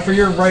now for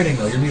your writing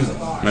though, your music.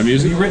 My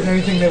music? Have you written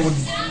anything that would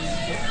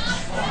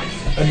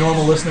a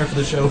normal listener for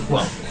the show,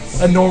 well,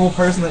 a normal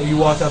person that you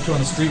walked up to on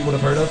the street would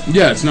have heard of?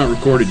 Yeah, it's not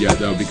recorded yet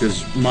though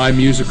because my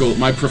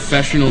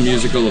professional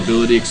musical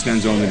ability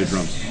extends only to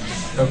drums.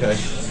 Okay.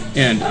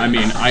 And I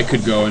mean, I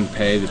could go and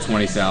pay the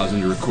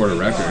 $20,000 to record a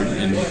record,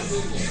 and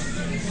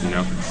you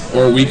know,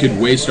 or we could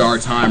waste our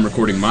time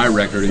recording my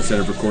record instead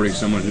of recording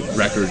someone whose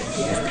record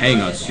is paying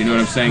us. You know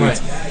what I'm saying? Right.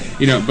 It's,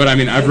 you know, but I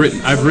mean, I've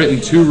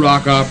written 2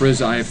 rock operas.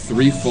 I have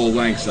 3 full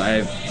lengths. I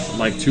have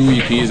like 2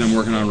 EPs I'm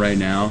working on right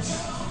now.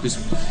 Just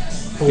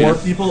For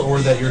people, or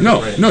that you're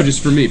writing? no,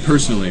 just for me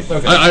personally.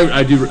 Okay.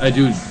 I do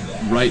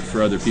write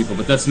for other people,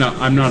 but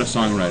I'm not a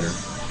songwriter.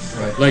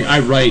 Right. Like I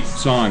write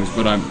songs,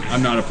 but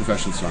I'm not a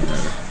professional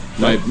songwriter.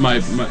 My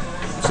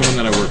someone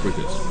that I work with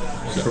is.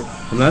 So.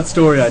 From that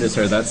story I just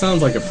heard, that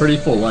sounds like a pretty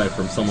full life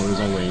from someone who's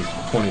only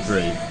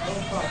 23.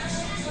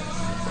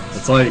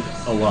 It's like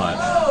a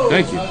lot.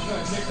 Thank you.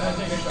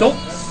 Don't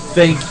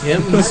thank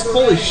him. He's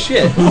full of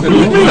shit. I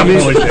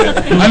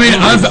mean,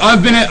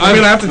 I've been I'm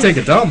gonna have to take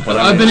a dump, but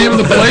I've been able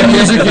to play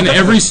music in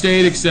every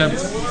state except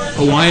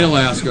Hawaii and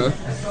Alaska,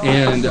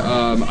 and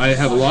I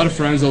have a lot of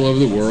friends all over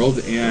the world,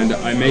 and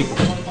I make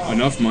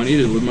enough money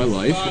to live my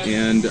life,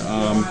 and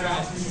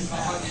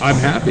I'm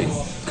happy,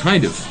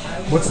 kind of.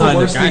 What's the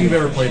worst state you've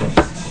ever played in?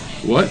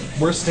 What?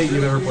 Worst state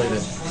you've ever played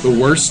in? The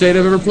worst state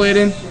I've ever played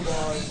in?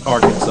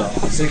 Arkansas.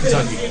 Say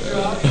Kentucky.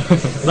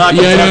 No.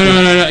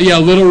 Yeah,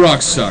 Little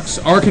Rock sucks.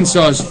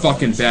 Arkansas is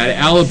fucking bad.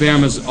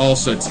 Alabama's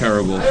also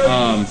terrible.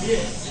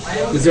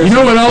 You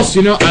know what else?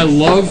 You know, I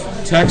love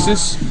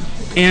Texas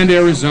and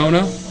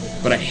Arizona,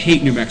 but I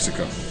hate New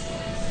Mexico.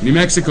 New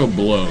Mexico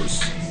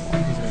blows.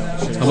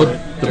 How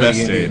about the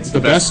best state?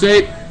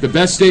 The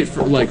best state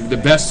for like the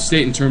best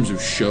state in terms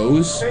of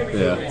shows.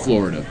 Yeah,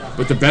 Florida.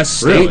 But the best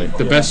state, really?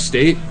 the best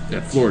state,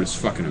 Florida's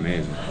fucking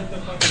amazing.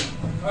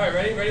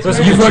 Ready?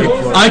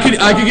 I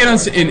could get on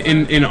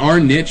in our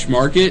niche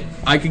market.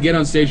 I could get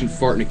on stage and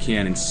fart in a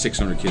can, and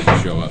 600 kids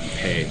would show up and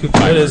pay.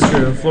 It is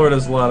true.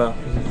 Florida's a lot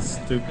of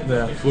stupid.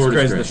 Yeah, it's Florida's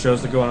crazy great. the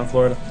shows that go on in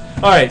Florida.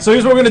 All right, so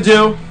here's what we're gonna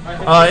do.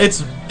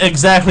 It's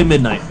exactly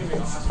midnight.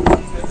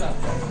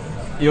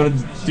 You want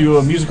to do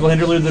a musical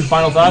interlude and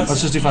final thoughts?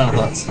 Let's just do final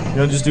thoughts. You want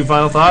to just do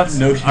final thoughts?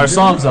 No. Our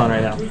song's on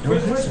right now.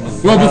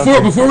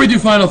 Well, before we do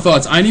final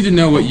thoughts, I need to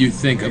know what you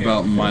think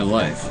about my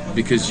life,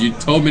 because you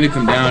told me to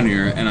come down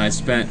here, and I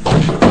spent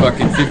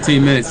fucking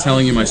 15 minutes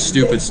telling you my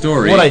stupid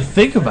story. What I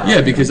think about Yeah,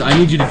 it. because I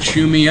need you to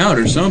chew me out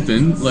or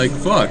something. Like,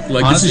 fuck.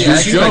 Like, Honestly,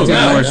 this is your I show, expected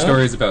man. more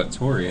stories about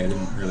Tori. I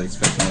didn't really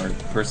expect more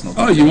personal.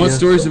 Oh, you want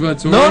stories about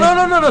Tori? No.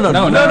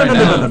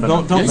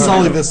 Don't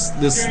sully this.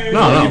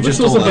 No, just this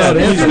was told us. about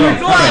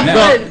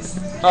it.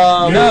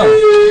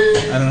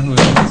 I don't know who it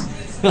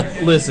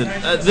is. Listen,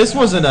 this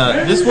wasn't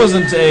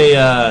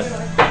a.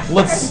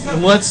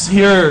 Let's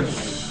hear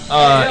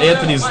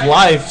Anthony's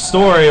life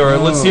story, or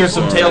let's hear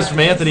some tales from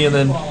Anthony, and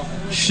then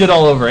shit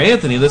all over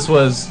Anthony. This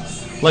was,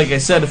 like I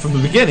said from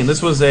the beginning,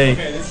 this was a.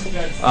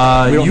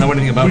 We don't know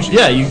anything about you.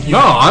 Yeah, you No,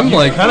 I'm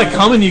like kind of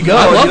come and you go.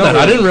 I love You don't that.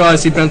 I didn't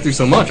realize he'd been through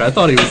so much. I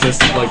thought he was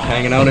just like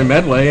hanging out in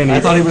Medway, and I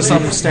thought he was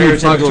some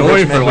stereotypical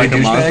Tori rich for like a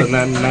Medway month,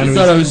 douchebag. and then I he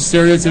thought I was, was a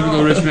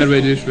stereotypical rich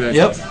Medway douchebag.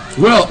 Yep.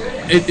 Well,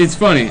 it's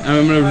funny.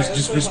 I'm going to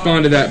just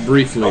respond to that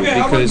briefly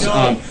because,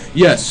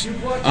 yes,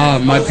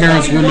 my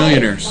parents were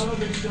millionaires.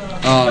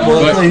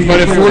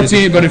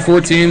 But at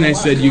 14, they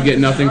said, you get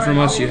nothing from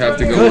us, you have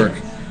to go work.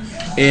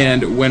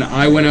 And when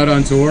I went out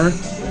on tour,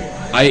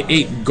 I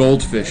ate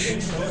goldfish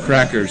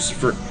crackers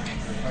for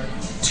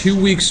 2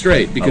 weeks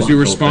straight because we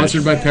were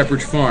sponsored by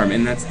Pepperidge Farm,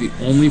 and that's the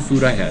only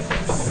food I had.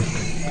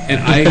 And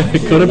I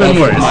it could have been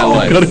worse. my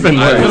life. It could have been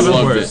I worse.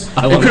 loved it.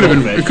 I love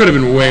It could have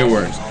been way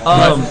worse.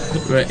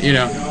 But you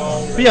know.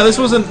 But yeah, this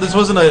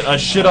wasn't a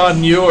shit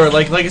on you or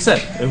like I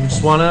said, we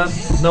just want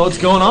to know what's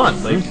going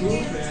on. Like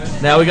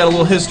now we got a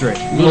little history,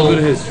 A little bit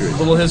of history. a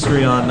little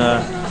history on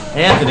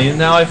Anthony, and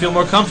now I feel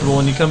more comfortable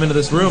when you come into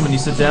this room and you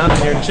sit down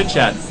and you're chit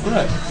chat.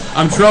 Right.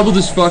 I'm troubled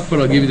as fuck, but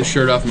I'll give you the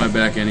shirt off my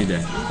back any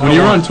day. when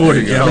you're on tour, do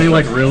you There you have go. any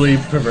like really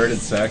perverted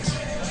sex?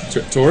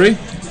 Tori?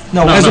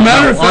 No, As a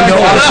matter of fact, on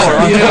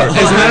tour.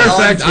 as a matter of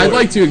fact, I'd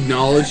like to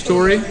acknowledge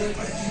Tori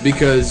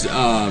because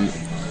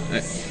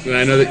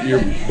I know that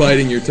you're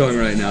biting your tongue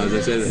right now as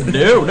I say that.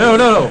 No.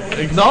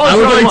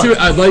 Acknowledge.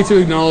 I'd like to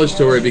acknowledge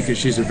Tori because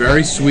she's a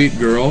very sweet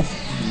girl.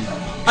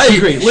 I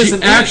agree.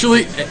 Listen, she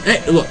actually,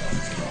 look,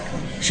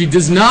 she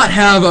does not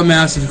have a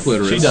massive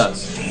clitoris. she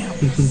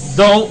does.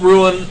 Don't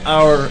ruin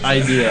our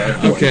idea.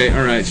 Okay,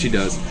 all right, she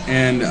does,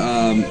 and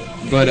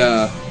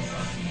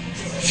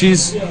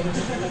she's,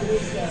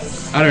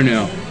 I don't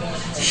know,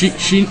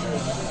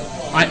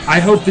 I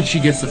hope that she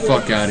gets the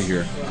fuck out of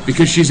here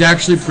because she's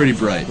actually pretty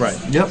bright. Right.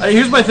 Yep.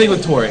 Here's my thing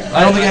with Tori.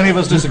 I don't think any of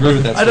us disagree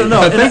with that. I don't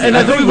know. statement.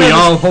 I think we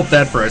all hope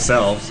that for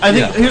ourselves. I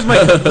think here's my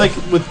like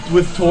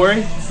with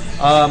Tori,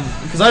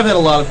 because I've had a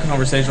lot of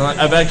conversations.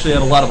 I've actually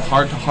had a lot of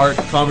heart-to-heart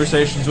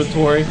conversations with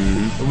Tori,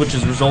 which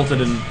has resulted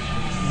in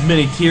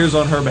many tears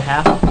on her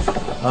behalf.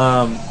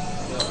 I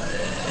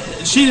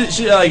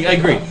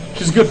agree.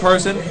 She's a good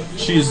person.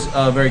 She's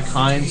a very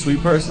kind, sweet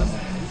person.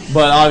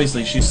 But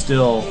obviously, she's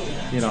still,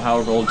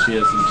 however old she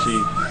is, and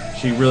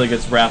she really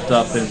gets wrapped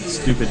up in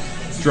stupid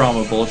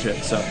drama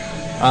bullshit. So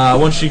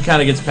once she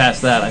kind of gets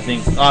past that, I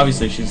think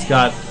obviously she's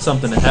got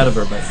something ahead of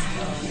her. But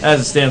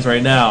as it stands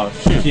right now,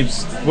 she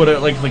keeps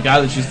like the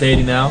guy that she's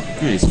dating now.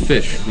 Yeah, he's a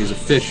fish. He's a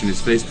fish in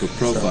his Facebook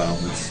profile.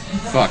 It's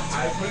fucked.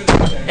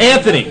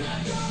 Anthony,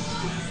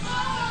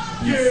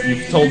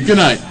 you've told. Good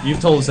night. You've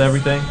told us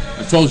everything.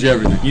 I've told you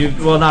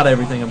everything. Well, not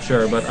everything, I'm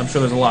sure, but I'm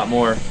sure there's a lot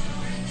more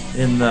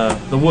in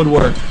the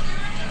woodwork,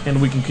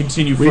 and we can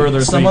continue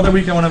further. Some other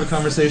week I want to have a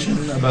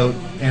conversation about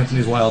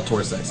Anthony's wild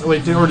tour sex. Oh,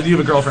 wait, or did you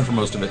have a girlfriend for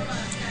most of it?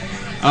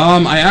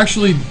 I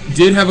actually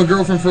did have a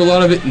girlfriend for a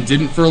lot of it and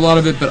didn't for a lot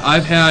of it, but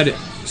I've had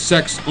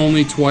sex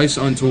only twice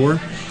on tour,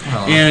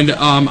 and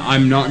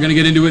I'm not going to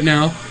get into it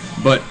now,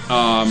 but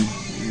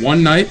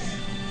one night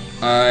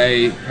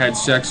I had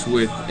sex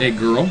with a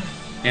girl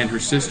and her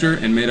sister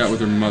and made out with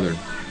her mother.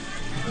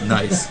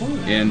 Nice.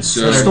 And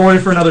so A story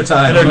for another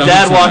time. And her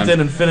dad walked in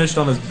and finished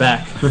on his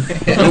back. Nope,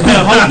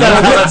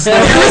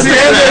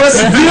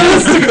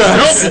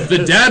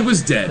 the dad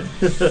was dead.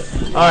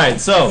 All right,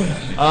 so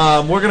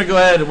we're gonna go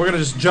ahead. We're gonna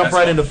just jump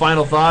right into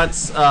final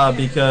thoughts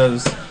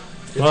because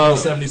It's been a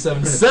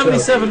 77-minute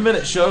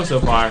 77-minute show so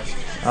far.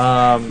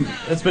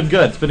 It's been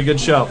good. It's been a good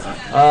show.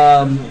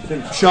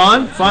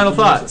 Sean, final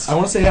thoughts. I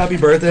want to say happy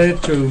birthday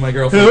to my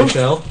girlfriend Who?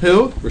 Rochelle.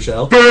 Who?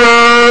 Rochelle.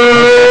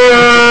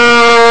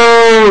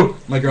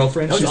 My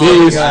girlfriend.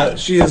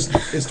 She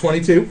is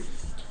 22.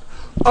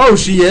 Oh,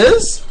 she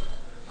is?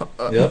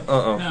 Yep.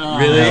 Uh-oh.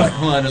 Really?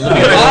 Hold on, let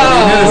me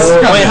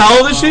get Wait, how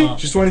old is she?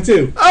 She's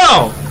 22.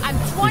 Oh! I'm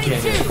 22.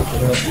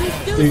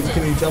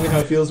 Can you tell me how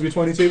it feels to be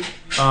 22?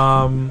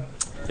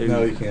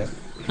 No, you can't.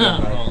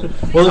 Well,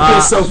 it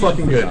feels so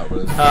fucking good.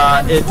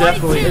 It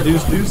definitely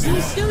deuce.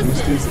 Deuces.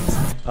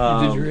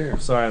 Did your hair?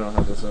 Sorry, I don't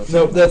have this up.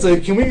 No, that's a.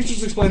 Can we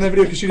just explain that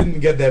video? Because she didn't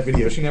get that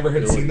video. She never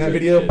had seen that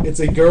video. It's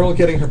a girl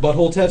getting her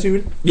butthole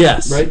tattooed.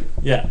 Yes. Right?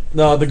 Yeah.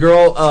 No, the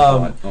girl.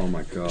 Oh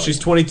my god. She's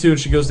 22 and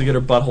she goes to get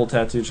her butthole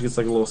tattooed. She gets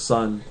like a little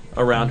sun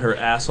around her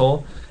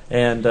asshole,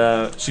 and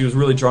she was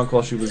really drunk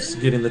while she was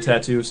getting the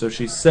tattoo. So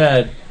she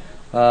said,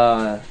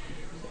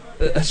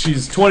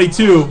 she's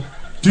 22,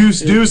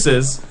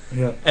 deuces.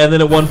 Yeah. And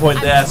then at one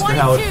point they asked her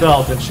how it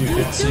felt, and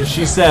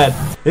she said,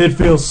 "It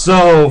feels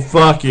so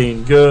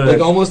fucking good." Like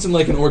almost in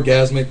like an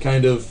orgasmic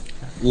kind of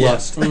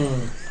lust. I'm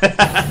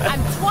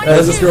 22.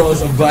 As this girl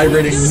is a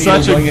vibrating needle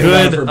Such a going in and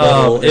out of good. her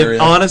butthole area.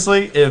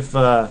 Honestly, if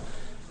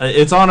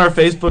it's on our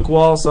Facebook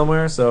wall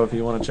somewhere, so if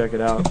you want to check it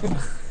out,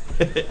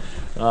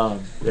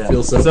 Yeah.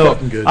 Feels so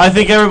fucking good. I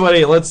think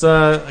everybody, let's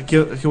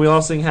can we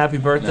all sing happy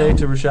birthday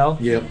to Rochelle?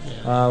 Yep.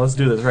 Let's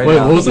do this right Wait,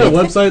 now. what was that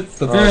website?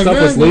 The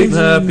stuff was leaked?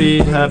 Happy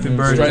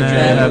birthday,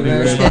 happy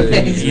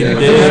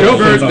birthday. Go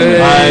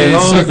birthday. I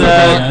hope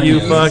that you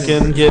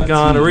fucking get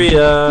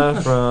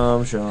gonorrhea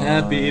from Sean.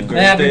 Happy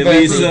birthday,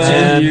 Lisa.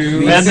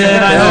 And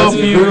then I hope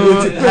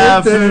you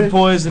have food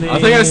poisoning. I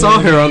think I saw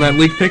her on that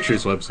leaked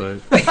pictures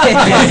website.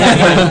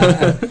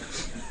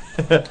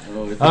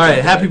 All right,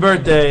 happy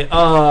birthday,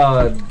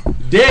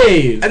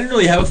 Dave. I didn't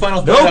really have a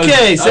final thought.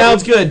 Okay,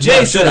 sounds good.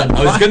 Jason. No, shut up.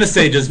 I was gonna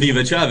say just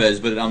Viva Chavez,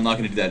 but I'm not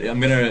gonna do that. I'm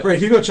gonna. Right,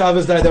 Hugo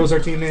Chavez died. That was our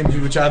team name,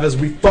 Hugo Chavez.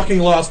 We fucking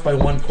lost by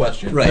one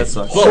question. Right. That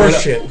sucks. Well,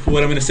 Horse shit.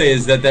 what I'm gonna say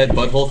is that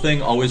butthole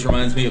thing always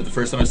reminds me of the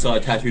first time I saw a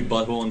tattooed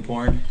butthole in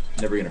porn.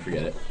 Never gonna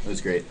forget it. It was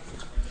great.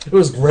 It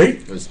was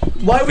great. It was.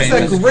 Why was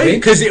that great?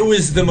 Because it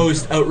was the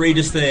most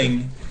outrageous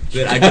thing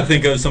that I could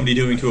think of somebody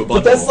doing to a butthole.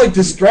 But that's like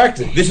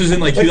distracting. This was in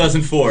like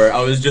 2004.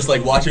 I was just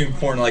like watching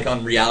porn like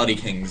on Reality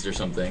Kings or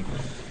something.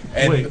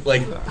 And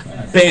like,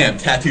 bam,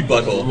 tattooed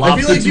butthole. I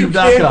feel like you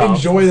can't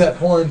enjoy that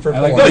porn for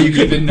porn. No, you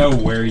didn't know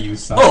where you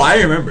saw. Oh, I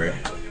remember.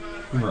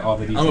 Remember all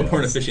the details. I'm a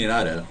porn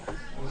aficionado.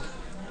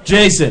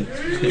 Jason.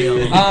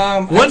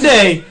 One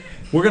day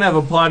we're gonna have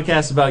a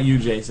podcast about you,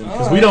 Jason,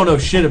 because we don't know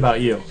shit about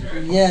you.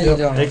 Yeah, you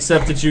don't.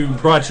 Except that you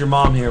brought your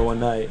mom here one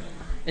night.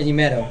 And you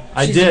met her.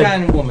 I She's did. a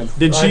kind woman.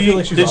 Did I she? feel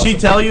like she's Did she awesome.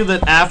 tell you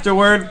that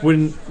afterward,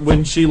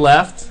 when she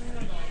left,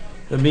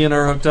 that me and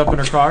her hooked up in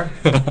her car?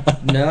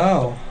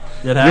 No.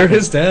 It You're happened.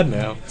 his dad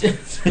now.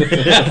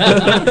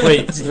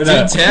 Wait,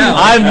 tell.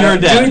 I'm your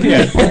dad.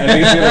 Yeah, I think it's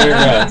the other way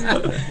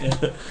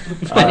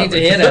around. I need to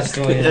hear that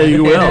story. Yeah,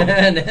 you will.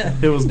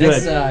 It was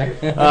Next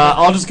good. time.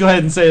 I'll just go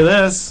ahead and say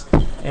this: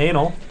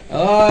 anal.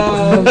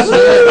 Oh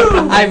shit!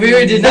 I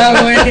really did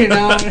not want to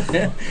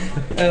know.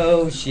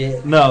 Oh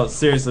shit. No,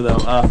 seriously though.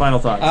 Final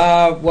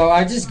thoughts. Well,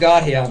 I just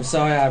got here. I'm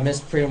sorry, I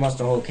missed pretty much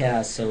the whole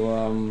cast. So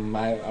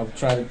I'll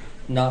try to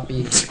not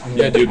be.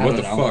 Yeah, dude, I what don't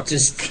the know, fuck?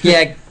 Just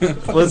yeah.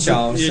 Listen,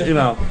 Charles. you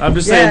know, I'm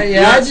just Yeah, saying.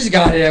 yeah. I just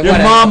got here. Your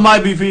Whatever. mom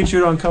might be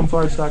featured on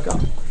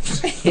cumfarts.com.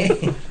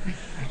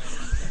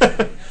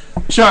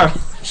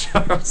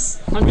 Charles.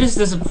 I'm just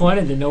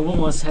disappointed that no one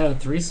wants to have a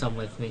threesome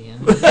with me.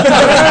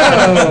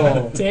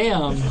 Oh.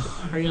 Damn.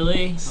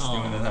 Really?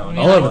 Oh.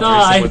 I'll have a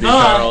threesome with you,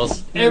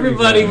 Charles.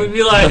 Everybody would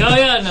be like, oh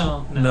yeah,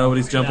 no.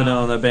 Nobody's jumping in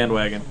on that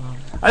bandwagon.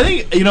 I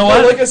think, you know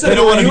what? Like I said, They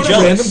don't wanna you be and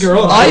a random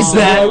jealous.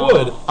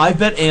 girl. I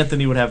bet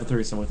Anthony would have a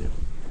threesome with you.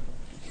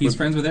 He's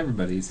friends with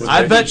everybody. He's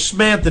I bet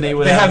Schmanthony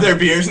would They have have their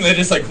beers and they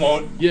just like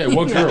won't. Yeah,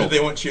 what girl?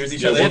 They won't cheers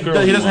each Yeah, other. what girl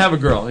He you doesn't want? have a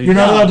girl. You're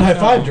not allowed to high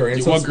five during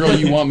it. so What it's- girl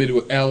you want me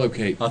to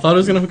allocate? I thought I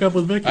was gonna hook up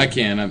with Vicky. I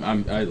can.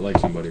 I like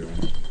somebody right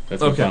now.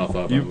 That's my Okay. final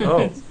thought. You-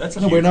 about it. oh. That's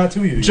No, we're not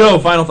too you. Joe,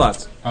 final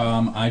thoughts.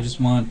 I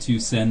just want to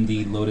send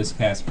the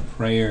Lotuscast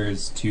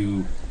prayers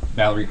to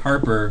Valerie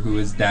Harper, who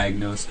is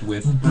diagnosed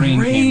with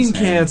brain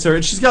cancer,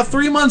 and she's got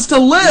 3 months to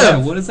live. Yeah,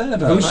 what is that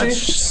about? That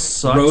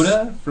sucks.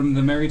 Rhoda from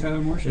the Mary Tyler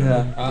Moore Show.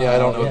 Yeah. Yeah, I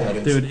don't know what that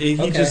is. Dude,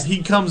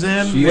 he comes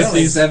in She's with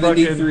these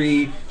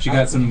 73. She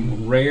got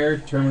some rare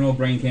terminal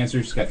brain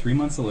cancer. She's got 3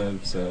 months to live.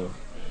 So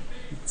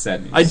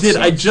sad news. I did.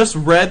 I Sucks. just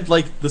read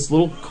like this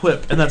little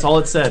clip, and that's all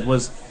it said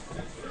was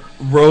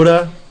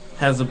Rhoda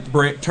has a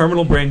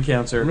terminal brain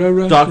cancer.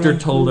 Doctor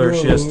told her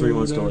she has 3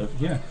 months to live.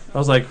 Yeah. I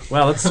was like,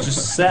 wow, that's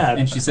just sad.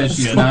 And she said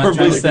she's That's not horribly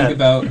trying to sad. think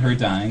about her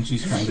dying.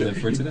 She's trying to live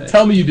for today.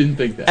 Tell me you didn't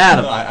think that.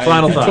 Adam, No, I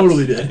final thoughts.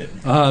 Totally did.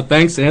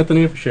 Thanks,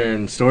 Anthony, for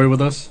sharing the story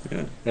with us.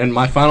 Yeah. And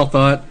my final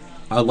thought,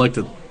 I'd like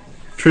to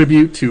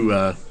tribute to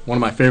one of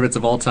my favorites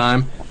of all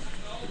time.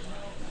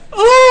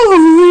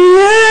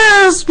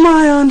 Oh, yes,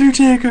 my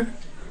Undertaker.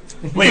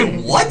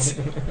 Wait, what?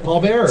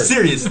 Paul Bearer.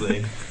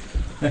 Seriously?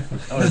 That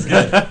was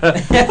good. Oh,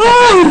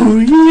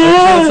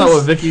 That's not what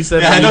yes. Vicky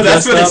said. Yeah, I when know he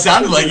that's dressed what it up.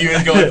 sounded like you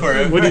were going for.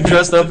 When he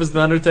dressed up as the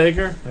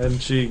Undertaker, and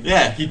she.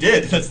 Yeah, he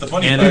did. That's the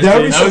funny And part. That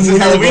would be That some was his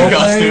weird Halloween role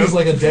playing costume. as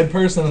like a dead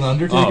person and an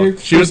Undertaker. Oh,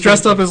 she was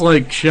dressed up as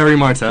like Sherry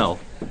Martel.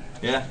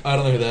 Yeah. I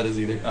don't know who that is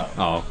either.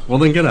 Oh, well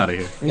then get out of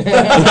here. Is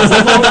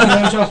that the one with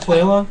Lamb Chop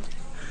Play Along?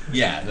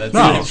 Yeah, that's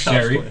No.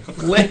 Sherry. No.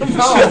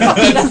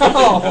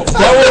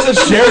 That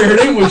wasn't Sherry. Her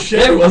name was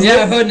Sherry, wasn't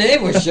Yeah, it? her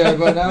name was Sherry,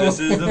 but now. This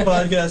is the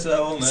podcast that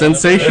will never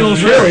Sensational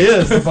It really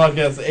is the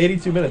podcast.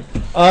 82 minutes.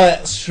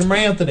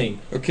 Schmanthony.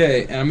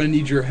 Okay, and I'm gonna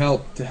need your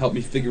help to help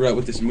me figure out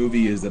what this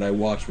movie is that I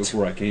watched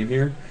before I came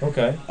here.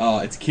 Okay.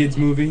 It's a kids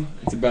movie.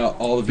 It's about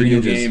all the Three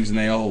video Ninjas. games and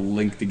they all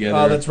link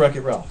together. That's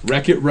Wreck-It Ralph.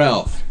 Wreck-It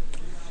Ralph.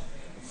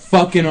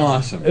 Fucking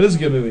awesome. It is a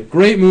good movie.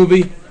 Great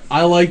movie.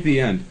 I liked the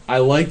end. I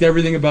liked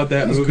everything about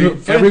that That's movie.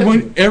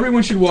 good.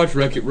 Everyone should watch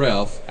Wreck-It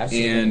Ralph.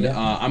 Absolutely, And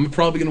yeah. I'm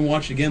probably gonna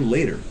watch it again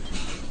later.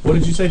 What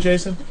did you say,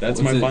 Jason?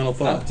 That's my final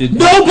thought.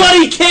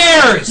 Nobody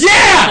cares!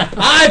 Yeah!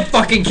 I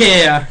fucking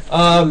care!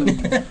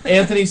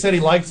 Anthony said he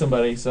liked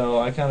somebody, so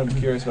I kind of am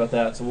curious about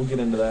that, so we'll get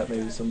into that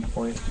maybe some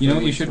point. You know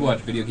what you should watch?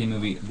 Video game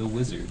movie The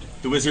Wizard.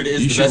 The Wizard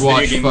is You the should best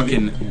watch video game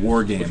fucking movie.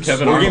 War Games.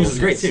 Kevin War Games is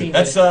great too.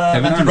 That's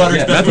Kevin Matthew Arnold, Broderick's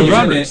yeah. best Matthew movie.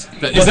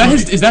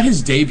 Broderick. Is that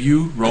his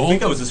debut role? I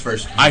think that was his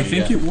first. I movie,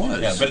 think yeah. it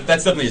was. Yeah, but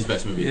that's definitely his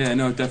best movie. Yeah,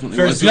 no, it definitely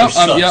Ferris was. Bueller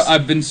sucks. Yeah,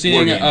 I've been seeing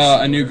War Games.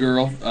 a new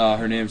girl.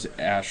 Her name's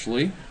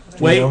Ashley.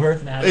 Wait,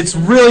 it's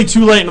really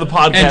too late into the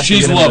podcast. And to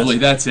she's get into lovely.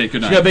 this. That's it.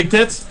 Good night. She got big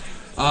tits?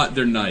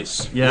 They're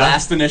nice. Yeah.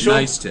 Last initial.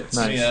 Nice tits.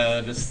 Nice.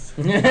 Yeah, just.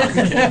 All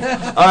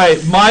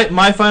right,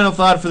 my final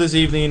thought for this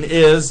evening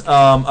is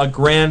a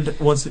grand.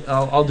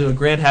 I'll do a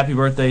grand happy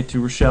birthday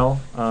to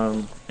Rochelle,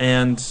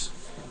 and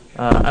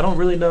I don't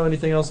really know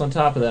anything else on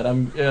top of that.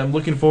 I'm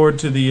looking forward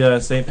to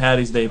the St.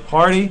 Patty's Day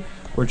party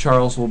where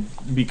Charles will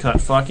be cut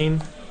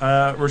fucking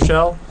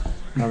Rochelle.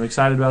 I'm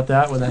excited about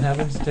that when that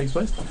happens. It takes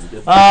place.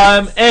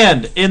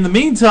 And in the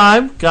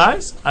meantime,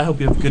 guys, I hope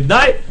you have a good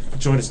night.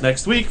 Join us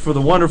next week for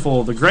the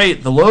wonderful, the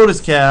great, the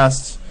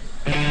Lotuscast.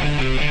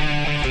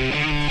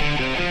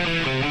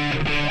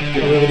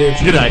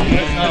 Good night.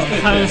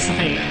 I was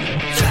saying.